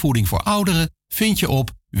gezonde voeding voor ouderen vind je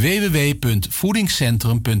op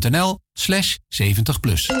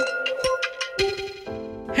www.voedingscentrum.nl/70+.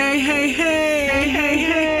 Hey, hey, hey, hey, hey,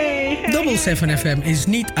 hey. Double 7FM is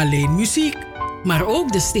niet alleen muziek, maar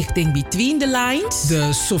ook de stichting Between the Lines,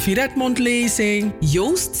 de Sophie Redmond lezing,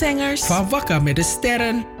 Joost Zengers, Van Wakker met de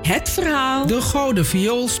Sterren, Het Verhaal, de Gouden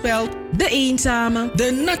Vioolspeld, De Eenzame,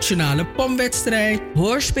 de Nationale Pomwedstrijd,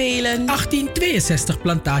 Hoorspelen, 1862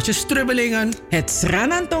 Plantage Strubbelingen, het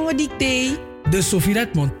Sranantongen Dicté, de Sophie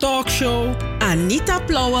Redmond Talkshow, Anita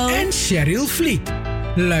Plauwel en Cheryl Vliet.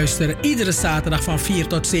 Luister iedere zaterdag van 4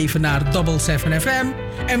 tot 7 naar Double7FM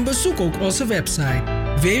en bezoek ook onze website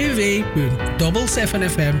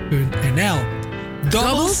www.double7fm.nl.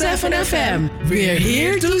 Double7FM, we're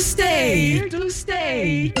here to stay. Here to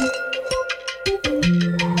stay.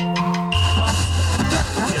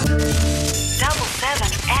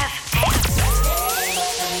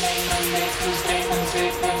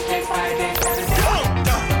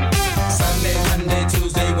 Sunday, Monday,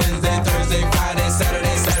 Tuesday, Wednesday, Thursday, Friday,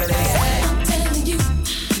 Saturday, Saturday. I'm telling you,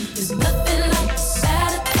 there's nothing like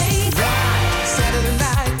Saturday. Saturday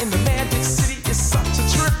night in the Magic City is such a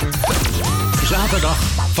trip. Zaterdag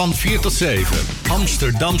van 4 tot 7.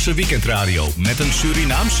 Amsterdamse weekendradio met een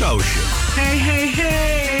Surinaams sausje. Hey, hey,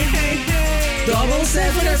 hey, hey, hey.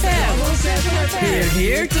 Double7FM, we're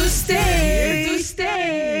here to stay. Here to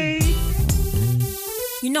stay.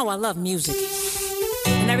 You know I love music.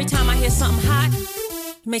 And every time I hear something hot,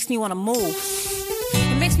 it makes me want to move.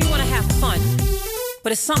 It makes me want to have fun.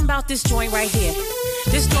 But it's something about this joint right here.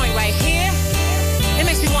 This joint right here, it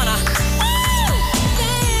makes me want to...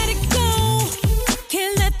 Let it go.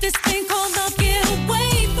 Can't let this thing called love get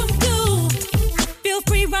away from you. Feel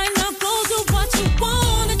free right now, go do what you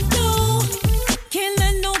wanna do. Can't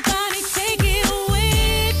let nobody take it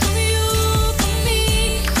away from you, from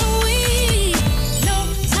me, from we. No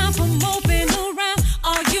time for moping around.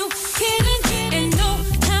 Are you kidding? And no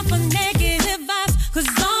time for negative vibes, 'cause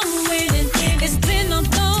I'm winning. It's been a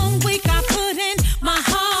long week, I put in my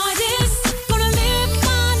hardest. Gonna live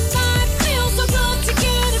my life, feel so good to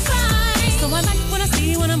get it right. So I like what I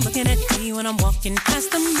see when I'm looking at me, when I'm walking past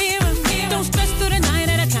the mirror. Don't stress through the night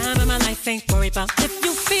at a time in my life, ain't worry about if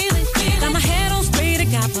you feel it. Got my head on straight, I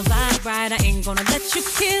got my vibe right, I ain't gonna let you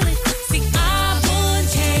kill it. See, I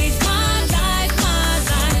wouldn't change my life,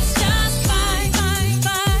 just fine, fine, fine, fine,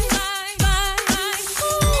 fine, fine.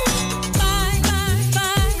 Ooh, fine, fine,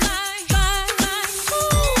 fine, fine, fine, fine.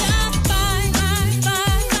 Ooh, just fine, fine,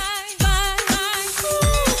 fine, fine, fine, fine.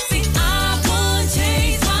 Ooh, see, I wouldn't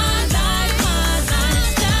change my life,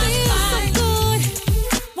 just fine. So good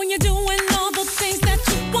when you're doing all the things that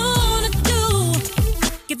you wanna do.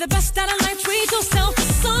 Get the best out of life, treat yourself to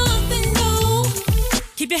something new.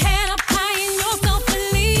 Keep your head up high in yourself,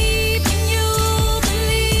 believe in you,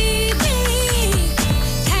 believe me.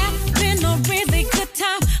 Having a really good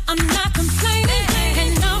time, I'm not complaining.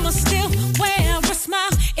 And I'ma still wear a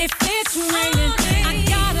smile if it's raining. I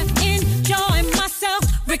gotta enjoy myself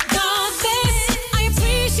regardless. I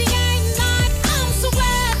appreciate life, I'm so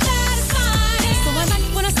glad that it's mine. So I like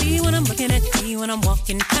what I see when I'm looking at me, when I'm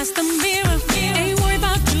walking past the mirror. Ain't worried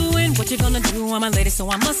about doing what you're gonna do, I'm a lady, so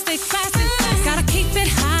I must stay classy. Gotta keep it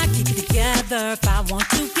high, keep it together if I want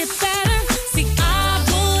to get better. See, I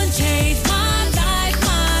wouldn't change my life,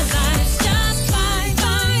 just fine,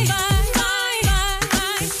 fine, fine, fine,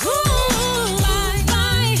 fine. Ooh, fine,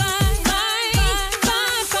 fine, fine, fine, fine,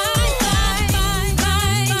 fine, fine, fine, fine,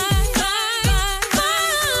 fine,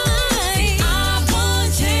 fine. See, I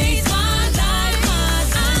won't change my life, I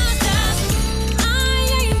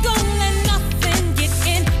ain't gonna let nothing get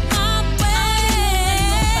in my way.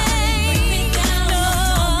 no,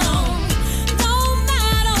 no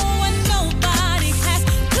matter what nobody has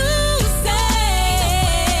to say. I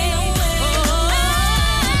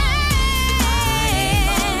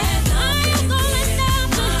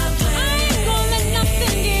ain't gonna let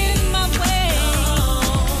nothing get in my way.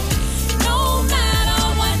 No matter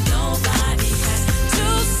what nobody has to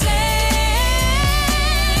say.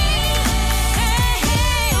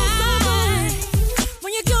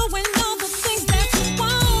 When you're doing all the things that you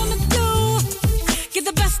wanna do, get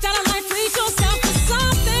the best out of life, treat yourself to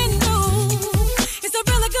something new. It's a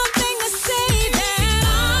really good thing to say that I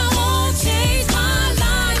won't change my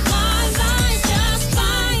life, just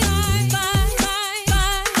fine, fine, fine, fine,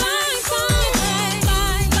 fine, fine, fine,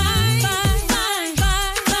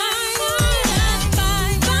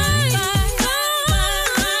 fine,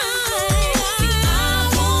 fine, fine, I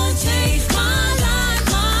won't change my life,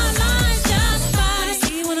 just When I fine.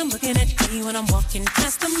 see when I'm looking at me, when I'm walking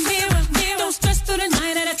past the mirror. Don't stress through the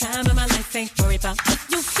night at a time in my life, ain't worry about if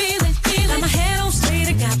you feel it. Got my head on straight,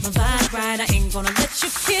 I got my vibe right, I ain't gonna let you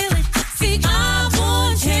kill it. See, I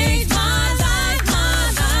won't change my life,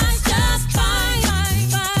 just fine, fine,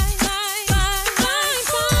 fine, fine,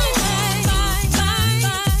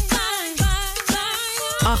 fine,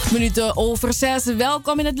 fine, 8 minuten over 6.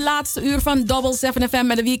 Welkom in het laatste uur van Double7FM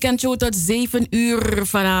met de weekendshow tot 7 uur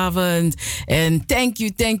vanavond. En thank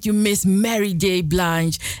you, Miss Mary J.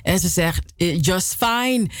 Blanche. En ze zegt, just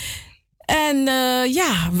fine. En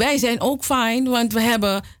ja, wij zijn ook fine, want we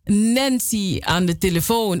hebben Nancy aan de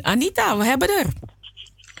telefoon. Anita, we hebben er.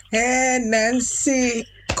 Hey Nancy,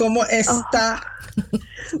 ¿cómo está?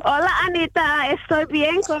 Hola Anita, estoy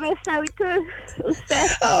bien. ¿Cómo está usted?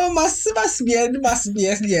 Oh, más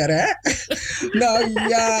bien, hè? Nou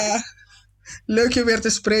ja, leuk je weer te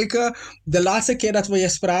spreken. De laatste keer dat we je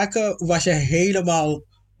spraken was je helemaal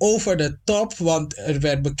over de top. Want er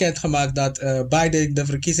werd bekendgemaakt dat Biden de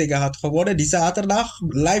verkiezingen had gewonnen. Die zaterdag,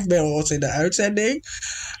 live bij ons in de uitzending.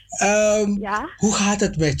 Ja? Hoe gaat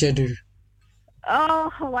het met je nu?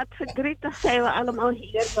 Oh, wat verdrietig zijn we allemaal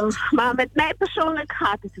hier. Maar met mij persoonlijk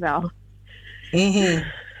gaat het wel.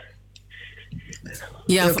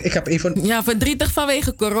 Ja, ik heb even... ja, verdrietig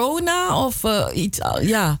vanwege corona of iets?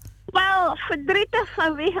 Ja. Wel, verdrietig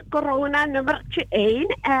vanwege corona, nummertje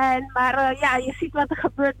 1. Maar ja, je ziet wat er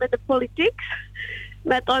gebeurt met de politiek.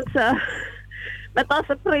 Met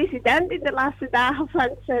onze president in de laatste dagen van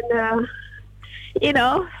zijn...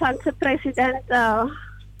 van zijn president...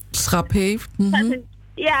 schap heeft.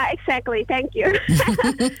 Ja, exactly. Thank you.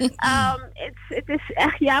 Het is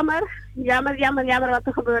echt jammer wat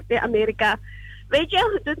er gebeurt in Amerika. Weet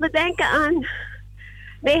je, het doet me denken aan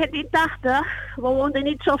 1980. We woonden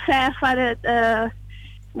niet zo ver van het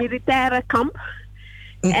militaire kamp.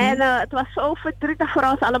 En het was zo verdrietig voor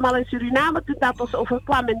ons allemaal in Suriname toen dat ons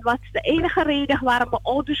overkwam. En wat is de enige reden waarom mijn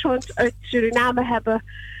ouders ons uit Suriname hebben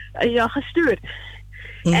gestuurd.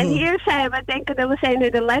 En hier zijn we, denken dat we zijn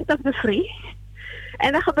in de land of the free.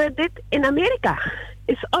 En dan gebeurt dit in Amerika.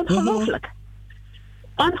 Is ongelooflijk.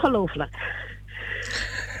 Ongelooflijk.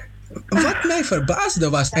 Wat mij verbaasde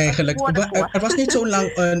was eigenlijk... Er was niet zo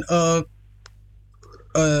lang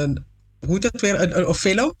hoe heet het weer? Een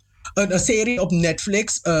film? Een serie op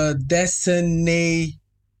Netflix. Destiny...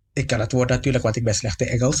 Ik kan het woord natuurlijk, want ik ben slecht in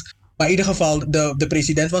Engels. Maar in ieder geval, de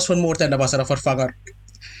president was vermoord en er was er een vervanger.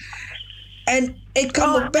 En ik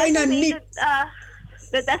kan me bijna niet...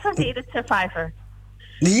 The Designated Survivor.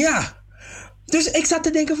 Ja. Dus ik zat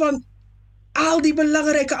te denken van... Al die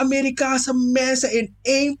belangrijke Amerikaanse mensen in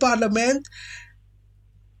één parlement.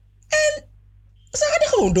 En ze hadden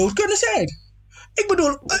gewoon dood kunnen zijn.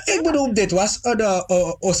 Ik bedoel dit was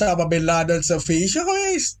Osama Bin Laden's feestje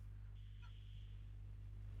geweest.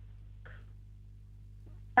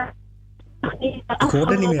 Ik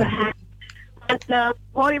hoorde niet meer.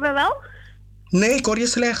 Hoor je me wel? Nee, ik hoor je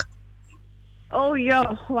slecht. Oh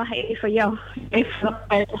ja, wacht even. Even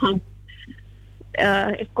buiten gaan.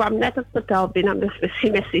 Ik kwam net het hotel binnen, dus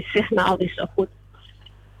misschien is die signaal niet zo goed.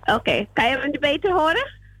 Oké, kan je me nu beter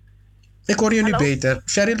horen? Ik hoor je nu beter.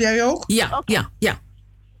 Cheryl, jij ook? Ja, ja.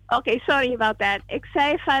 Oké, sorry about that. Ik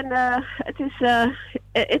zei van,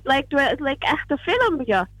 het lijkt echt een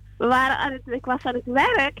filmpje. Ik was aan het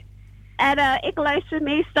werk. En ik luister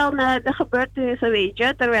meestal naar de gebeurtenissen, weet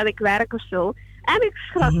je, terwijl ik werk of zo. En ik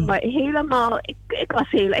schrok me helemaal,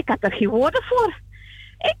 ik had er geen woorden voor.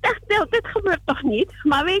 Ik dacht, dit gebeurt toch niet?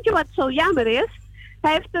 Maar weet je wat zo jammer is?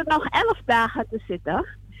 Hij heeft er nog 11 dagen te zitten.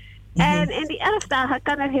 En in die 11 dagen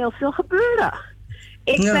kan er heel veel gebeuren.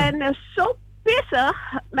 Ik ben zo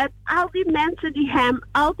pissig met al die mensen die hem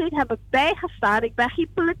altijd hebben bijgestaan. Ik ben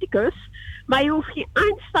geen politicus. Maar je hoeft geen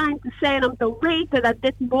Einstein te zijn om te weten dat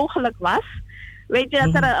dit mogelijk was. Weet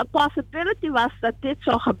je, dat er een possibility was dat dit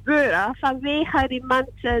zou gebeuren vanwege die man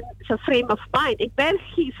zijn frame of mind. Ik ben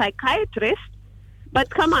geen psychiatrist, but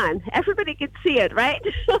come on, everybody can see it, right?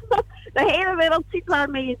 De hele wereld ziet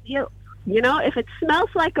waarmee je dealt. You know, if it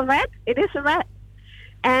smells like a rat, it is a rat.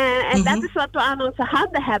 En dat is wat we aan onze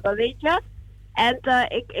handen hebben, weet je. En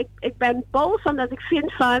ik ben boos omdat ik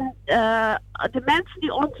vind van de mensen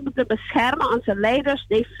die ons moeten beschermen, onze leiders,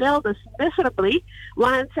 they failed us miserably.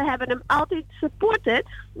 Want ze hebben hem altijd supported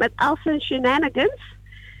met al zijn shenanigans.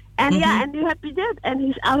 En ja, en nu heb je dit. En hij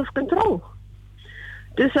is out of control.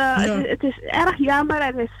 Dus het is erg jammer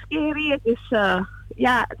en het is scary. Het is,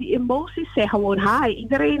 die emoties zijn gewoon high.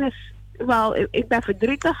 Iedereen is, ik ben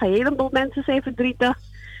verdrietig. Een heleboel mensen zijn verdrietig.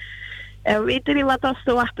 En weten niet wat ons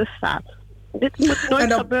te wachten staat. Dit moet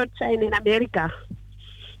nooit gebeurd zijn in Amerika.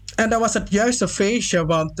 En dat was het juiste feestje,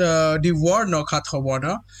 want die Warnock had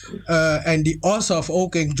gewonnen. En die Ossoff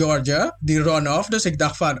ook in Georgia, die runoff. Dus ik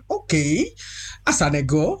dacht van, oké,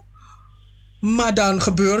 Asanego. Maar dan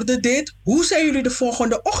gebeurde dit. Hoe zijn jullie de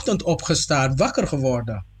volgende ochtend opgestaan, wakker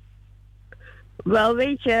geworden? Wel,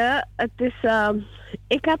 weet je, het is...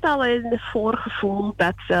 ik had al in het voorgevoel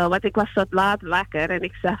dat... want ik was tot laat wakker. En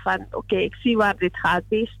ik zei van, oké, ik zie waar dit gaat.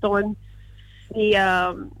 Based on die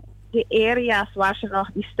areas waar ze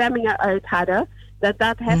nog die stemmingen uit hadden,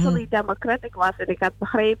 dat heavily democratic was. En ik had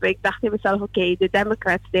begrepen, ik dacht in mezelf, oké, de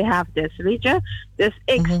Democrats, they have this, weet je. Dus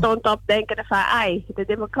ik stond op denken van, de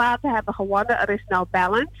democraten hebben gewonnen, er is nou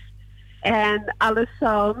balance. En alles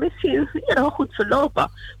zou misschien goed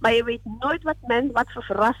verlopen. Maar je weet nooit wat voor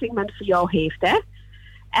verrassing men voor jou heeft, hè?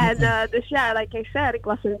 En dus ja, like ik zei, ik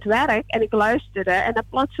was in het werk en ik luisterde. En dan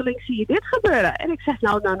plotseling zie je dit gebeuren. En ik zeg,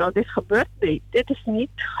 nou, dit gebeurt niet. Dit is niet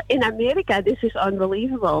in Amerika. This is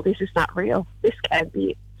unbelievable. This is not real. This can't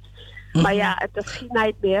be. Maar ja, het was geen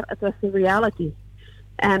nightmare. Het was de reality.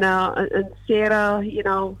 En een zeer,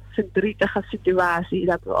 verdrietige situatie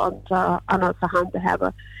dat we aan onze handen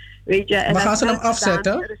hebben. Weet je, en maar gaan ze hem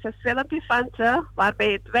afzetten? Er is een filmpje van ze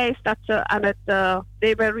waarbij het wijst dat ze aan het...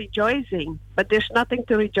 they were rejoicing. But there's nothing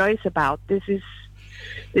to rejoice about. This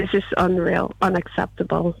is unreal,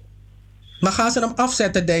 unacceptable. Maar gaan ze hem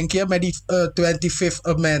afzetten, denk je, met die 25th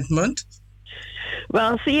Amendment?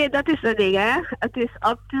 Wel, zie je, dat is het ding, hè. Het is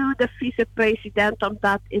up to de vicepresident om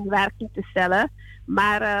dat in werking te stellen.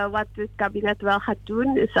 Maar wat het kabinet wel gaat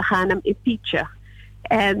doen, is ze gaan hem impeachen.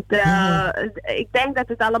 En ik denk dat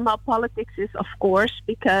het allemaal politics is, of course.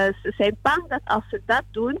 Because ze zijn bang dat als ze dat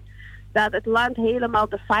doen, dat het land helemaal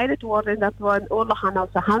divided wordt en dat we een oorlog aan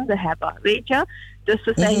onze handen hebben, weet je? Dus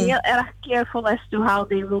ze zijn heel erg careful as to how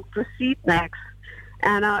they will proceed next.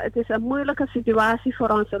 En het is een moeilijke situatie voor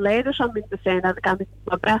onze leiders om in te zijn, dat kan ik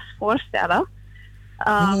me best voorstellen.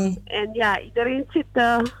 En ja, iedereen zit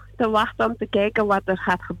te wachten om te kijken wat er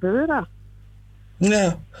gaat gebeuren.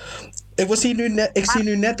 Ja. Ik zie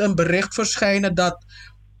nu net een bericht verschijnen dat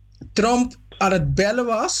Trump aan het bellen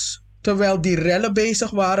was. Terwijl die rellen bezig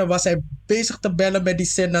waren, was hij bezig te bellen met die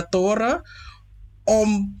senatoren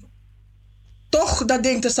om toch dat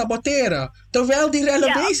ding te saboteren. Terwijl die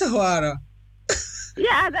rellen bezig waren.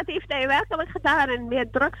 Ja, dat heeft hij werkelijk gedaan en meer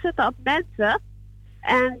druk zetten op mensen.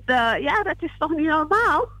 En dat is toch niet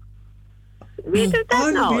normaal? Weet u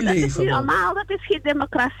dat nou? Dat is niet normaal, dat is geen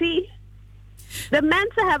democratie. De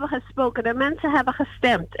mensen hebben gesproken, de mensen hebben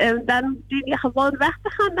gestemd. En dan dien je gewoon weg te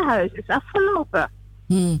gaan naar huis. Het is afgelopen.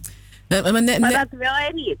 Maar dat wil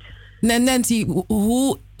hij niet. Nancy,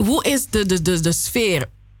 hoe is de sfeer?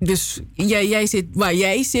 Dus jij zit waar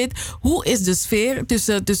jij zit. Hoe is de sfeer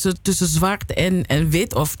tussen zwart en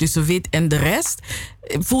wit? Of tussen wit en de rest?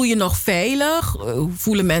 Voel je nog veilig?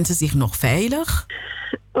 Voelen mensen zich nog veilig?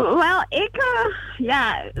 Wel,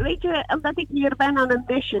 weet je, omdat ik hier ben aan een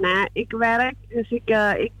mission, hè. Ik werk, dus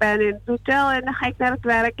ik ben in het hotel en dan ga ik naar het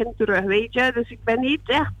werk en terug, weet je. Dus ik ben niet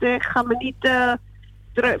echt, ik ga me niet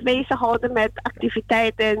bezighouden met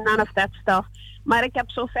activiteiten en none of that stuff. Maar ik heb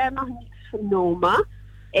zover nog niets vernomen.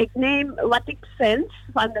 Ik neem wat ik vind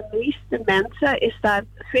van de meeste mensen is dat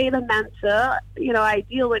vele mensen, I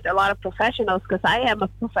deal with a lot of professionals because I am a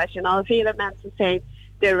professional. Vele mensen zijn,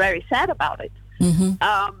 they're very sad about it.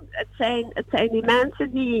 Het zijn die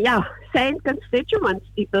mensen die, zijn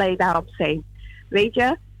constituents die blij daarop zijn. Weet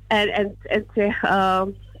je? En zich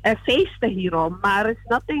feesten hierom. Maar er is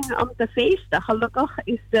nothing om te feesten. Gelukkig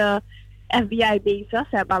is de FBI bezig.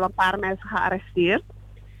 Ze hebben al een paar mensen gearresteerd.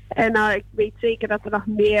 En ik weet zeker dat er nog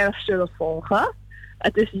meer zullen volgen.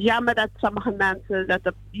 Het is jammer dat sommige mensen,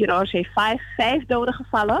 er zijn 5 doden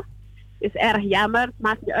gevallen. Het is erg jammer. Het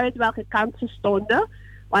maakt niet uit welke kant ze stonden.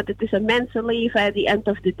 Want het is een mensenleven at the end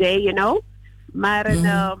of the day, Maar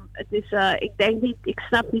het is, ik denk niet, ik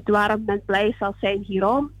snap niet waarom men blij zal zijn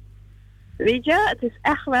hierom. Weet je, het is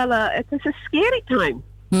echt wel, het is een scary time.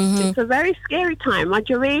 It's a very scary time. Want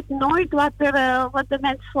je weet nooit wat de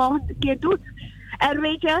mens volgende keer doet. En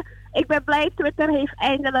weet je, ik ben blij, Twitter heeft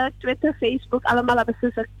eindelijk, Twitter, Facebook, allemaal hebben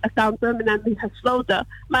ze zijn account permanently gesloten.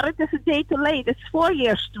 Maar het is a day too late. It's 4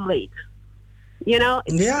 years too late.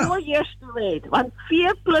 It's 4 years too late. Want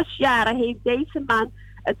 4+ jaren heeft deze man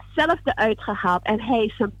hetzelfde uitgehaald. En hij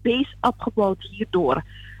is zijn base opgebouwd hierdoor.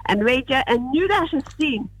 En weet je, en nu dat ze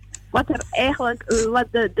zien wat er eigenlijk, wat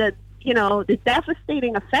de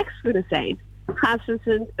devastating effects kunnen zijn, gaan ze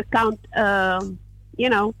zijn account,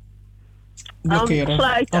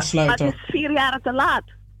 afsluiten. Maar het is 4 jaar te laat.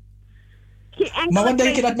 Maar wat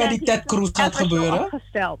denk je dat met die Ted Cruz gaat gebeuren?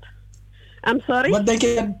 I'm sorry?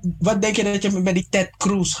 Wat denk je dat je met die Ted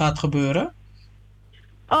Cruz gaat gebeuren?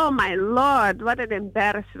 Oh my lord, what an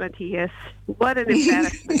embarrassment he is. What an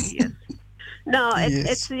embarrassment he is. No,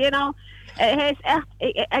 it's hij is echt,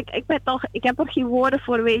 ik heb er geen woorden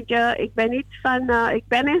voor, weet je. Ik ben niet van, ik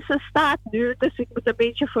ben in zijn staat nu, dus ik moet een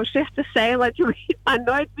beetje voorzichtig zijn, want je weet maar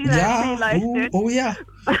nooit wie naar luistert.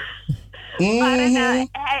 Maar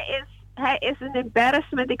hij is een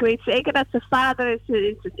embarrassment. Ik weet zeker dat zijn vader in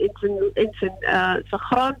zijn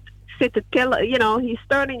grond zit te tillen. He's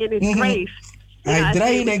turning in his grave. Hij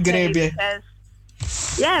draait in een grave.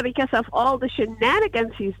 Yeah, because of all the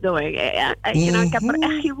shenanigans he's doing. Ik heb er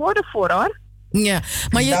echt geen woorden voor, hoor. Ja,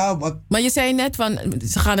 maar Ja, maar je zei net van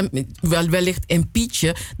ze gaan hem wellicht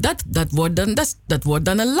impeachen. Dat wordt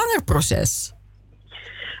dan een langer proces.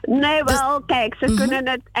 Nee, wel, kijk, ze kunnen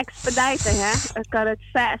het expediten, hè.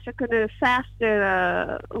 Ze kunnen het faster,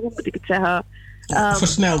 hoe moet ik het zeggen?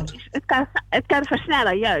 Versneld. Het kan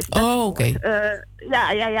versnellen, juist. Oh, oké.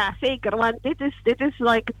 Ja, zeker. Want dit is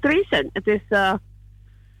like treason. Het is,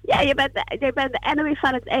 je bent de enemy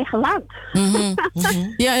van het eigen land.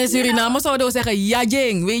 Ja, in Suriname zouden we zeggen, ja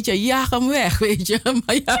jing, weet je, jaag hem weg, weet je.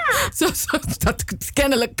 Maar ja,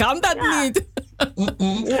 kennelijk kan dat niet.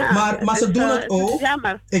 Maar ze doen het ook.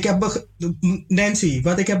 Jammer. Nancy,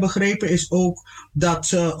 wat ik heb begrepen is ook dat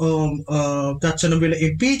ze hem willen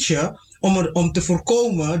impeachen om te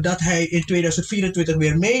voorkomen dat hij in 2024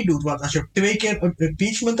 weer meedoet. Want als je 2 keer een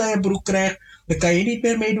impeachment aan je broek krijgt, dan kan je niet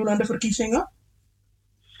meer meedoen aan de verkiezingen.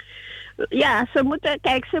 Ja, ze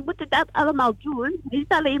moeten dat allemaal doen. Niet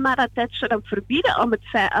alleen maar dat ze hem verbieden om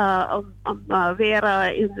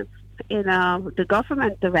weer in de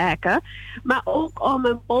government te werken, maar ook om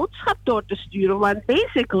een boodschap door te sturen. Want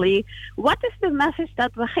basically, wat is de message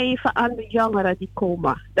dat we geven aan de jongeren die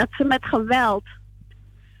komen? Dat ze met geweld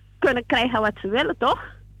kunnen krijgen wat ze willen, toch?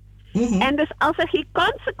 En dus als er geen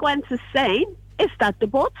consequenties zijn, is dat de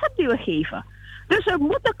boodschap die we geven. Dus er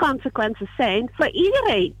moeten consequenties zijn voor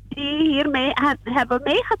iedereen die hiermee hebben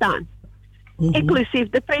meegedaan. Inclusief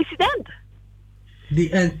de president. Die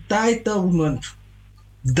entitlement.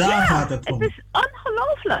 Daar gaat het om. Het is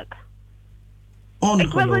ongelooflijk.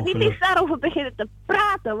 Ongelooflijk. Ik wil er niet eens daarover beginnen te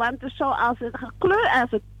praten, want als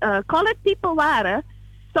het colored people waren,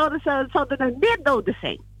 zouden er meer doden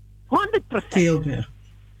zijn. 100%. Veel meer.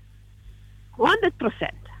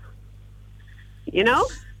 100%. You know?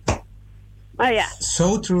 Maar ja.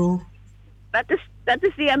 So true. Dat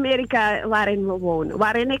is die Amerika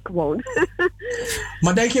waarin ik woon.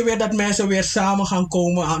 Maar denk je weer dat mensen weer samen gaan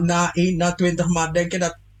komen na 20 maanden? Denk je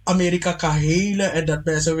dat Amerika kan helen en dat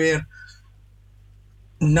mensen weer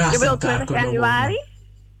naast elkaar kunnen wonen? Januari?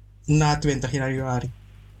 Na 20 januari.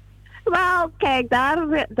 Wel, kijk,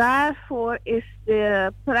 daarvoor is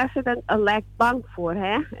de president-elect bang voor,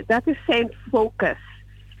 hè? Dat is zijn focus.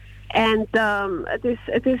 And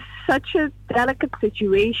it is such a delicate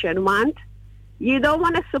situation, want you don't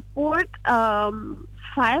want to support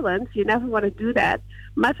violence. You never want to do that.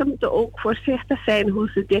 Maar ze moeten ook voorzichtig zijn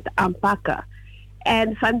hoe ze dit aanpakken.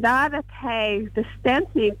 En vandaar dat hij de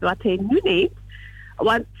stand neemt wat hij nu neemt.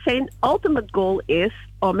 Want zijn ultimate goal is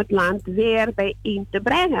om het land weer bijeen te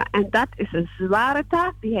brengen. En dat is een zware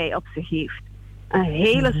taak die hij op zich heeft. Een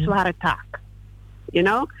hele zware taak. You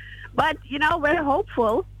know? But, you know, we're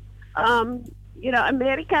hopeful.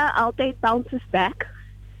 Amerika altijd bounces back.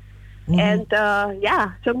 En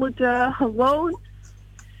ze moeten gewoon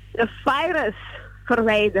de virus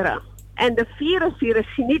verwijderen. En de virus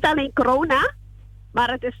is niet alleen corona,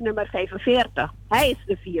 maar het is nummer 45. Hij is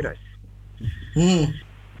de virus.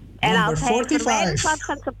 En als hij verwijderd wordt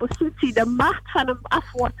van zijn positie, de macht van hem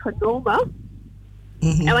af wordt genomen.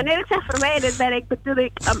 En wanneer ik zeg verwijderd, bedoel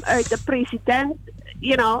ik hem uit de president,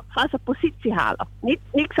 van zijn positie halen.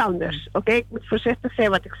 Niks anders. Oké? Ik moet voorzichtig zijn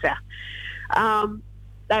wat ik zeg.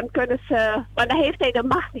 Dan kunnen ze, maar dan heeft hij de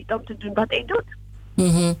macht niet om te doen wat hij doet.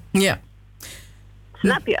 Ja.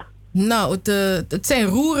 Snap je? Nou, het zijn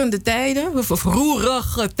roerende tijden. Of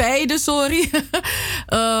roerige tijden, sorry.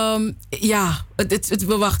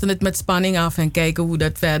 We wachten het met spanning af en kijken hoe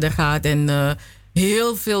dat verder gaat. En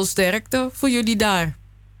heel veel sterkte voor jullie daar.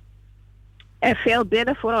 En veel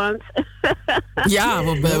bidden voor ons. Ja,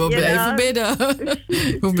 we blijven bidden.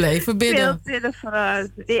 We blijven bidden. Veel bidden voor ons.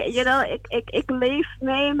 Ik leef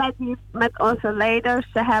mee met onze leiders.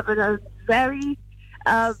 Ze hebben een very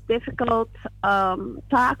difficult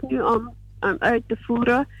taak nu om uit te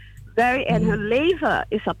voeren. En hun leven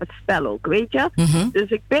is op het spel ook, weet je. Dus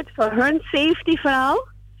ik bid voor hun safety vooral.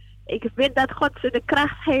 Ik bid dat God ze de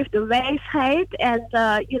kracht geeft, de wijsheid en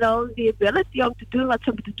the ability om te doen wat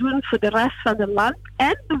ze moeten doen voor de rest van het land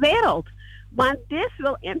en de wereld. Want this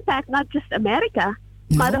will impact not just America,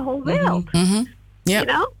 maar de whole world. You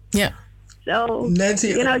know? Ja. So, Nancy,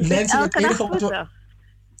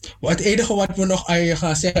 het enige wat we nog aan je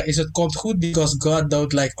gaan zeggen is: het komt goed, because God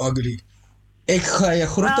don't like ugly. Ik ga je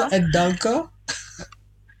groeten en danken.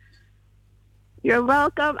 You're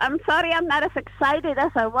welcome. I'm sorry I'm not as excited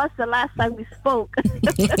as I was the last time we spoke.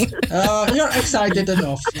 You're excited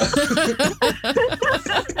enough.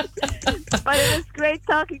 But it was great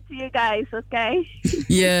talking to you guys, okay?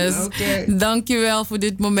 Yes. Okay. Dankjewel voor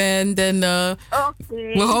dit moment. En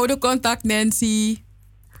we houden contact, Nancy.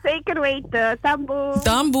 Zeker weten. Tamboe.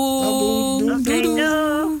 Tamboe. Oké, doei.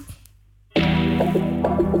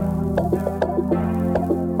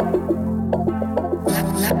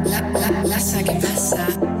 Lascia che passa.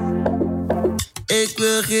 Ik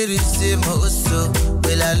wil geen ruzie, maar osso.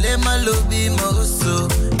 Wil alleen maar lobby, maar osso.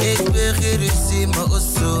 Ik wil geen ruzie, maar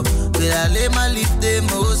osso. Wil alleen maar liefde,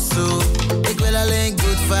 maar osso. Ik wil alleen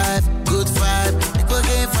good vibe, good vibe. Ik wil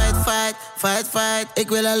geen fight, fight, fight, fight. Ik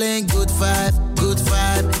wil alleen good vibe, good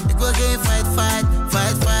vibe. Ik wil geen fight, fight,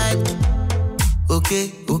 fight, fight. Oké,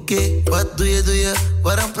 wat doe je?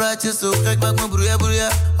 Waarom praat je zo gek? Maak me broeien.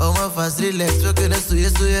 Hou me vast, relax, we kunnen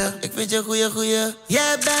stoeien. Ik vind je goeie.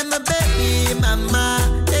 Jij bent mijn baby, mama.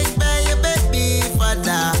 Ik ben je baby,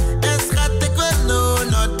 vader. En schat, ik wil no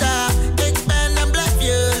nota. Ik ben en blijf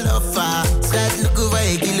je lofa. Schat, look over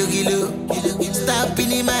je kilo. Stap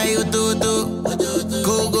in mijn auto.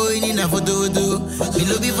 Go in na foto.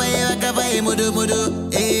 Bilobi van je wakka van je modo.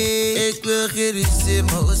 Ik wil geen ruzie,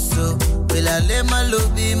 maar osso. Wil alleen maar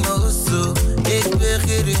lobby, maar osso. Ik wil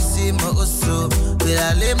geen ruzie, maar osso. Wil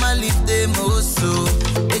alleen maar liefde, maar osso.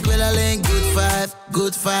 Ik wil alleen good vibe,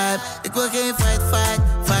 good vibe. Ik wil geen fight, fight,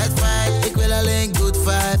 fight, fight. Ik wil alleen good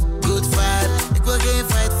vibe, good vibe. Ik wil geen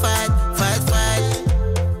fight, fight, fight, fight.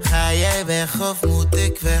 Ga jij weg of moet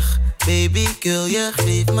ik weg? Baby, kill je,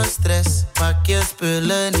 geef me stress. Pak je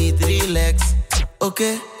spullen, niet relax.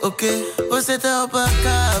 Oké, we zitten op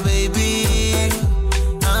elkaar, baby.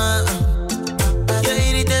 Je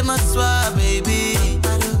irriteert me zwaar, baby.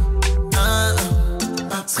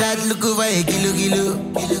 Schat, look over je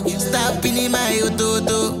kilo. Stap in mijn auto.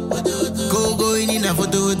 Go in na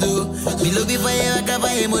foto. Bilobi van je wakka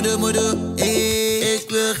van je modo. Ik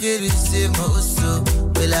wil geen ruzie, maar osso.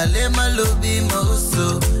 Wil alleen maar lobby, maar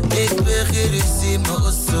osso. Ik wil geen ruzie, maar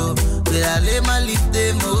osso. Wil alleen maar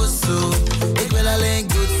liefde, maar osso. Ik wil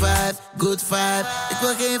alleen good vibe, good vibe. Ik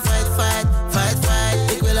wil geen fight, fight, fight,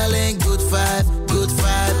 fight. Ik wil alleen good vibe, good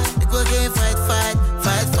vibe. Ik wil geen fight, fight,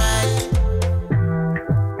 fight, fight.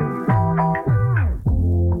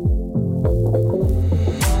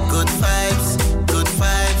 Good vibes, good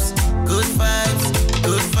vibes, good vibes,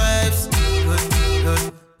 good vibes,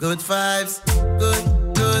 good vibes,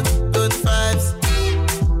 good vibes.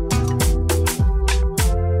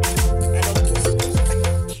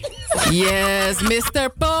 Yes,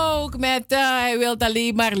 Mr. Poke met hij wil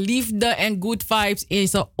alleen maar liefde en good vibes in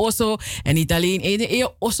zijn osso. En niet alleen in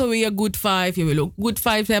je osso wil je good vibes. Je wil ook good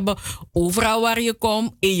vibes hebben overal waar je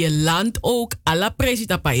komt. In je land ook. Alla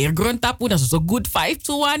presita pa hier grondtapu. Dat is zo good vibes.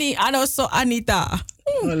 Suwani, anoso Anita.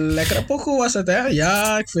 Lekkere pokoe was het, hè?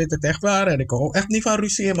 Ja, ik vind het echt waar. En ik hou echt niet van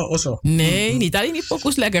ruzie in mijn osso. Nee, niet alleen die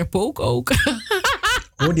pokoes, lekker poke ook.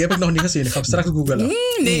 Oh, die heb ik nog niet gezien. Ik ga hem straks googlen.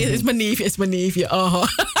 Nee, het is mijn neefje. Oh.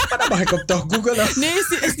 Maar dan mag ik hem toch googlen. Nee,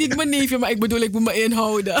 het is niet mijn neefje, maar ik bedoel, ik moet me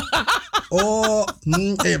inhouden. Oh,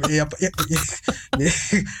 nee.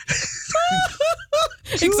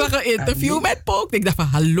 Ik zag een interview met Pook. Ik dacht van,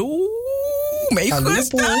 hallo, mijn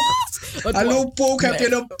gustas. Hallo Pook, heb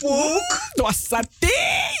je een Pook? Het was saté,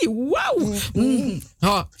 wauw.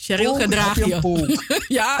 Oh, Cheryl, gedraag je. Pook?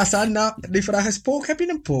 Ja. Asana, die vraag is, Pook, heb je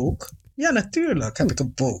een Pook? Ja, natuurlijk heb ik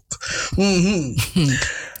een Pook.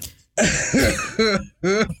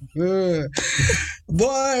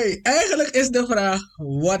 Boy, eigenlijk is de vraag,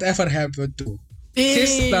 whatever happened to?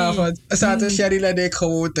 Gisteravond zaten Cheryl en ik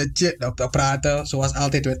gewoon te praten. Zoals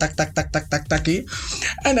altijd weer tak.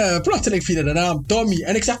 En plotseling viel de naam Tommy.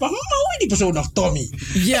 En ik zeg maar, hoe heet die persoon nog Tommy?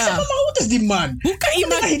 Ja. Ik zeg maar, hoe is die man? Hoe kan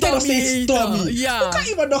iemand nog steeds Tommy? Ja. Hoe kan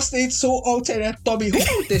iemand nog steeds zo oud zijn en Tommy? Hoe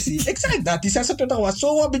oud is hij? Ik zei dat, die 26 was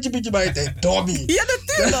zo een beetje bij het Tommy. Ja,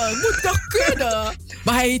 natuurlijk. Moet toch kunnen.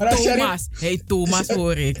 Maar hij heet Thomas. Hij heet Thomas,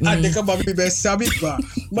 hoor ik. En ik heb maar bij Sabitba.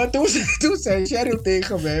 Maar toen zei Cheryl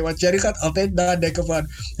tegen mij, want Cheryl gaat altijd nadenken van,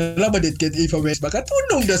 laat me dit kind even wijsmaken. Toen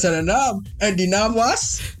noemde ze een naam. En die naam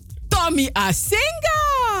was? Tommy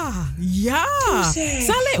Asenga. Ja.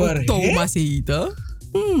 Zal hij ook Thomas heten?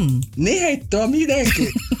 Nee, hij heet Tommy, denk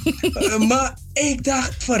ik. Maar ik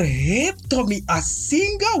dacht, verhip Tommy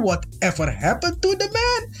Asenga, whatever happened to the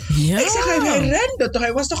man? Ja. Ik zeg, hij rende toch,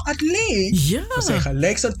 hij was toch atleet? Ja. Dus hij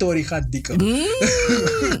gelijk zijn tori gaat dikken.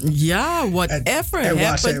 Ja, whatever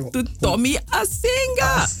happened to Tommy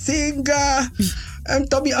Asenga? En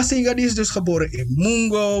Tommy Asenga die is dus geboren in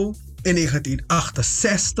Mungo in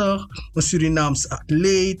 1968. Een Surinaams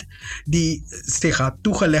atleet die zich had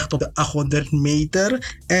toegelegd op de 800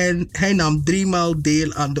 meter. En hij nam 3 maal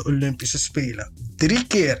deel aan de Olympische Spelen. 3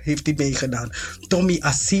 keer heeft hij meegedaan. Tommy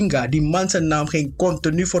Asenga, die man zijn naam ging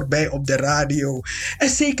continu voorbij op de radio. En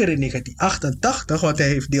zeker in 1988, want hij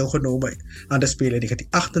heeft deelgenomen aan de Spelen in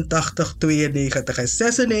 1988, 92 en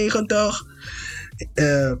 96.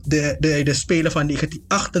 De Spelen van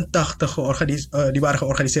 1988 die waren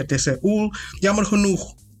georganiseerd in Seoul. Jammer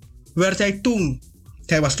genoeg werd hij toen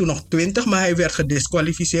Hij was toen nog 20, maar hij werd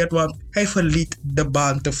gedisqualificeerd, want hij verliet de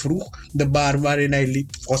baan te vroeg. De baan waarin hij liep.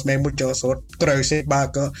 Volgens mij moet je een soort kruising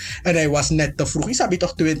maken. En hij was net te vroeg. Je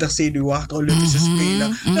toch 20 zenuwachtig Olympische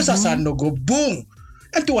Spelen. Dus dat zat nog boom.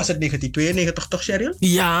 En toen was het 1992 toch, Cheryl?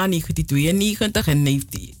 Ja, 1992. En heeft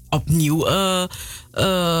hij opnieuw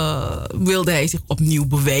wilde hij zich opnieuw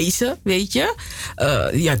bewijzen, weet je.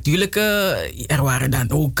 Ja, tuurlijk, er waren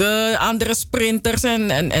dan ook andere sprinters.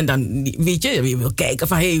 En dan, weet je wil kijken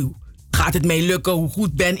van, hey, gaat het mij lukken? Hoe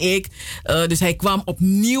goed ben ik? Dus hij kwam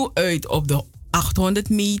opnieuw uit op de 800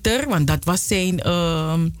 meter. Want dat was zijn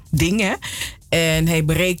ding, hè. En hij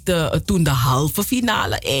bereikte toen de halve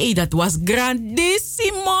finale. Hey, dat was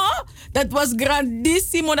grandissimo. Dat was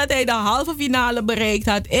grandissimo dat hij de halve finale bereikt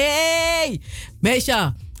had. Hey,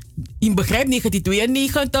 meisje, je begrijpt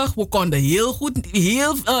 1992. We konden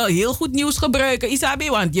heel goed nieuws gebruiken, Isabi.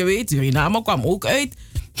 Want je weet, Suriname kwam ook uit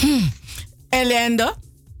ellende.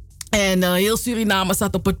 En heel Suriname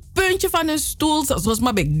zat op het puntje van hun stoel. Zoals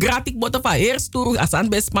maar bij gratis botten van heerstoel. Als aan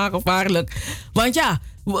best maar gevaarlijk. Want ja,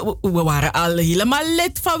 we waren al helemaal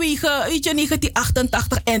lid vanwege, weet je,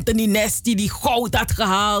 1988. Anthony Nesty die goud had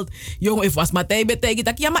gehaald. Jongen, ik was Matthij betekent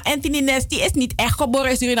dat. Ja, maar Anthony Nesty is niet echt geboren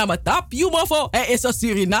in Suriname. Tap, jongen, hij is een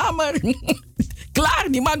Surinamer. Klaar,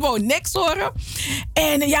 die man wou niks horen.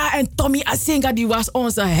 En ja, en Tommy Asinga die was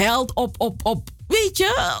onze held op weet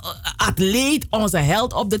je, atleet, onze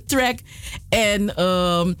held op de track. En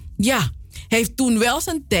ja, hij heeft toen wel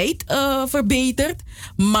zijn tijd verbeterd.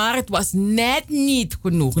 Maar het was net niet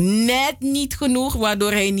genoeg. Net niet genoeg,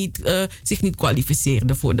 waardoor hij zich niet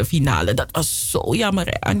kwalificeerde voor de finale. Dat was zo jammer,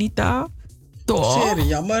 hè, Anita? Toch? Zeer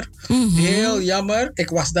jammer. Heel jammer. Ik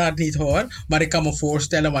was daar niet, hoor. Maar ik kan me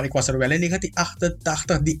voorstellen, want ik was er wel in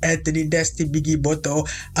 1988. Die Anthony Nesty, Biggie Botto,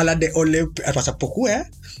 alla de Olympisch. Het was een pokoe, hè?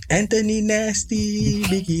 Anthony Nesty,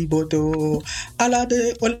 Biggie Botto, alla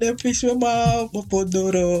de Olympische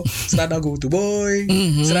Mapodoro. Strada go to boy.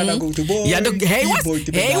 Strada go to boy. Ja, hij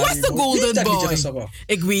was de golden boy.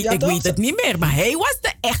 Ik weet het niet meer, maar hij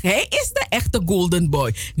is de echte golden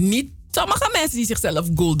boy. Niet sommige mensen die zichzelf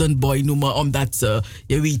golden boy noemen, omdat ze,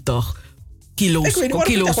 je weet toch, kilo's. Ik weet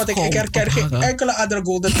niet waarom ik herken geen enkele andere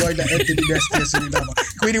golden boy dan Anthony Nesty in Suriname.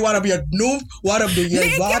 Ik weet niet waarom je het noemt, waarom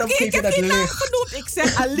geef je dat licht? Ik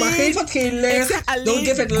zeg alleen, maar geef het geen licht, don't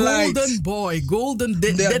give it light. Golden boy,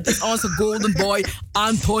 dit is onze golden boy,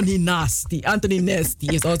 Anthony Nesty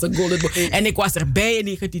is onze golden boy. En ik was erbij in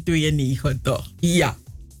 1992, ja.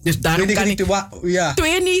 Dus daarom kan ik... Ja.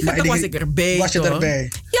 92 was ik erbij. Was je toch?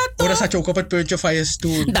 erbij? Ja, toch? Dan zat je ook op het puntje van je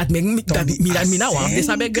stoel. Dat is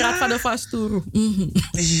heb ik graag van de vaststoel.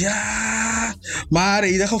 Ja, maar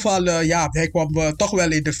in ieder geval, hij kwam toch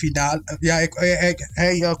wel in de finale. Ja,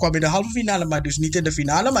 hij kwam in de halve finale, maar dus niet in de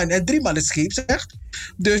finale. Maar in 3 maanden scheep, zegt.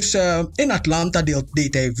 Dus in Atlanta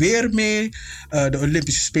deed hij weer mee. De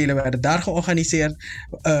Olympische Spelen werden daar georganiseerd.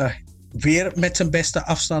 Weer met zijn beste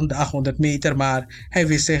afstand, de 800 meter. Maar hij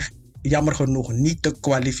wist zich jammer genoeg niet te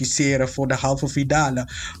kwalificeren voor de halve finale.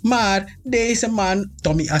 Maar deze man,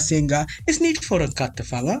 Tommy Asinga, is niet voor een kat te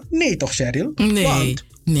vangen. Nee toch, Cheryl?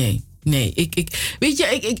 Nee. Weet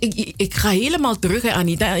je, ik ga helemaal terug, hè,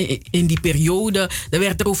 Anita, in die periode. Er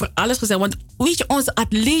werd er over alles gezegd. Want weet je, onze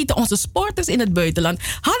atleten, onze sporters in het buitenland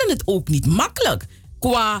hadden het ook niet makkelijk.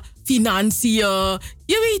 Qua financiën,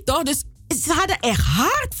 je weet toch, dus ze hadden echt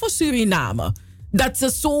hard voor Suriname. Dat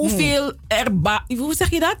ze zoveel hoe zeg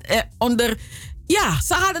je dat? Ja,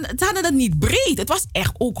 ze hadden het niet breed. Het was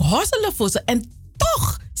echt ook hosselen voor ze. En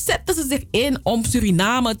toch zetten ze zich in om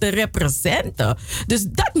Suriname te representen. Dus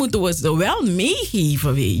dat moeten we ze wel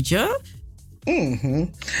meegeven, weet je.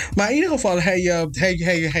 Maar in ieder geval,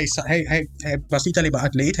 hij was niet alleen maar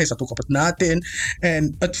atleet, hij zat ook op het natin.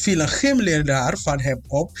 En het viel een gymleraar van hem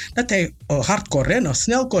op dat hij hard kon rennen,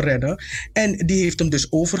 snel kon rennen. En die heeft hem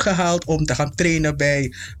dus overgehaald om te gaan trainen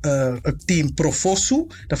bij het team Profosu.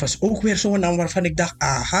 Dat was ook weer zo'n naam waarvan ik dacht,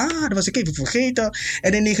 aha, dat was ik even vergeten.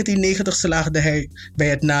 En in 1990 slaagde hij bij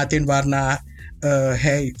het natin, waarna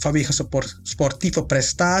hij vanwege zijn sportieve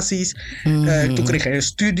prestaties. Toen kreeg hij een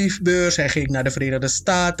studiebeurs. Hij ging naar de Verenigde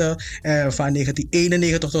Staten. Van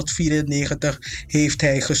 1991 tot 1994 heeft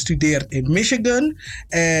hij gestudeerd in Michigan.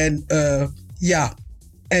 En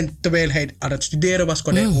en terwijl hij aan het studeren was,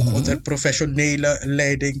 kon hij ook onder professionele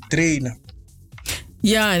leiding trainen.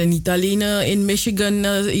 Ja, en niet alleen in Michigan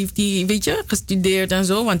heeft hij, weet je, gestudeerd en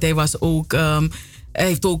zo. Want hij was ook... Hij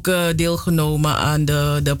heeft ook deelgenomen aan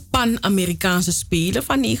de Pan-Amerikaanse Spelen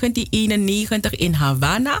van 1991 in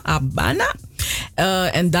Havana.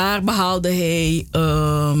 En daar behaalde hij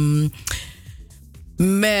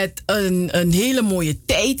met een hele mooie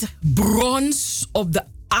tijd brons op de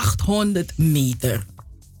 800 meter.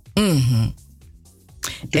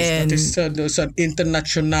 Dus dat is dus een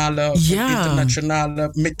internationale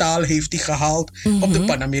metaal heeft hij gehaald op de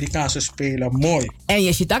Pan-Amerikaanse Spelen. Mooi. En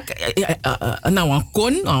je ziet dat, nou een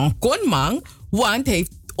konman, want hij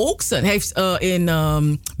heeft ook hij heeft in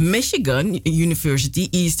Michigan University,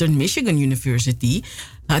 Eastern Michigan University,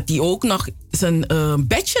 had hij ook nog zijn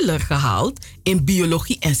bachelor gehaald in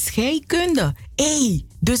biologie en scheikunde.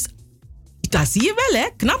 Dus dat zie je wel, hè?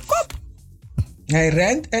 Knapkop. Hij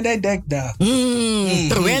rent en hij denkt na.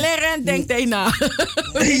 Terwijl hij rent, denkt hij na.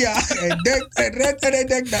 Ja, hij rent en hij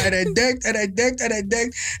denkt na. En hij denkt en hij denkt en hij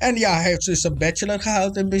denkt. En ja, hij heeft dus een bachelor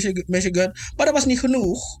gehaald in Michigan. Maar dat was niet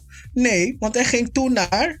genoeg. Nee, want hij ging toen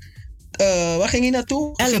naar... waar ging hij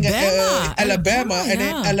naartoe? Alabama. En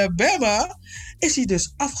in Alabama is hij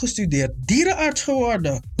dus afgestudeerd dierenarts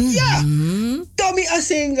geworden. Ja, Tommy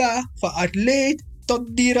Asenga, van atleet tot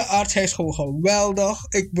dierenarts. Hij is gewoon geweldig.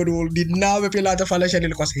 Ik bedoel, die naam heb je laten vallen.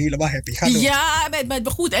 Janelle, ik was helemaal happy. Ga door. Ja, maar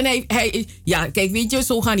goed. En hij, ja, kijk, weet je,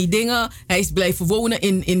 zo gaan die dingen. Hij is blijven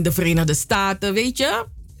wonen in de Verenigde Staten, weet je.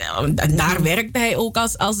 Daar werkte hij ook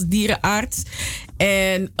als dierenarts.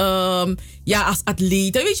 En ja, als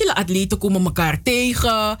atleet, weet je, atleten komen elkaar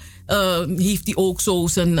tegen. Heeft hij ook zo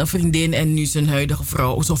zijn vriendin en nu zijn huidige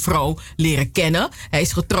vrouw, zijn vrouw leren kennen. Hij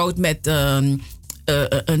is getrouwd met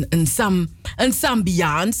een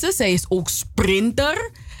Zambiaanse. Zij is ook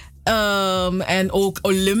sprinter. En ook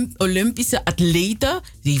Olympische atlete.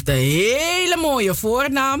 Ze heeft een hele mooie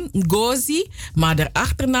voornaam, Ngozi. Maar de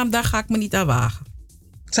achternaam, daar ga ik me niet aan wagen.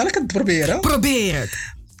 Zal ik het proberen? Probeer het.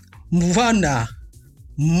 Mwana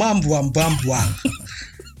Mambwambambwa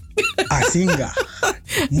Asinga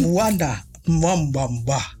Mwana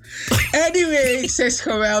Mambamba. Anyway, ze is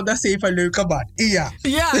geweldig. Ze heeft een leuke man. Ja.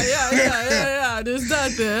 Ja. Dus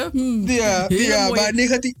dat, hè. Ja, maar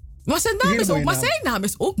negatief. Maar zijn naam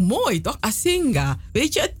is ook mooi, toch? Asinga.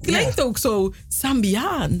 Weet je, het klinkt ook zo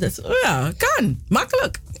Zambiaan. Dus, ja, kan.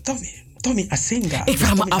 Makkelijk. Tommy Asenga. Ik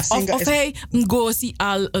vraag me af of hij Ngozi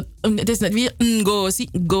al... Het is net weer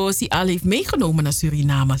Ngozi al heeft meegenomen naar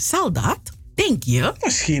Suriname. Zal dat? Denk je?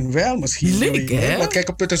 Misschien wel, misschien leuk, hè? Want kijk,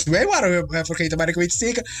 op Putters, wij waren vergeten, maar ik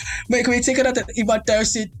weet zeker dat er iemand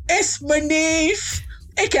thuis zit. Is mijn neef!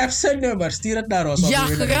 Ik heb zijn nummer. Stuur het naar ons. Ja,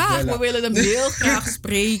 graag. We willen hem heel graag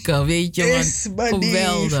spreken. Weet je,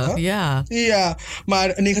 geweldig. Ja, maar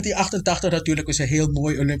 1988 natuurlijk is een heel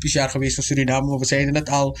mooi Olympisch jaar geweest voor Suriname. Maar we zeiden het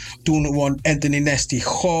al. Toen won Anthony Nesty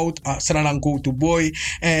goud. Sralang Go to Boy.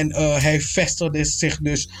 En hij vestigde zich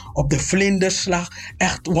dus op de vlinderslag.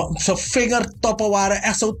 Echt, zijn vingertoppen waren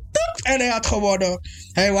echt zo... En hij had gewonnen.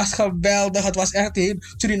 Hij was geweldig. Het was echt heel...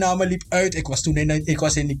 Suriname liep uit. Ik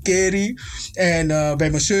was in Nikeri. En bij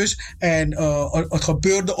mijn zus. En het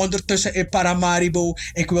gebeurde ondertussen in Paramaribo.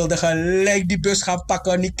 Ik wilde gelijk die bus gaan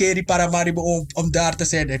pakken. Nikeri, Paramaribo. Om daar te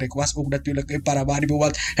zijn. En ik was ook natuurlijk in Paramaribo.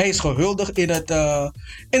 Want hij is gehuldigd in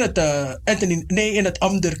het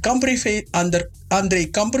André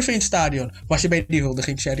Kamperveen stadion. Was je bij die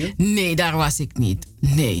huldiging, Sherry? Nee, daar was ik niet.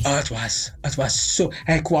 Nee. Het was zo...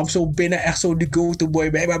 Hij kwam zo binnen, echt zo de go-to boy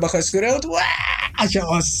bij. We hebben geschreeuwd. Als je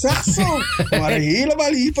ons zag zo. We waren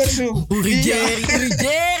helemaal hyper zo. Hoe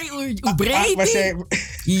breed.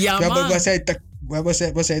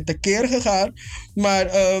 We zijn tekeer gegaan.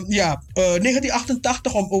 Maar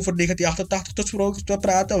 1988, om over 1988 te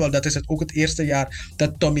praten. Want dat is ook het eerste jaar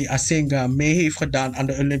dat Tommy Asenga mee heeft gedaan aan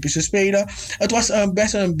de Olympische Spelen. Het was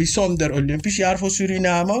best een bijzonder Olympisch jaar voor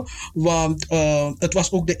Suriname. Want het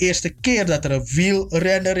was ook de eerste keer dat er een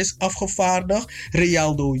wielrenner is afgevaardigd.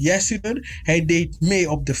 Rialdo Jesuren. Hij deed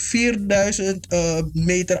mee op de 4000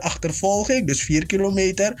 meter achtervolging. Dus 4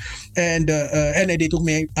 kilometer. En hij deed ook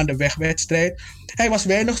mee aan de wegwedstrijd. Hij was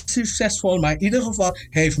weinig succesvol, maar in ieder geval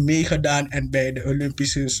hij heeft meegedaan en bij de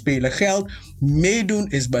Olympische Spelen geldt. Meedoen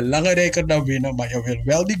is belangrijker dan winnen, maar je wil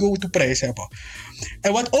wel die go-to-prijs hebben.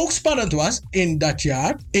 En wat ook spannend was in dat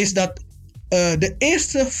jaar, is dat de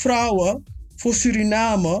eerste vrouwen voor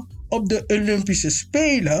Suriname op de Olympische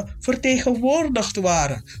Spelen vertegenwoordigd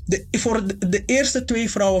waren. Voor de eerste 2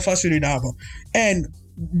 vrouwen van Suriname. En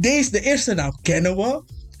de eerste naam kennen we,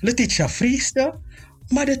 Letitia Vrieste.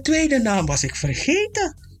 Maar de tweede naam was ik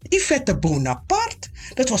vergeten. Yvette Bonaparte.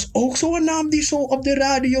 Dat was ook zo'n naam die zo op de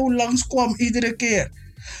radio langskwam iedere keer.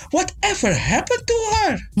 Whatever happened to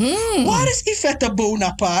her? Waar is Yvette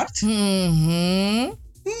Bonaparte?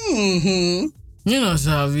 You know,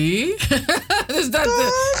 Savi. Dus dat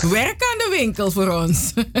werk aan de winkel voor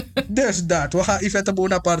ons. Dus dat. We gaan Yvette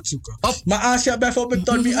Bonaparte zoeken. Maar als je bijvoorbeeld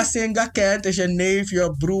Tommy Asenga kent, is je neef,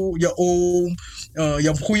 je broer, je oom,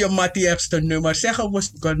 je goede mattie hebt zijn nummer, zeggen we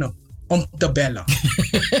zoeken om te bellen.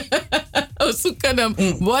 We zoeken hem.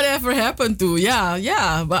 Whatever happened to.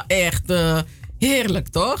 Ja, maar echt heerlijk,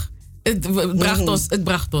 toch? Het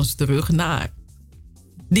bracht ons terug naar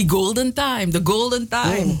die golden time. De golden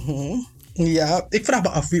time. Ja, ik vraag me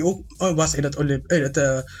af wie ook was in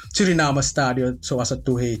het Suriname stadion, zoals het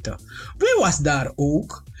toen heette. Wie was daar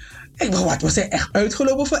ook? We zijn echt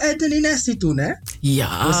uitgelopen voor Anthony Nesty toen, hè?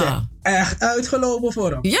 Ja. We zijn echt uitgelopen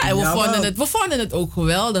voor hem. Ja, en we vonden het ook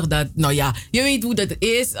geweldig dat, nou ja, je weet hoe dat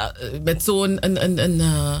is met zo'n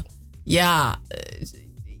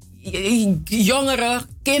jongere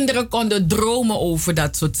kinderen konden dromen over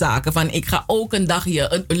dat soort zaken. Van ik ga ook een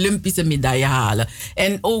dagje een Olympische medaille halen.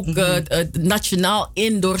 En ook het Nationaal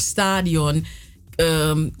Indoor Stadion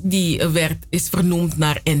is vernoemd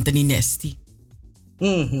naar Anthony Nesty.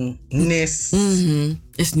 Nes.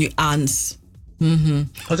 Is nu Ans.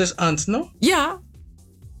 Wat is Ans, no? Ja.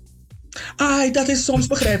 Dat is soms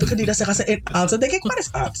begrijpelijk niet. Dan zeggen ze in Ans. Dan denk ik, wat is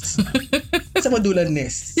Ans? Ze bedoelen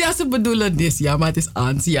Nes. Ja, ze bedoelen Nes, ja, maar het is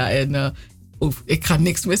Ans, ja. En ik ga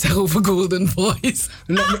niks meer zeggen over Golden Boys.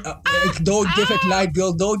 Don't give it light,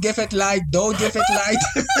 girl. Don't give it light. Don't give it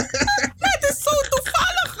light. Het is zo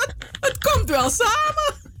toevallig. Het komt wel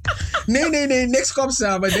samen. Nee. Niks komt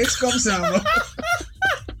samen.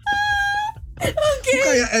 Hoe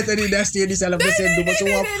kan je Anthony Nesty in diezelfde zin doen?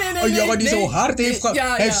 Een jongen die zo hard heeft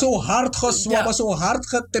hij heeft zo hard gezwommen, zo hard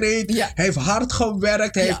getraind. Hij heeft hard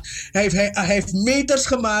gewerkt. Hij heeft meters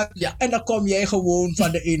gemaakt. En dan kom jij gewoon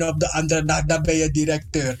van de ene op de andere dag. Dan ben je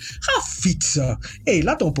directeur. Ga fietsen.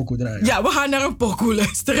 Laat een pokoe draaien. Ja, we gaan naar een pokoe,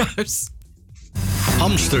 luisteraars.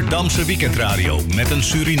 Amsterdamse weekendradio met een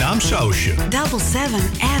Surinaams sausje. Double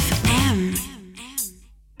 7FM.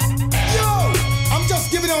 Yo, I'm just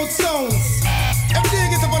giving out songs. Every day I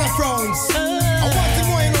get up on a frowns. I want to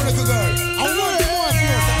more, you know, little girl. I want to more, you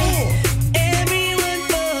know. Everyone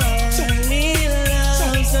for me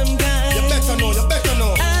love some kind. You better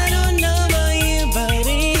know. I don't know about you, but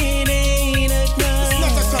it ain't a crime.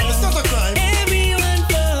 It's not a crime. Everyone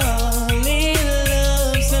for me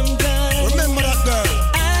love some kind. Remember that girl.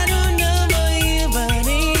 I don't know about you, but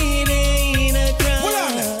it ain't a crime. Hold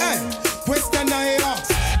on, hey. Question I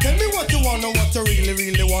ask. Tell me what you wanna, what you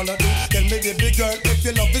really wanna do. Tell me, baby girl, if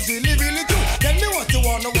your love is really true. Tell me what you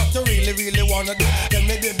wanna, what you really wanna do. Tell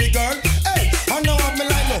me, baby girl, hey, I know what me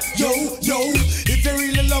like, no. Yo, if you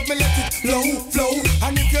really love me, let it flow.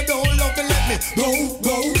 And if you don't love me, let me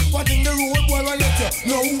go. What in the road, boy, I let you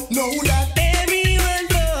know that. Everyone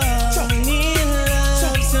for me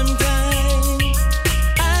love some kind.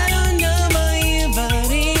 I don't know about you,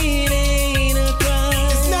 but it ain't a crime.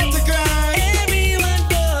 It's not a crime. Everyone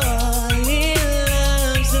for me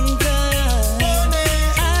love some kind.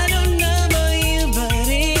 I don't know about you, but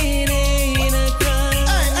it ain't a crime.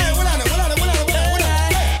 Hey, hold on.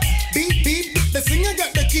 Hey, beep, the singer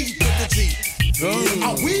got the key to the G.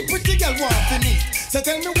 And we pretty girl want to meet. So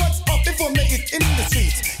tell me what's up before me it in the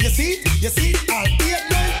streets. You see, I'll be at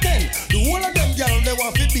 9, 10. The whole of them girl they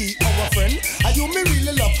want to be our friend. And you me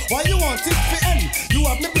really love, why you want it to end? You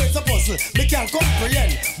have me brains a puzzle, me can't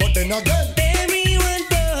comprehend. But then again, Everyone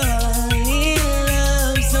for me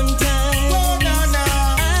love some time.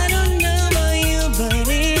 I don't know about you, but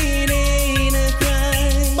it ain't a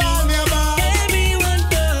crime. Everyone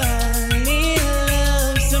for me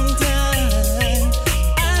love some time.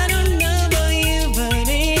 I don't know about you, but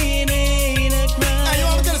it ain't a crime. Hey, you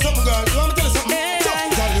want me to tell you something, girl?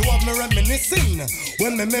 Girl, you have me reminiscing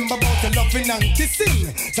when me remember about the loving and kissing.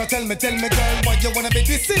 So tell me, girl, why you wanna be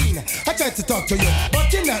dissing? I tried to talk to you,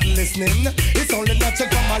 but you're not listening. It's only natural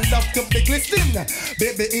for my love to be glistening.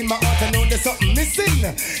 Baby, in my heart, I know there's something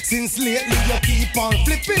missing. Since lately, you keep on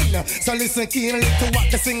flipping. So listen keenly to what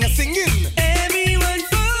the singer singing. Everyone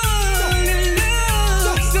fall in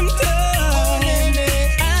love sometime.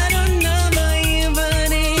 I don't know about you,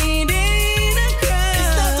 but it ain't a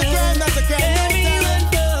crime. It's not a crime. Everyone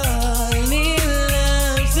fall in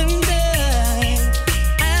love sometime.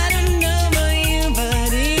 I don't know about you,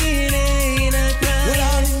 but it ain't a crime.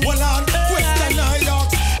 Hold on. Question I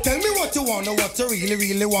ask. Tell me what you wanna, what you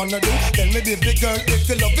really wanna do. Tell me, baby girl, if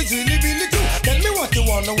your love is really true. Tell me what you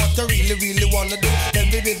wanna, what you really wanna do. Tell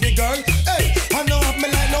me, baby girl, hey, I know what me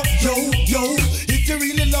like, no. Yo, if you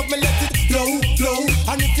really love me, let it flow.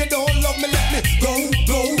 And if you don't love me, let me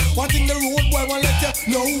go. What in the road, boy, I let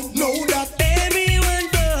you know that. Everyone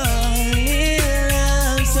fall in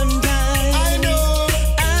love sometime. I know.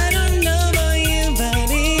 I don't know about you, but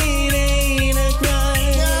it ain't a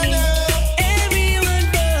crime. Everyone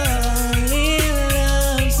fall in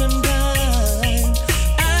love sometime.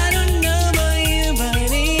 I don't know about you, but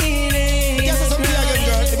it ain't a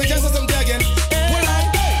crime. If we just say something again. Well,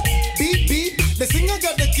 beep, the singer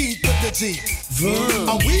got the key to the G. G.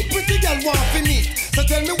 And we pretty girl want to meet. So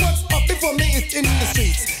tell me what's up before me is in the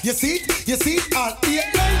streets. You see it, all 8,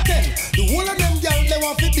 9, 10. The whole of them girls, they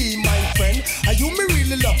want to be my friend. And you me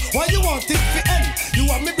really love, why you want it to end? You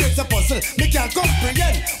want me break the puzzle, me can't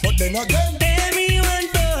comprehend. But then again, everyone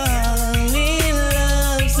fall in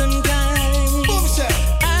love sometime. Boom, shit.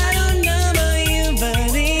 I don't know about you,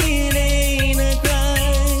 but it ain't a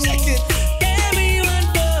crime. Check it. Everyone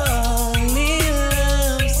fall in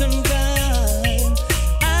love sometime.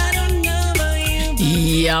 I don't know about you.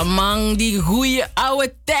 Ja man, die goeie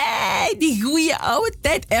oude tijd. Die goeie oude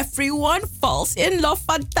tijd. Everyone falls in love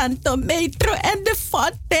van Tante Metro en de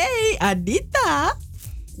Fonte. Anita,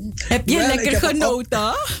 heb je lekker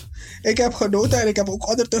genoten? Ik heb genoten en ik heb ook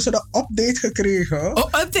ondertussen een update gekregen. Oh,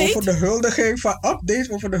 update?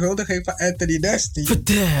 Over de huldiging van Anthony Desti.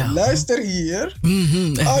 Vertel. Luister hier.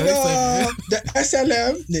 De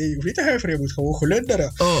SLM... Nee, je weet het, je moet gewoon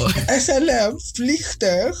glunderen.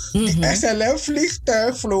 SLM-vliegtuig. Die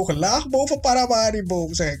SLM-vliegtuig vloog laag boven Paramaribo.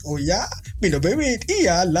 Zeg ik, oh ja? Mino weet,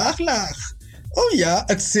 ja, laag. Oh ja,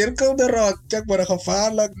 het cirkelde rond. Kijk maar,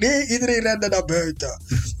 gevaarlijk. Nee, iedereen rende naar buiten.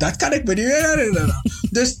 Dat kan ik me niet meer herinneren.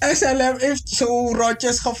 Dus SLM heeft zo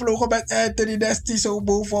rondjes gevlogen met Anthony Desti zo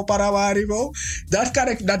boven Paramaribo.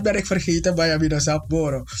 Dat ben ik vergeten bij Amino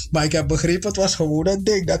Sapporo. Maar ik heb begrepen, het was gewoon een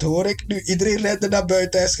ding. Dat hoor ik nu. Iedereen rende naar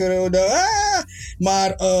buiten en schreeuwde. Ah! Maar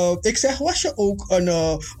ik zeg, was je ook een...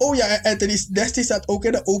 oh ja, Anthony Desti zat ook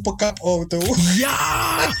in een open kap auto.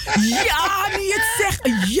 Ja, niet het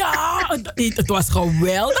zeggen. Ja, het was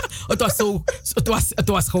geweldig. Het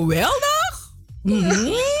was geweldig.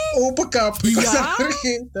 Open kap. Ik was dat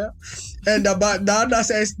vergeten. En daarna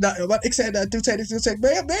zei ze... Wat ik zei, toen zei ik...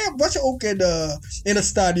 Was je ook in het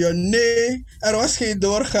stadion? Nee, er was geen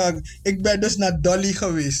doorgang. Ik ben dus naar Dolly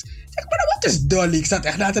geweest. Ik zeg, maar wat is Dolly? Ik zat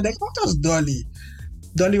echt na te denken, wat was Dolly?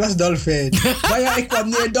 Dolly was dolfijn. Maar ja, ik kwam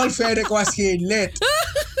niet in dolfijn, ik was geen lid.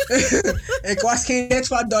 Ik was geen lid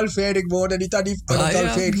van dolfijn, ik woonde niet aan die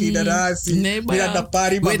dolfijn generatie. Nee, maar ja.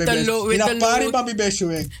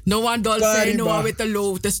 No one dolfijn, no one with a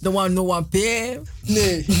lotus, no one peer.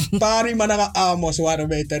 Nee, pari maar naar Amos waren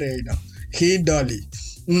wij te rijden. Geen Dolly.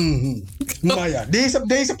 Maar ja,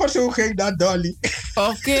 deze persoon ging naar Dolly.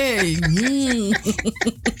 Oké.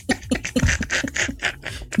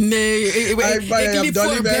 Nee, ik liep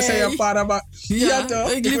voorbij. Ja,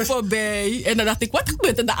 toch? Ik liep voorbij. En dan dacht ik, wat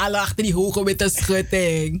gebeurt er alle achter die hoge witte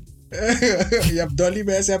schutting? Je hebt Dolly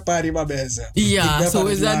mensen en Parima mensen. Ja, zo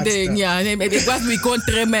is dat ding. Ja, nee, ik was met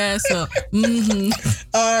contra mensen.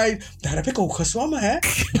 Daar heb ik ook gezwommen, hè?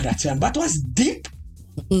 Maar dat zwembad was diep.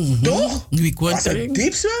 Toch? Was het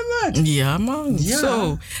diep zwembad? Ja, man. Ja.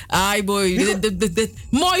 Zo. Ai, boy.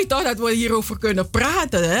 Mooi toch dat we hierover kunnen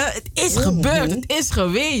praten, hè? Het is gebeurd. Het is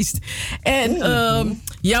geweest. En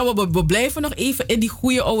ja, we blijven nog even in die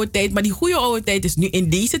goede oude tijd. Maar die goede oude tijd is nu in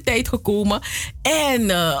deze tijd gekomen. En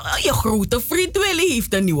je grote vriend Willy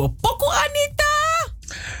heeft een nieuwe pokoe, Anita.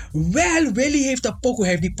 Wel, Willy heeft een pokoe. Hij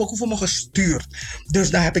heeft die pokoe voor me gestuurd. Dus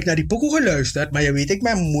daar heb ik naar die pokoe geluisterd. Maar je weet, ik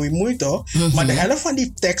ben moei toch? Maar de helft van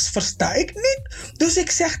die tekst versta ik niet. Dus ik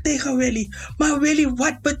zeg tegen Willy, maar Willy,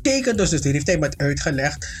 wat betekent dus? Dus die heeft hij me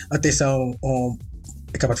uitgelegd. Het is een...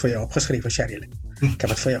 ik heb het voor je opgeschreven, Cheryl. Ik heb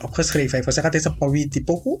het voor je opgeschreven. Hij heeft gezegd, het is een Pawinti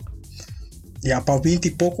pokoe. Ja,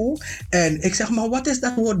 Pawinti pokoe. En ik zeg, maar wat is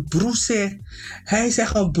dat woord broese? Hij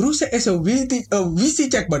zegt, een broese is een wisi.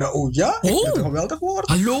 Check maar dan. Oh ja? Oh. Dat is een geweldig woord.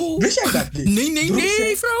 Hallo? Wist jij dat niet?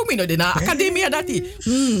 Nee, vrouw. Mino, de academia dat die.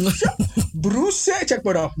 Broese, check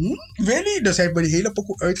maar dan. Willy? Dus hij heeft me die hele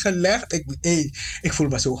pokoe uitgelegd. Ik voel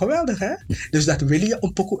me zo geweldig, hè? Dus dat Willy je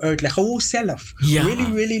een pokoe uitlegt. Gewoon zelf.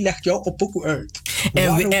 Ja. Willy legt jou een pokoe uit.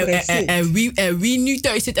 En wie nu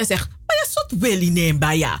thuis zit en zegt, maar je zot Willy neem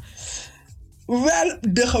bij ja. Wel,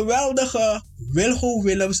 de geweldige Wilgo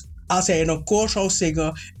Willems, als hij in een koor zou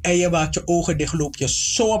zingen en je maakt je ogen dicht, loop je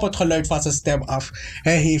zo op het geluid van zijn stem af.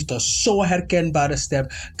 Hij heeft een zo herkenbare stem.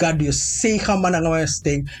 Kan je zeggen, man, aan mijn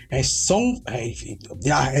stem. Hij zong,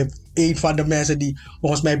 hij een van de mensen die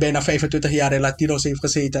volgens mij bijna 25 jaar in Latino's heeft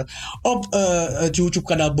gezeten. Op het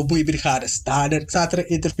YouTube-kanaal Bemoeibrigade staat er een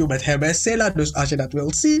interview met hem en Silla. Dus als je dat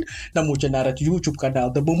wilt zien, dan moet je naar het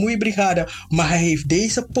YouTube-kanaal de Bemoeibrigade. Maar hij heeft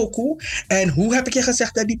deze pokoe. En hoe heb ik je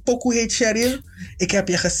gezegd dat die pokoe heet, Cheryl? Ik heb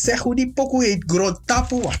je gezegd hoe die pokoe heet.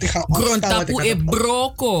 Grontapu. Wacht, ik ga Grontapu e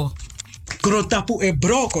broko. Grontapu e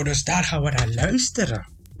broko. Dus daar gaan we naar luisteren.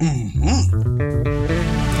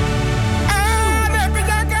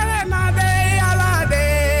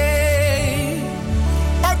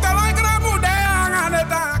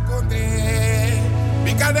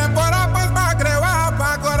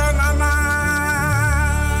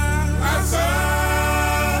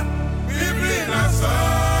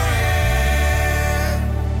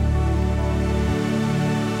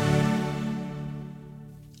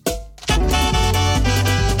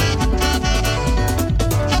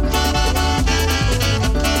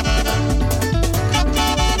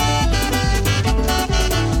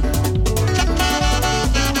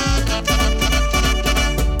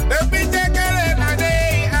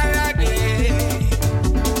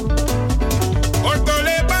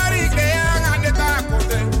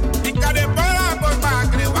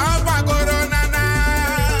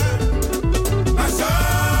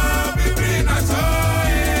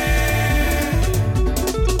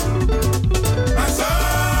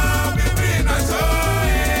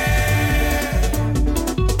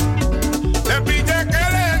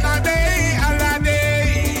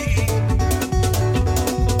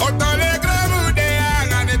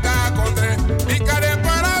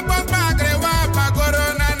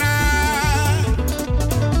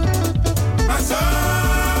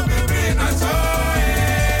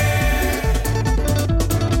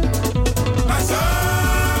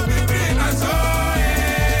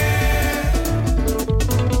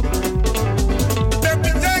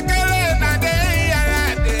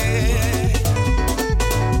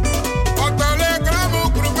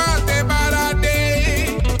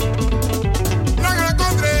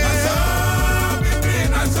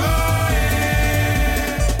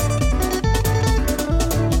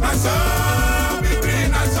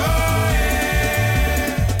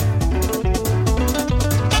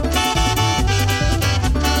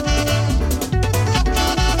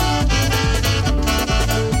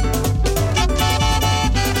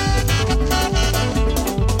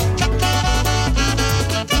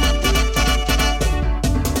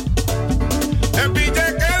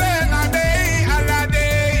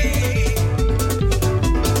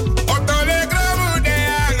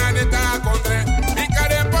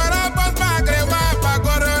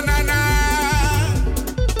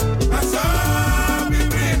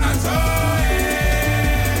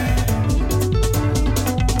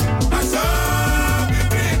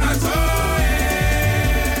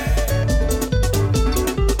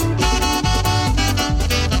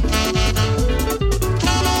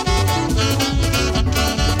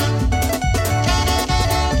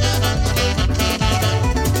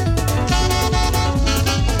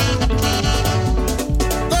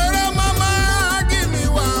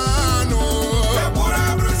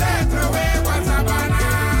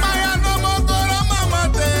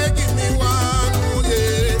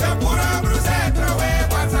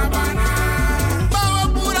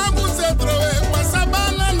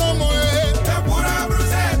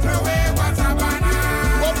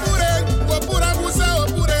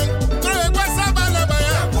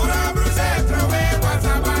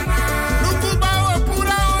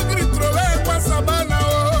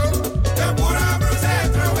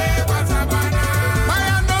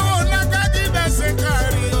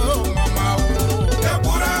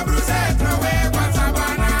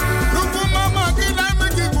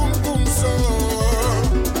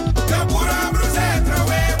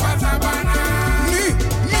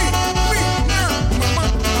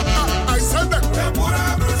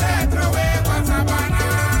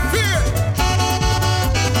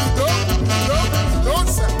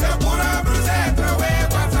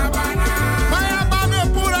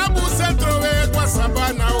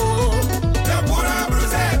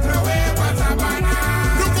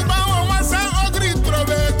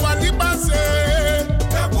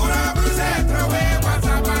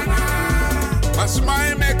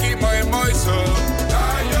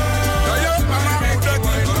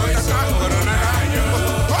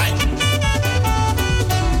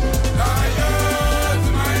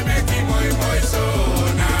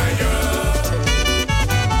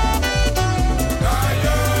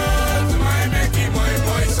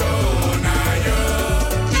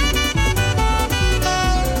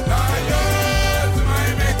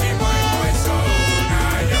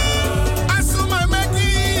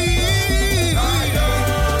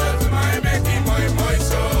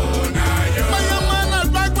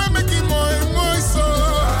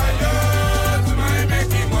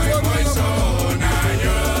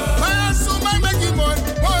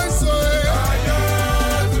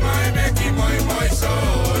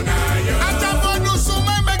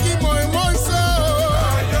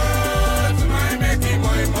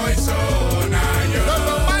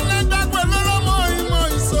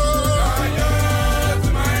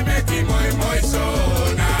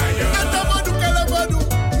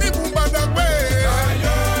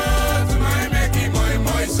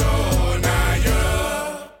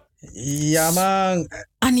 Ja, man.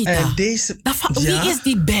 Anita, En deze, wie is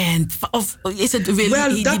die band? Of is het Willy? Wel,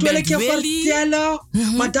 dat die wil band ik je Willy? vertellen.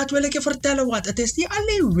 Maar dat wil ik je vertellen, want het is niet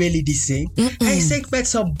alleen Willy die zingt. Hij zingt met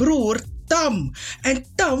zijn broer Tam. En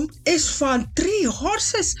Tam is van Three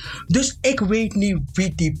Horses. Dus ik weet niet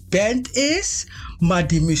wie die band is. Maar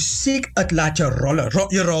die muziek, het laat je rollen.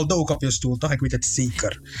 Je rolde ook op je stoel, toch? Ik weet het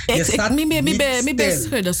zeker. Je staat niet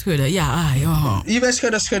Ik schudden. Ja, ja. Je bent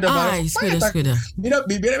schudden. Maar schudden.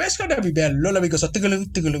 Je bent schudden. Je bent lullen. Je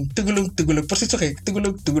bent tiggelung. Precies zo gek.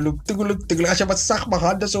 Tiggelung. Als je wat zag, maar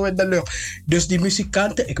handen zo in de lucht. Dus die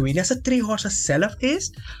muzikanten, ik weet niet als het Three Horses zelf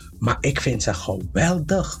is. Maar ik vind ze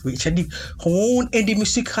geweldig. Weet je, die gewoon in die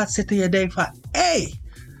muziek gaat zitten. Je denkt van, hey.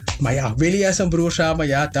 Maar ja, Willy en zijn broer samen,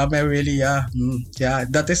 ja, Tam en Willy, ja. Ja,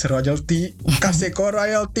 dat is royalty. Kaseko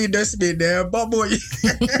royalty, dus meneer baboy.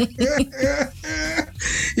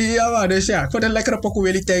 Ja, maar dus ja, voor de lekkere pokoe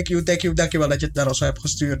Willy, thank you. Dankjewel dat je het naar ons hebt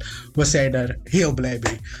gestuurd. We zijn er heel blij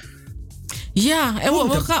mee. Ja, en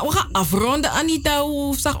we gaan afronden, Anita.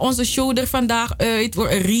 Hoe zag onze show er vandaag uit?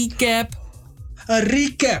 Voor een recap. Een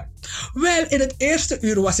recap. Wel, in het eerste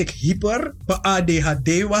uur was ik hyper. Mijn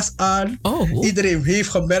ADHD was aan. Iedereen heeft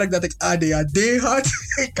gemerkt dat ik ADHD had.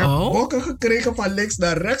 Ik heb bokken gekregen van links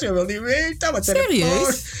naar rechts. Je wil niet weten. Wat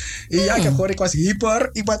serieus? Ja, ik heb gehoord, ik was hyper.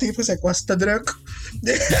 Iemand heeft gezegd, ik was te druk.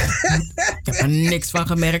 Ik heb er niks van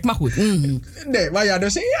gemerkt, maar goed. Nee, maar ja,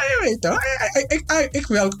 dus ja, je weet toch.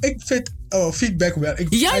 Ik vind feedback wel.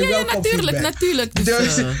 Ja, natuurlijk.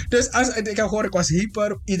 Dus als ik heb gehoord, ik was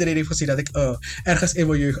hyper. Iedereen heeft gezien dat ik ergens in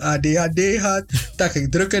mijn jeugd ADHD had. Dat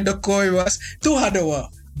ik druk in de kooi was. Toen hadden we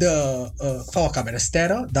de Van Wakka met de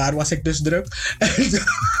Sterren. Daar was ik dus druk.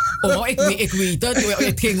 Ik weet het.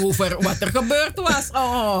 Het ging over wat er gebeurd was.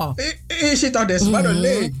 Je zit al des maar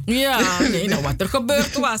alleen. Ja, nee, nou wat er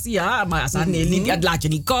gebeurd was. Ja, maar als het laat je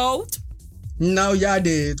niet koud. Nou ja,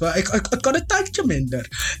 ik kan een tandje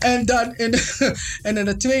minder. En dan in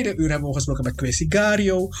de tweede uur hebben we gesproken met Quincy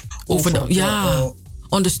Gario. Over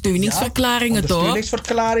ondersteuningsverklaringen, toch?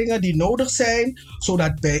 Ondersteuningsverklaringen die nodig zijn,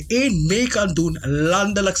 zodat bijeen mee kan doen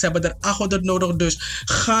landelijk. Ze hebben er 800 nodig, dus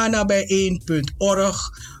ga naar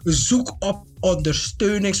bijeen.org, zoek op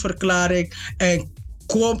ondersteuningsverklaring en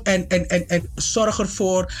kom en zorg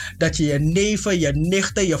ervoor dat je neven, je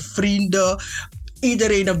nichten, je vrienden,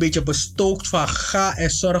 iedereen een beetje bestookt van ga en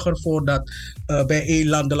zorg ervoor dat bijeen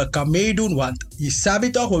landelijk kan meedoen. Want je sabi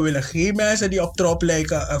toch, we willen geen mensen die op Trump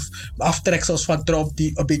lijken of aftreksels van Trump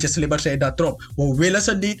die een beetje slimmer zijn dan Trump. We willen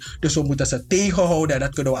ze niet, dus we moeten ze tegenhouden. En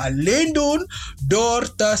dat kunnen we alleen doen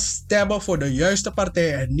door te stemmen voor de juiste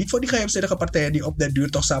partijen en niet voor die geheimzinnige partijen die op den duur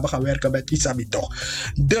toch samen gaan werken met Isabi toch.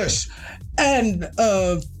 Dus, en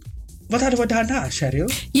wat hadden we daarna, Cheryl?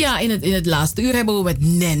 Ja, in het laatste uur hebben we met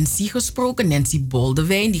Nancy gesproken. Nancy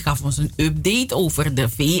Boldewijn, die gaf ons een update over de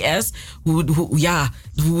VS.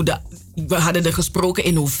 We hadden er gesproken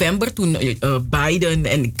in november toen Biden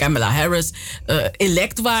en Kamala Harris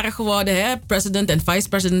elect waren geworden. Hè? President en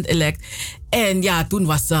vice-president elect. En ja, toen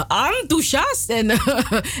was ze enthousiast.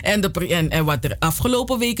 En wat er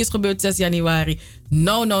afgelopen week is gebeurd, 6 januari.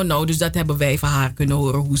 Nou. Dus dat hebben wij van haar kunnen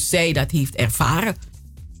horen hoe zij dat heeft ervaren.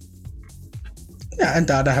 Ja, en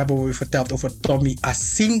daarna hebben we u verteld over Tommy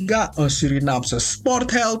Asinga, een Surinaamse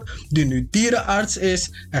sportheld die nu dierenarts is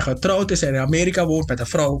en getrouwd is en in Amerika woont met een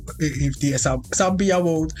vrouw die in Zambia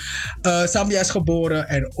woont. Zambia is geboren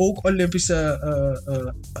en ook Olympische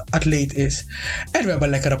atleet is. En we hebben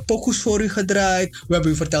lekkere pokoes voor u gedraaid. We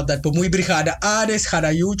hebben u verteld dat Bemoeibrigade aan is. Ga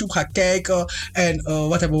naar YouTube, ga kijken. En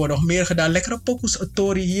wat hebben we nog meer gedaan? Lekkere pokoes, een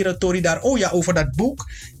Tori hier, een Tori daar. Oh ja, over dat boek.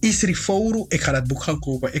 Isri Foru. Ik ga dat boek gaan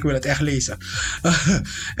kopen. Ik wil het echt lezen.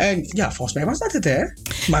 En ja, volgens mij was dat het, hè?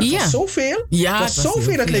 Maar het was zoveel. Ja, het was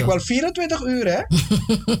zoveel. Het leek wel 24 uur, hè?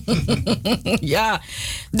 Ja.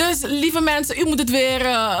 Dus, lieve mensen, u moet het weer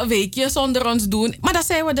een weekje zonder ons doen. Maar dan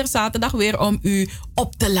zijn we er zaterdag weer om u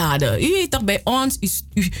op te laden. U weet toch bij ons,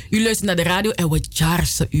 u luistert naar de radio en we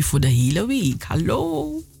charsen u voor de hele week.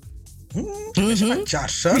 Hallo. Is het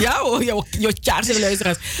charsen? Ja, je charsen de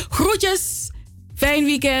luisteraars. Groetjes, fijn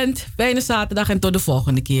weekend, fijne zaterdag en tot de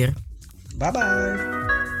volgende keer. Bye bye.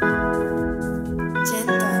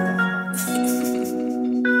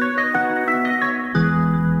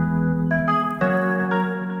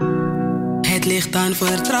 Het ligt aan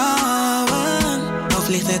vertrouwen, of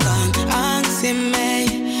ligt het aan angst in mij?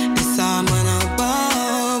 En samen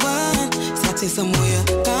opbouwen, straks is een mooie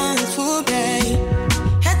kans voorbij.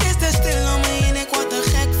 Het is te stil om me heen, ik word er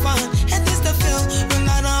gek van. Het is te veel, we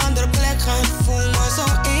naar een andere plek gaan. Voel me zo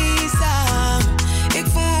eenzaam, ik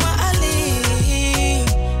voel me alleen.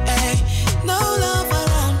 Hey, no love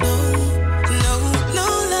around, no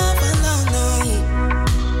love alone, no.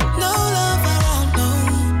 No love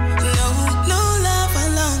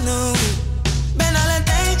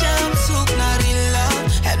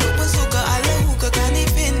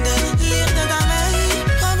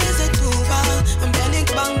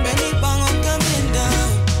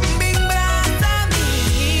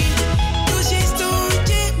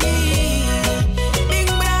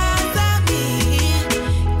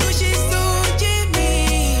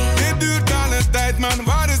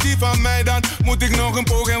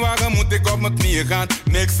hooligan.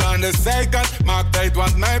 Niks aan de zijkant, maak tijd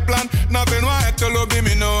want mijn plan. Nothing waar ik te lobby,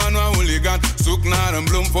 me no aan een hooligan. Zoek naar een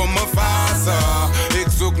bloem voor mijn vader. Ik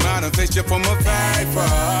zoek naar een visje voor mijn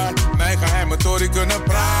vijver. Mijn geheime tory kunnen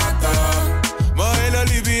praten. Mijn hele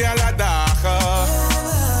Libia la da.